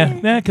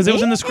 Yeah, because it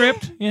was in the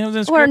script. Yeah, it was in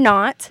the script. or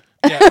not.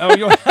 Yeah.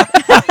 Oh,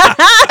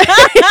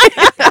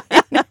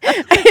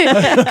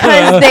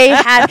 Because they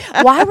had.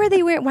 Why were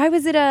they wearing? Why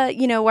was it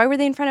why were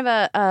they in front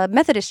of a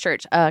Methodist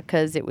church?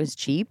 Because it was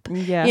cheap.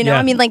 Yeah. Yeah.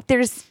 I mean, like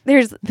there's.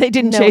 They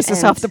didn't no chase us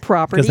end. off the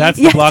property. because that's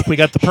the block we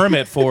got the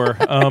permit for.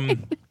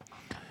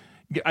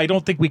 I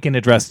don't think we can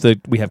address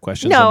we have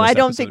questions. No, on this I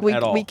don't think episode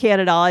at all. we can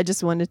at all. I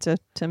just wanted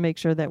to make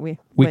sure that we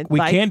We went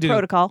by can do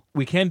protocol.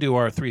 We can do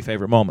our three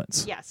favorite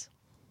moments. Yes.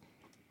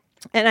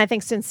 And I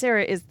think since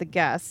Sarah is the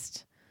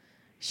guest,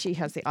 she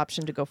has the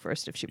option to go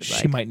first if she would She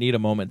like. might need a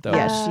moment though.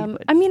 Yeah, she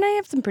would. I mean, I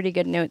have some pretty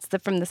good notes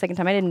from the second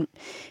time. I didn't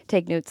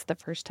take notes the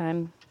first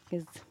time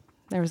because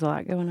there was a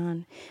lot going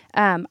on.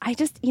 I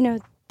just,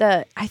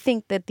 I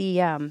think that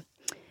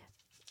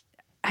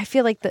I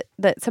feel like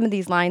that some of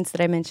these lines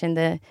that I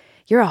mentioned,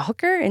 you're a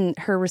hooker, and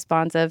her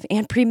response of,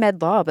 and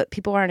pre-med law, but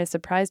people aren't as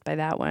surprised by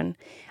that one.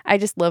 I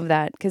just love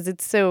that because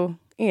it's so,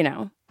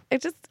 it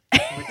just.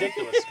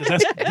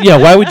 Ridiculous. Yeah,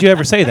 why would you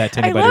ever say that to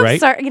anybody, I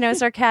love right?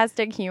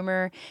 sarcastic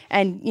humor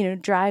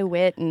and dry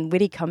wit and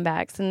witty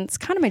comebacks, and it's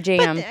kind of my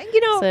jam.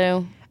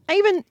 So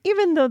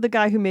even though the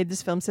guy who made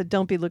this film said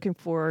don't be looking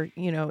for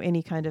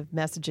any kind of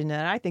message in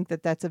it, I think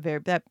that's a very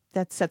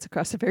that sets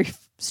across a very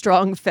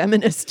strong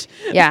feminist.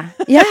 yeah,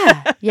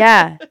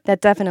 that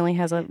definitely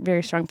has a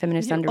very strong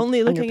feminist You're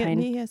only looking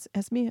underpin.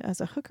 at me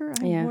as a hooker.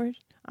 Yeah.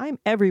 I'm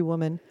every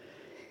woman.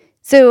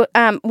 So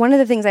one of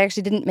the things I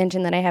actually didn't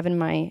mention that I have in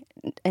my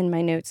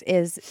notes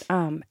is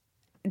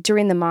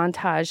during the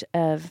montage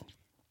of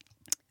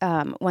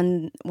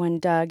when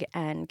Doug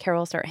and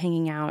Carol start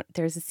hanging out,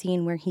 there's a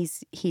scene where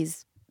he's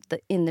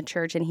in the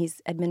church and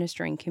he's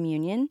administering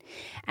communion,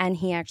 and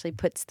he actually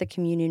puts the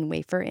communion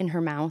wafer in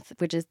her mouth,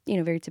 which is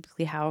very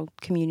typically how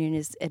communion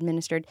is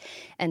administered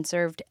and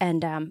served.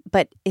 And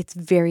but it's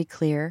very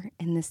clear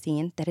in the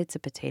scene that it's a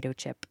potato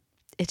chip.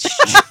 It's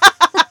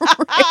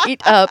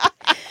straight up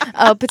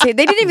potato.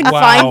 They didn't even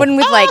Wow. find one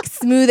with like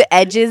smooth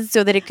edges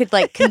so that it could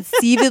like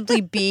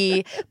conceivably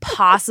be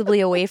possibly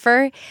a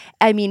wafer.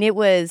 I mean, it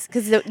was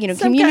because Some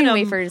communion kind of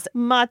wafers.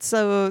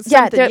 matzo.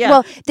 Yeah, Something,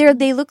 well,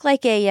 they look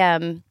like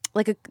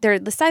they're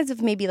the size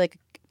of maybe like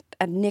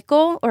a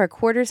nickel or a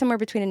quarter, somewhere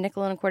between a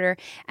nickel and a quarter,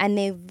 and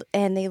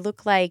they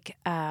look like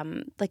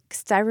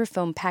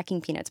styrofoam packing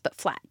peanuts, but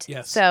flat.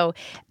 Yes. So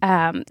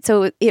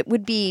it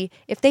would be,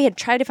 if they had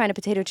tried to find a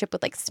potato chip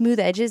with like smooth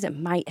edges, it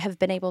might have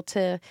been able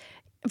to.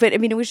 But I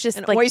mean, it was just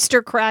an like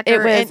oyster cracker. it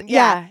was. and,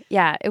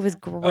 Yeah, it was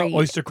great.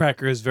 Oyster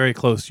cracker is very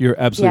close. You're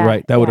absolutely Yeah,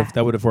 right. That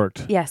would have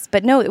worked. Yes,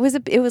 but no, it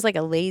was like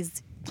a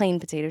Lay's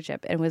plain potato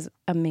chip, and it was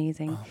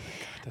amazing.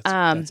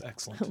 That's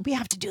excellent. We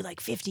have to do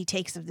like 50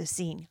 takes of this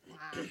scene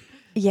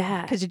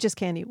Yeah, because you just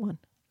can't eat one.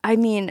 I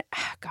mean,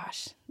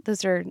 gosh,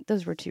 those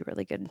were two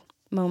really good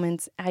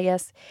moments. I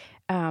guess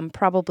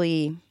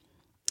probably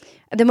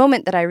the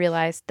moment that I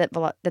realized that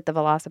the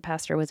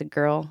Velocipaster was a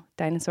girl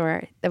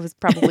dinosaur. That was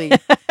probably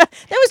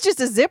That was just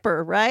a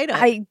zipper, right?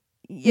 I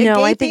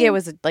think it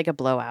was like a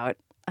blowout.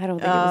 I don't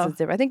think it was Oh. a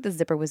zipper. I think the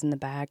zipper was in the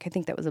back. I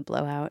think that was a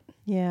blowout.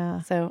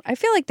 Yeah. So I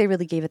feel like they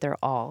really gave it their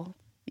all.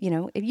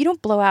 If you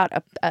don't blow out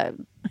a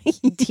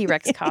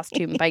T-Rex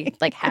costume by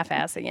like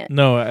half-assing it.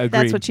 No, I agree.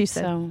 That's what she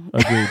said. So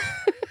Agreed.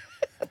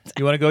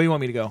 You want to go? You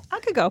want me to go? I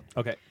could go.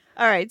 Okay.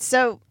 All right.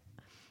 So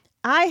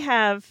I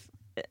have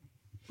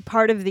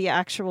part of the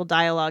actual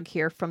dialogue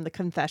here from the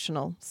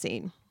confessional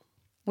scene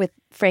with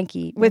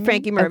Frankie. with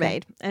Frankie Okay.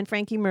 Mermaid. And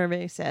Frankie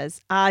Mermaid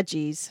says,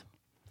 geez.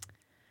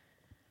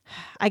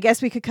 I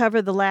guess we could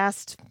cover the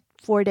last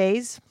 4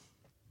 days.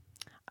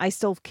 I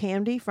stole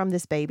candy from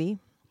this baby.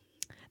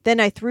 Then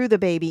I threw the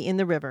baby in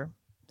the river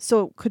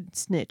so it couldn't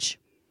snitch.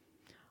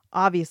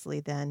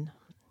 Obviously, then.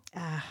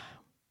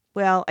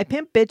 Well, I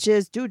pimp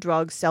bitches, do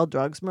drugs, sell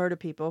drugs, murder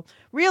people.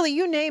 Really,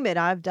 you name it,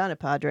 I've done it,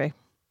 Padre.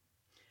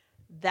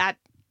 That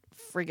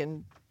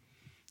friggin',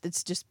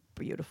 it's just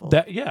beautiful.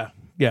 Yeah.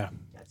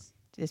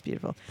 It's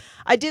beautiful.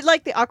 I did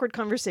like the awkward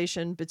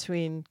conversation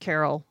between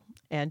Carol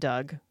and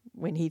Doug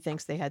when he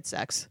thinks they had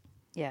sex.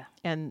 Yeah.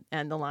 And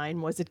the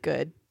line, was it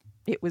good?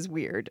 It was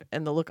weird.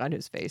 And the look on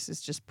his face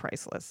is just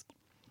priceless.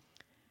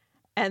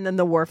 And then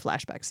the war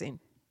flashback scene.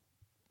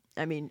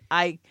 I mean,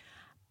 I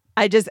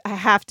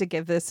have to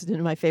give this to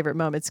my favorite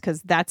moments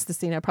because that's the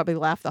scene I probably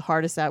laughed the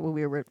hardest at when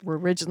we were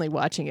originally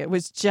watching it. It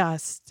was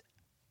just,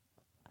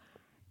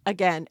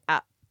 again,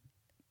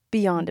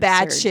 Beyond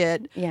bad absurd.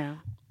 shit, Yeah.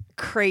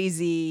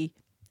 crazy,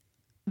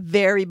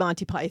 very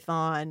Monty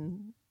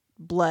Python,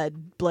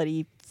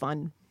 bloody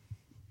fun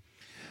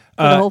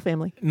for the whole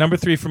family. Number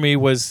 3 for me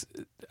was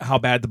how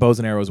bad the bows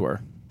and arrows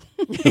were.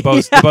 The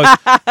bows.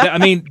 I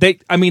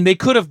mean, they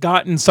could have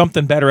gotten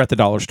something better at the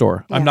dollar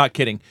store. I'm not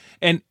kidding.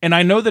 And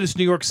I know that it's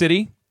New York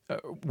City,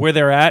 where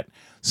they're at.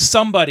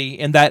 Somebody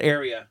in that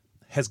area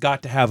has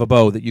got to have a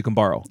bow that you can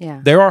borrow.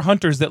 Yeah. There are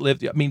hunters that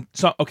live. I mean,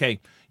 okay,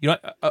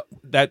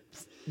 that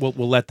we'll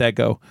let that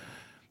go.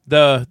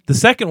 The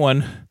second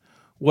one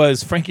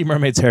was Frankie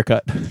Mermaid's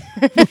haircut.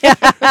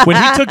 When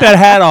he took that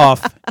hat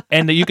off,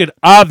 and you could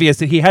obvious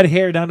that he had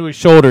hair down to his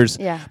shoulders,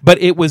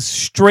 but it was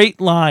straight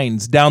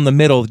lines down the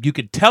middle. You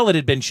could tell it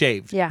had been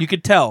shaved. Yeah. You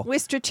could tell.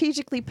 With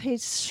strategically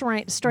placed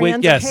strands With-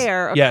 of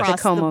hair yes. across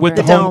The comb over. With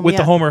the dome,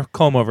 the Homer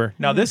comb over.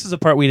 Now this is a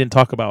part we didn't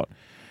talk about.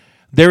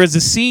 There is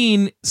a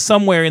scene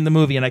somewhere in the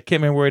movie, and I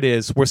can't remember where it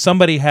is, where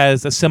somebody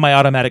has a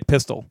semi-automatic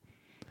pistol,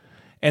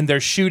 and they're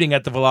shooting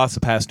at the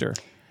Velocipaster,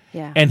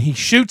 Yeah. and he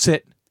shoots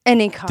it. And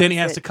he cocks Then he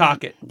has it. to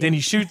cock it. Then he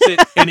shoots it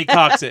and he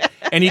cocks it.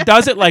 And he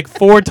does it like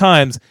 4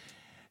 times.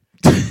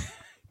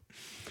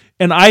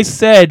 And I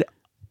said,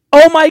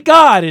 "Oh my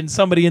God." And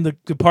somebody in the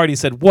party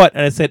said, "What?"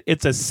 And I said,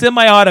 "It's a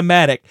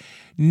semi-automatic."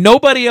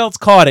 Nobody else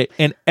caught it.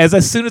 And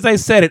as soon as I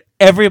said it,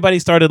 everybody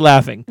started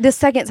laughing. The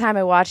second time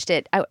I watched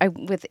it, I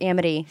with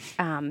Amity,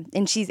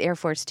 and she's Air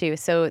Force too.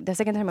 So the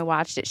second time I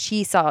watched it,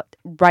 she saw it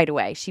right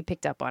away. She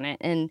picked up on it,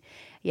 and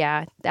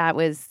yeah,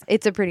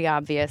 it's a pretty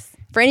obvious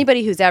for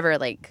anybody who's ever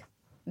like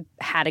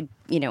had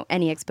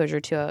any exposure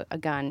to a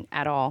gun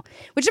at all.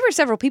 Which there were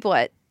several people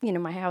at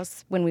my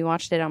house when we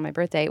watched it on my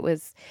birthday.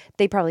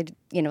 They probably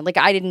like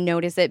I didn't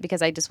notice it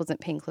because I just wasn't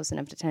paying close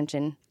enough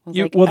attention. I was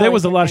like, There oh,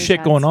 was a it's lot of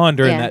shit going on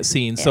during Yeah. that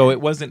scene, so it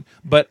wasn't.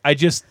 But it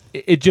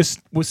just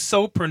was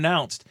so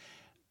pronounced.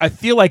 I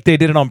feel like they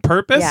did it on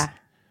purpose. Yeah.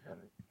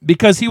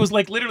 Because he was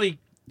like literally,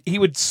 he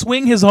would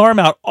swing his arm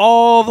out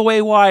all the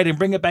way wide and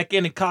bring it back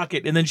in and cock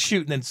it and then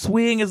shoot and then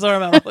swing his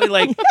arm out.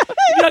 Like,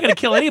 you're not going to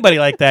kill anybody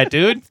like that,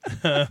 dude.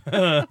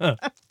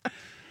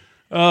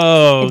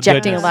 Oh,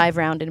 Injecting goodness. a live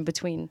round in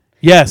between.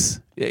 Yes,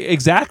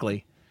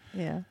 exactly.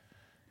 Yeah.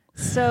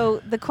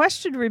 So the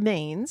question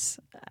remains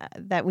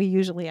that we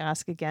usually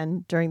ask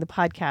again during the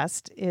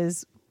podcast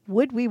is,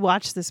 would we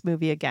watch this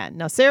movie again?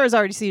 Now, Sarah's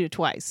already seen it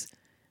twice.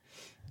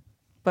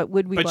 But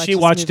would we But watch she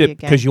this watched movie it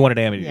because again? you wanted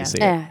Amity Yeah. to see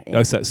Yeah. it.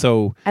 Oh,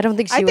 so I don't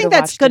think she I would think have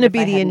that's watched going it to if be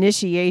I the hadn't.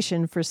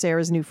 initiation for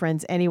Sarah's new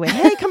friends anyway.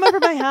 Hey, come over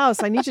to my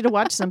house. I need you to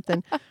watch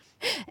something.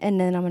 And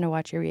then I'm going to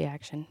watch your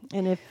reaction.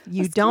 And if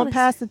you Let's don't call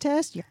pass the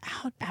test, you're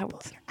out. people.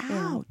 Out. You're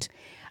Yeah. out.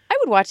 I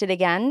would watch it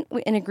again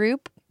in a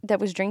group that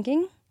was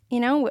drinking.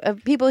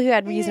 of people who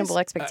had reasonable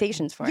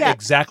expectations for yeah. it.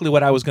 Exactly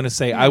what I was going to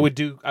say. I would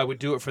do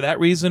it for that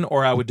reason,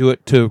 or I would do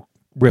it to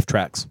riff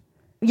tracks.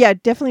 Yeah,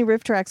 definitely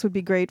riff tracks would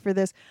be great for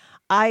this.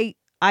 I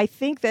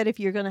think that if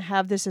you're going to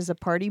have this as a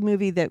party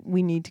movie, that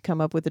we need to come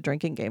up with a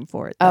drinking game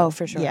for it. Oh, though.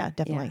 for sure. Yeah,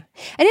 definitely.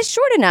 Yeah. And it's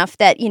short enough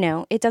that,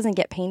 it doesn't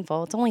get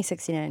painful. It's only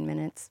 69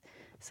 minutes.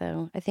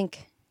 So I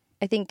think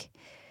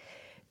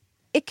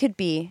it could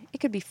be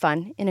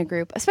fun in a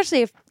group,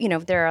 especially if,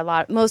 there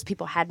are most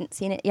people hadn't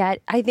seen it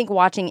yet. I think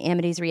watching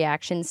Amity's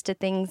reactions to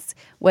things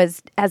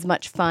was as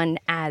much fun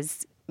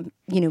as,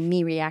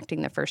 me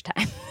reacting the first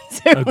time.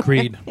 So-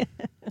 Agreed.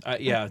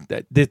 Yeah,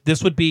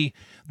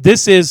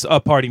 this is a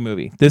party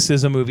movie. This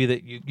is a movie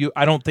that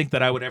I don't think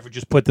that I would ever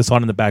just put this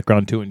on in the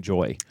background to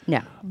enjoy. No.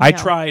 I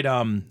tried,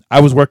 I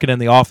was working in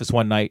the office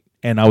one night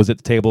and I was at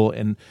the table,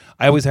 and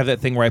I always have that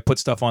thing where I put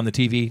stuff on the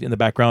TV in the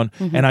background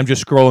and I'm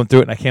just scrolling through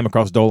it and I came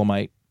across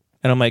Dolomite.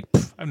 And I'm like,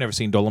 I've never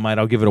seen Dolomite.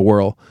 I'll give it a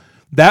whirl.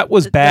 That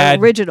was bad.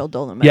 The original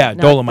Dolomite. Yeah,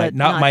 Dolomite.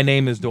 Not My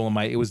Name is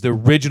Dolomite. It was the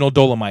original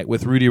Dolomite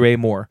with Rudy Ray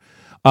Moore.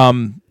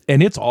 And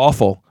it's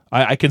awful.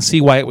 I can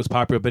see why it was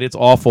popular, but it's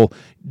awful.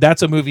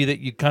 That's a movie that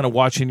you kind of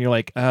watch and you're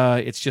like,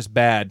 it's just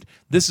bad.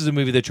 This is a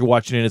movie that you're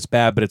watching and it's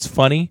bad, but it's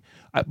funny.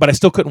 But I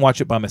still couldn't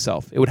watch it by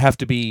myself. It would have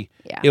to be.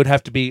 Yeah. It would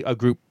have to be a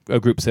group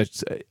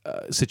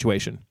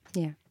situation.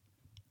 Yeah.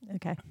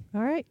 Okay.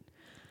 All right.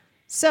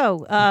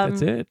 So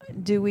That's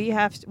it. do we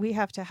have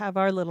to have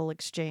our little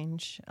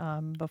exchange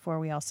before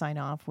we all sign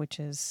off, which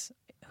is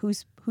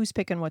who's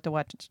picking what to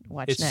watch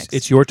next?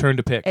 It's your turn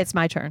to pick. It's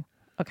my turn.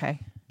 Okay.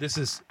 This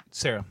is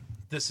Sarah.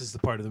 This is the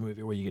part of the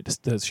movie where you get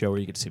to the show where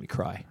you get to see me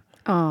cry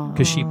Oh.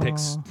 because she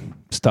picks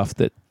stuff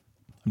that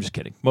I'm just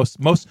kidding.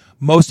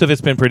 Most of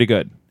it's been pretty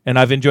good, and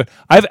I've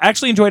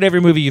actually enjoyed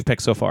every movie you've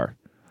picked so far.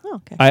 Oh,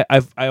 okay.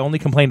 I only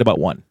complained about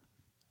one.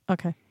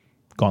 Okay.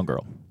 Gone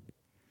Girl.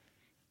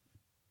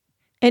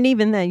 And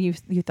even then, you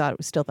thought it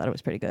was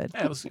pretty good.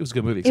 Yeah, it was a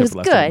good movie. It Except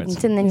was for the last 20 good.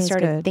 minutes. And then It you was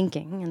started good.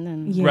 thinking. And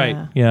then Yeah. Right.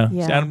 Yeah.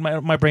 Yeah. See,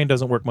 my brain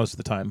doesn't work most of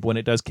the time. But when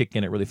it does kick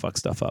in, it really fucks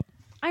stuff up.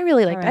 I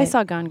really liked All I right.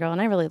 saw Gone Girl and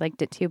I really liked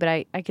it too, but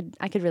I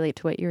could relate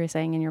to what you were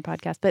saying in your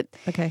podcast. But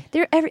Okay.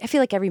 I feel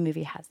like every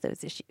movie has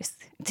those issues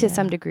to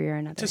some degree or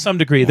another. To some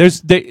degree,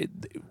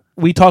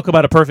 we talk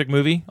about a perfect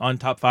movie on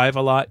Top 5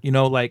 a lot.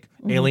 Like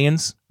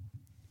Aliens,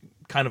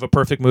 kind of a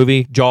perfect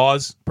movie.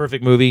 Jaws,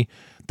 perfect movie.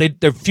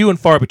 They're few and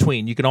far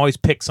between. You can always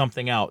pick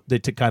something out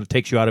that kind of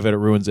takes you out of it or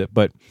ruins it.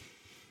 But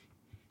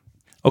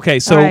okay,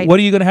 so All right.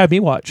 what are you going to have me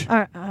watch?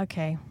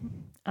 Okay.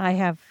 I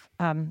have.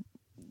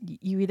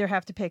 You either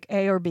have to pick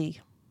A or B.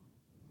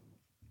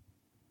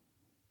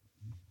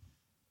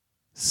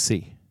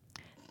 C.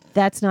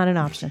 That's not an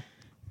option.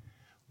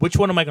 Which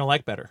one am I going to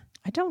like better?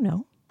 I don't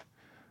know.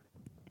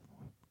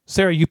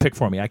 Sarah, you pick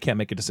for me. I can't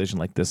make a decision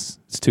like this.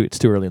 It's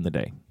too early in the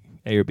day.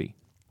 A or B?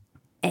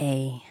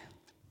 A.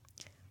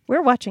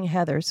 We're watching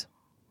Heathers.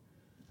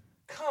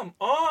 Come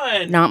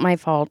on. Not my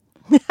fault.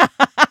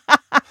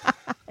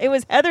 It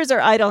was Heathers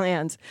or Idle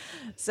Hands.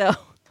 So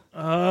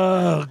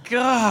Oh,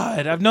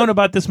 God. I've known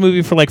about this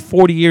movie for like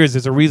 40 years.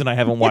 There's a reason I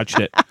haven't watched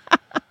it.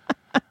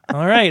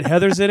 All right,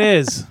 Heathers it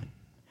is.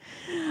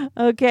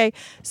 okay.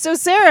 So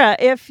Sarah,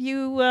 if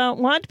you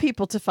want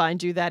people to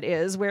find you, that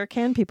is, where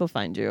can people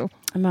find you?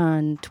 I'm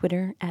on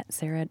Twitter at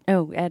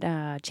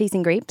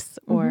Chasing Grapes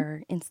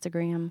or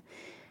Instagram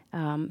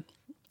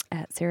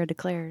at Sarah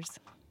Declares.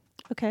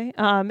 Okay.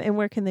 And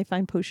where can they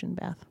find Potion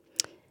Bath?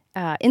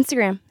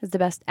 Instagram is the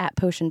best at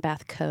Potion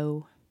Bath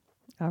Co.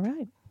 All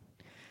right.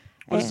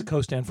 What does the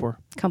Co stand for?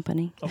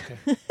 Company. Okay.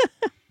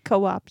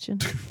 Co-option.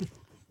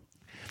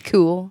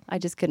 Cool. I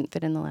just couldn't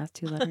fit in the last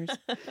two letters.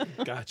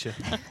 Gotcha.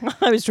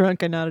 I was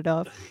drunk. I nodded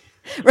off.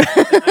 On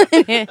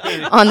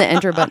the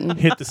enter button.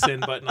 Hit the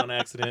send button on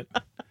accident.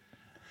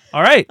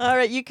 All right. All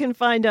right. You can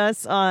find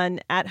us on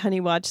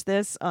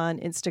 @HoneyWatchThis on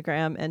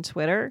Instagram and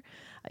Twitter.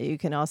 You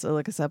can also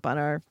look us up on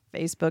our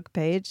Facebook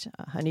page,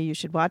 Honey, You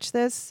Should Watch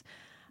This.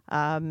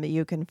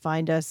 You can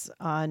find us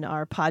on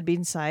our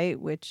Podbean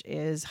site, which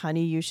is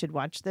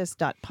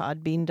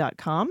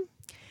honeyyoushouldwatchthis.podbean.com.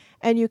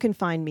 And you can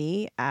find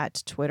me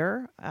at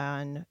Twitter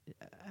on,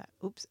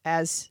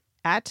 as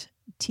at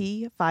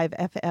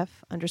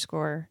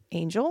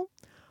T5FF_angel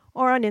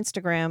or on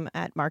Instagram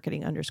at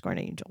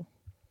marketing_angel.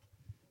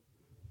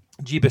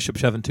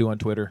 GBishop72 on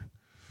Twitter.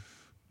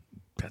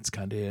 That's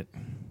kind of it.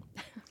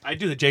 I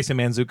do the Jason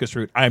Mantzoukas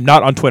route. I am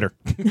not on Twitter.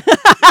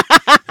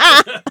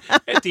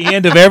 At the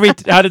end of every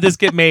How Did This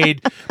Get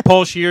Made,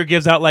 Paul Scheer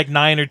gives out like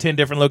 9 or 10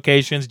 different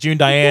locations. June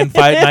Diane,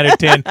 9 or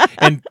 10.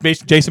 And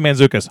Jason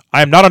Mantzoukas.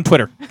 I am not on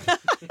Twitter.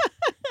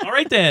 All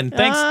right, then.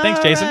 Thanks,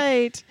 Jason. All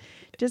right.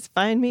 Just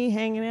find me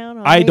hanging out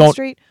on I Main don't.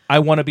 Street. I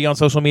want to be on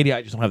social media.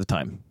 I just don't have the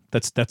time.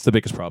 That's the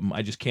biggest problem.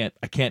 I just can't.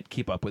 I can't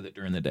keep up with it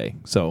during the day.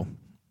 So,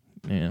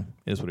 yeah,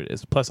 it is what it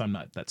is. Plus, I'm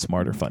not that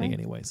smart or funny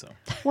anyway. So,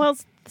 Well,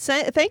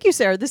 thank you,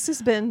 Sarah. This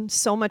has been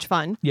so much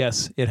fun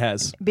yes, it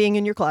has. being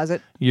in your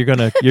closet. You're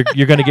gonna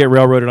get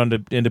railroaded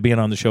into being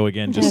on the show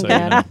again. Just so you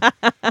know.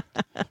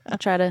 I'll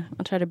try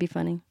to be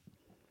funny.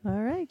 All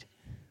right.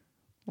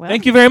 Well,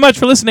 Thank you very much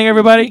for listening,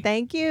 everybody.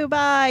 Thank you.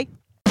 Bye.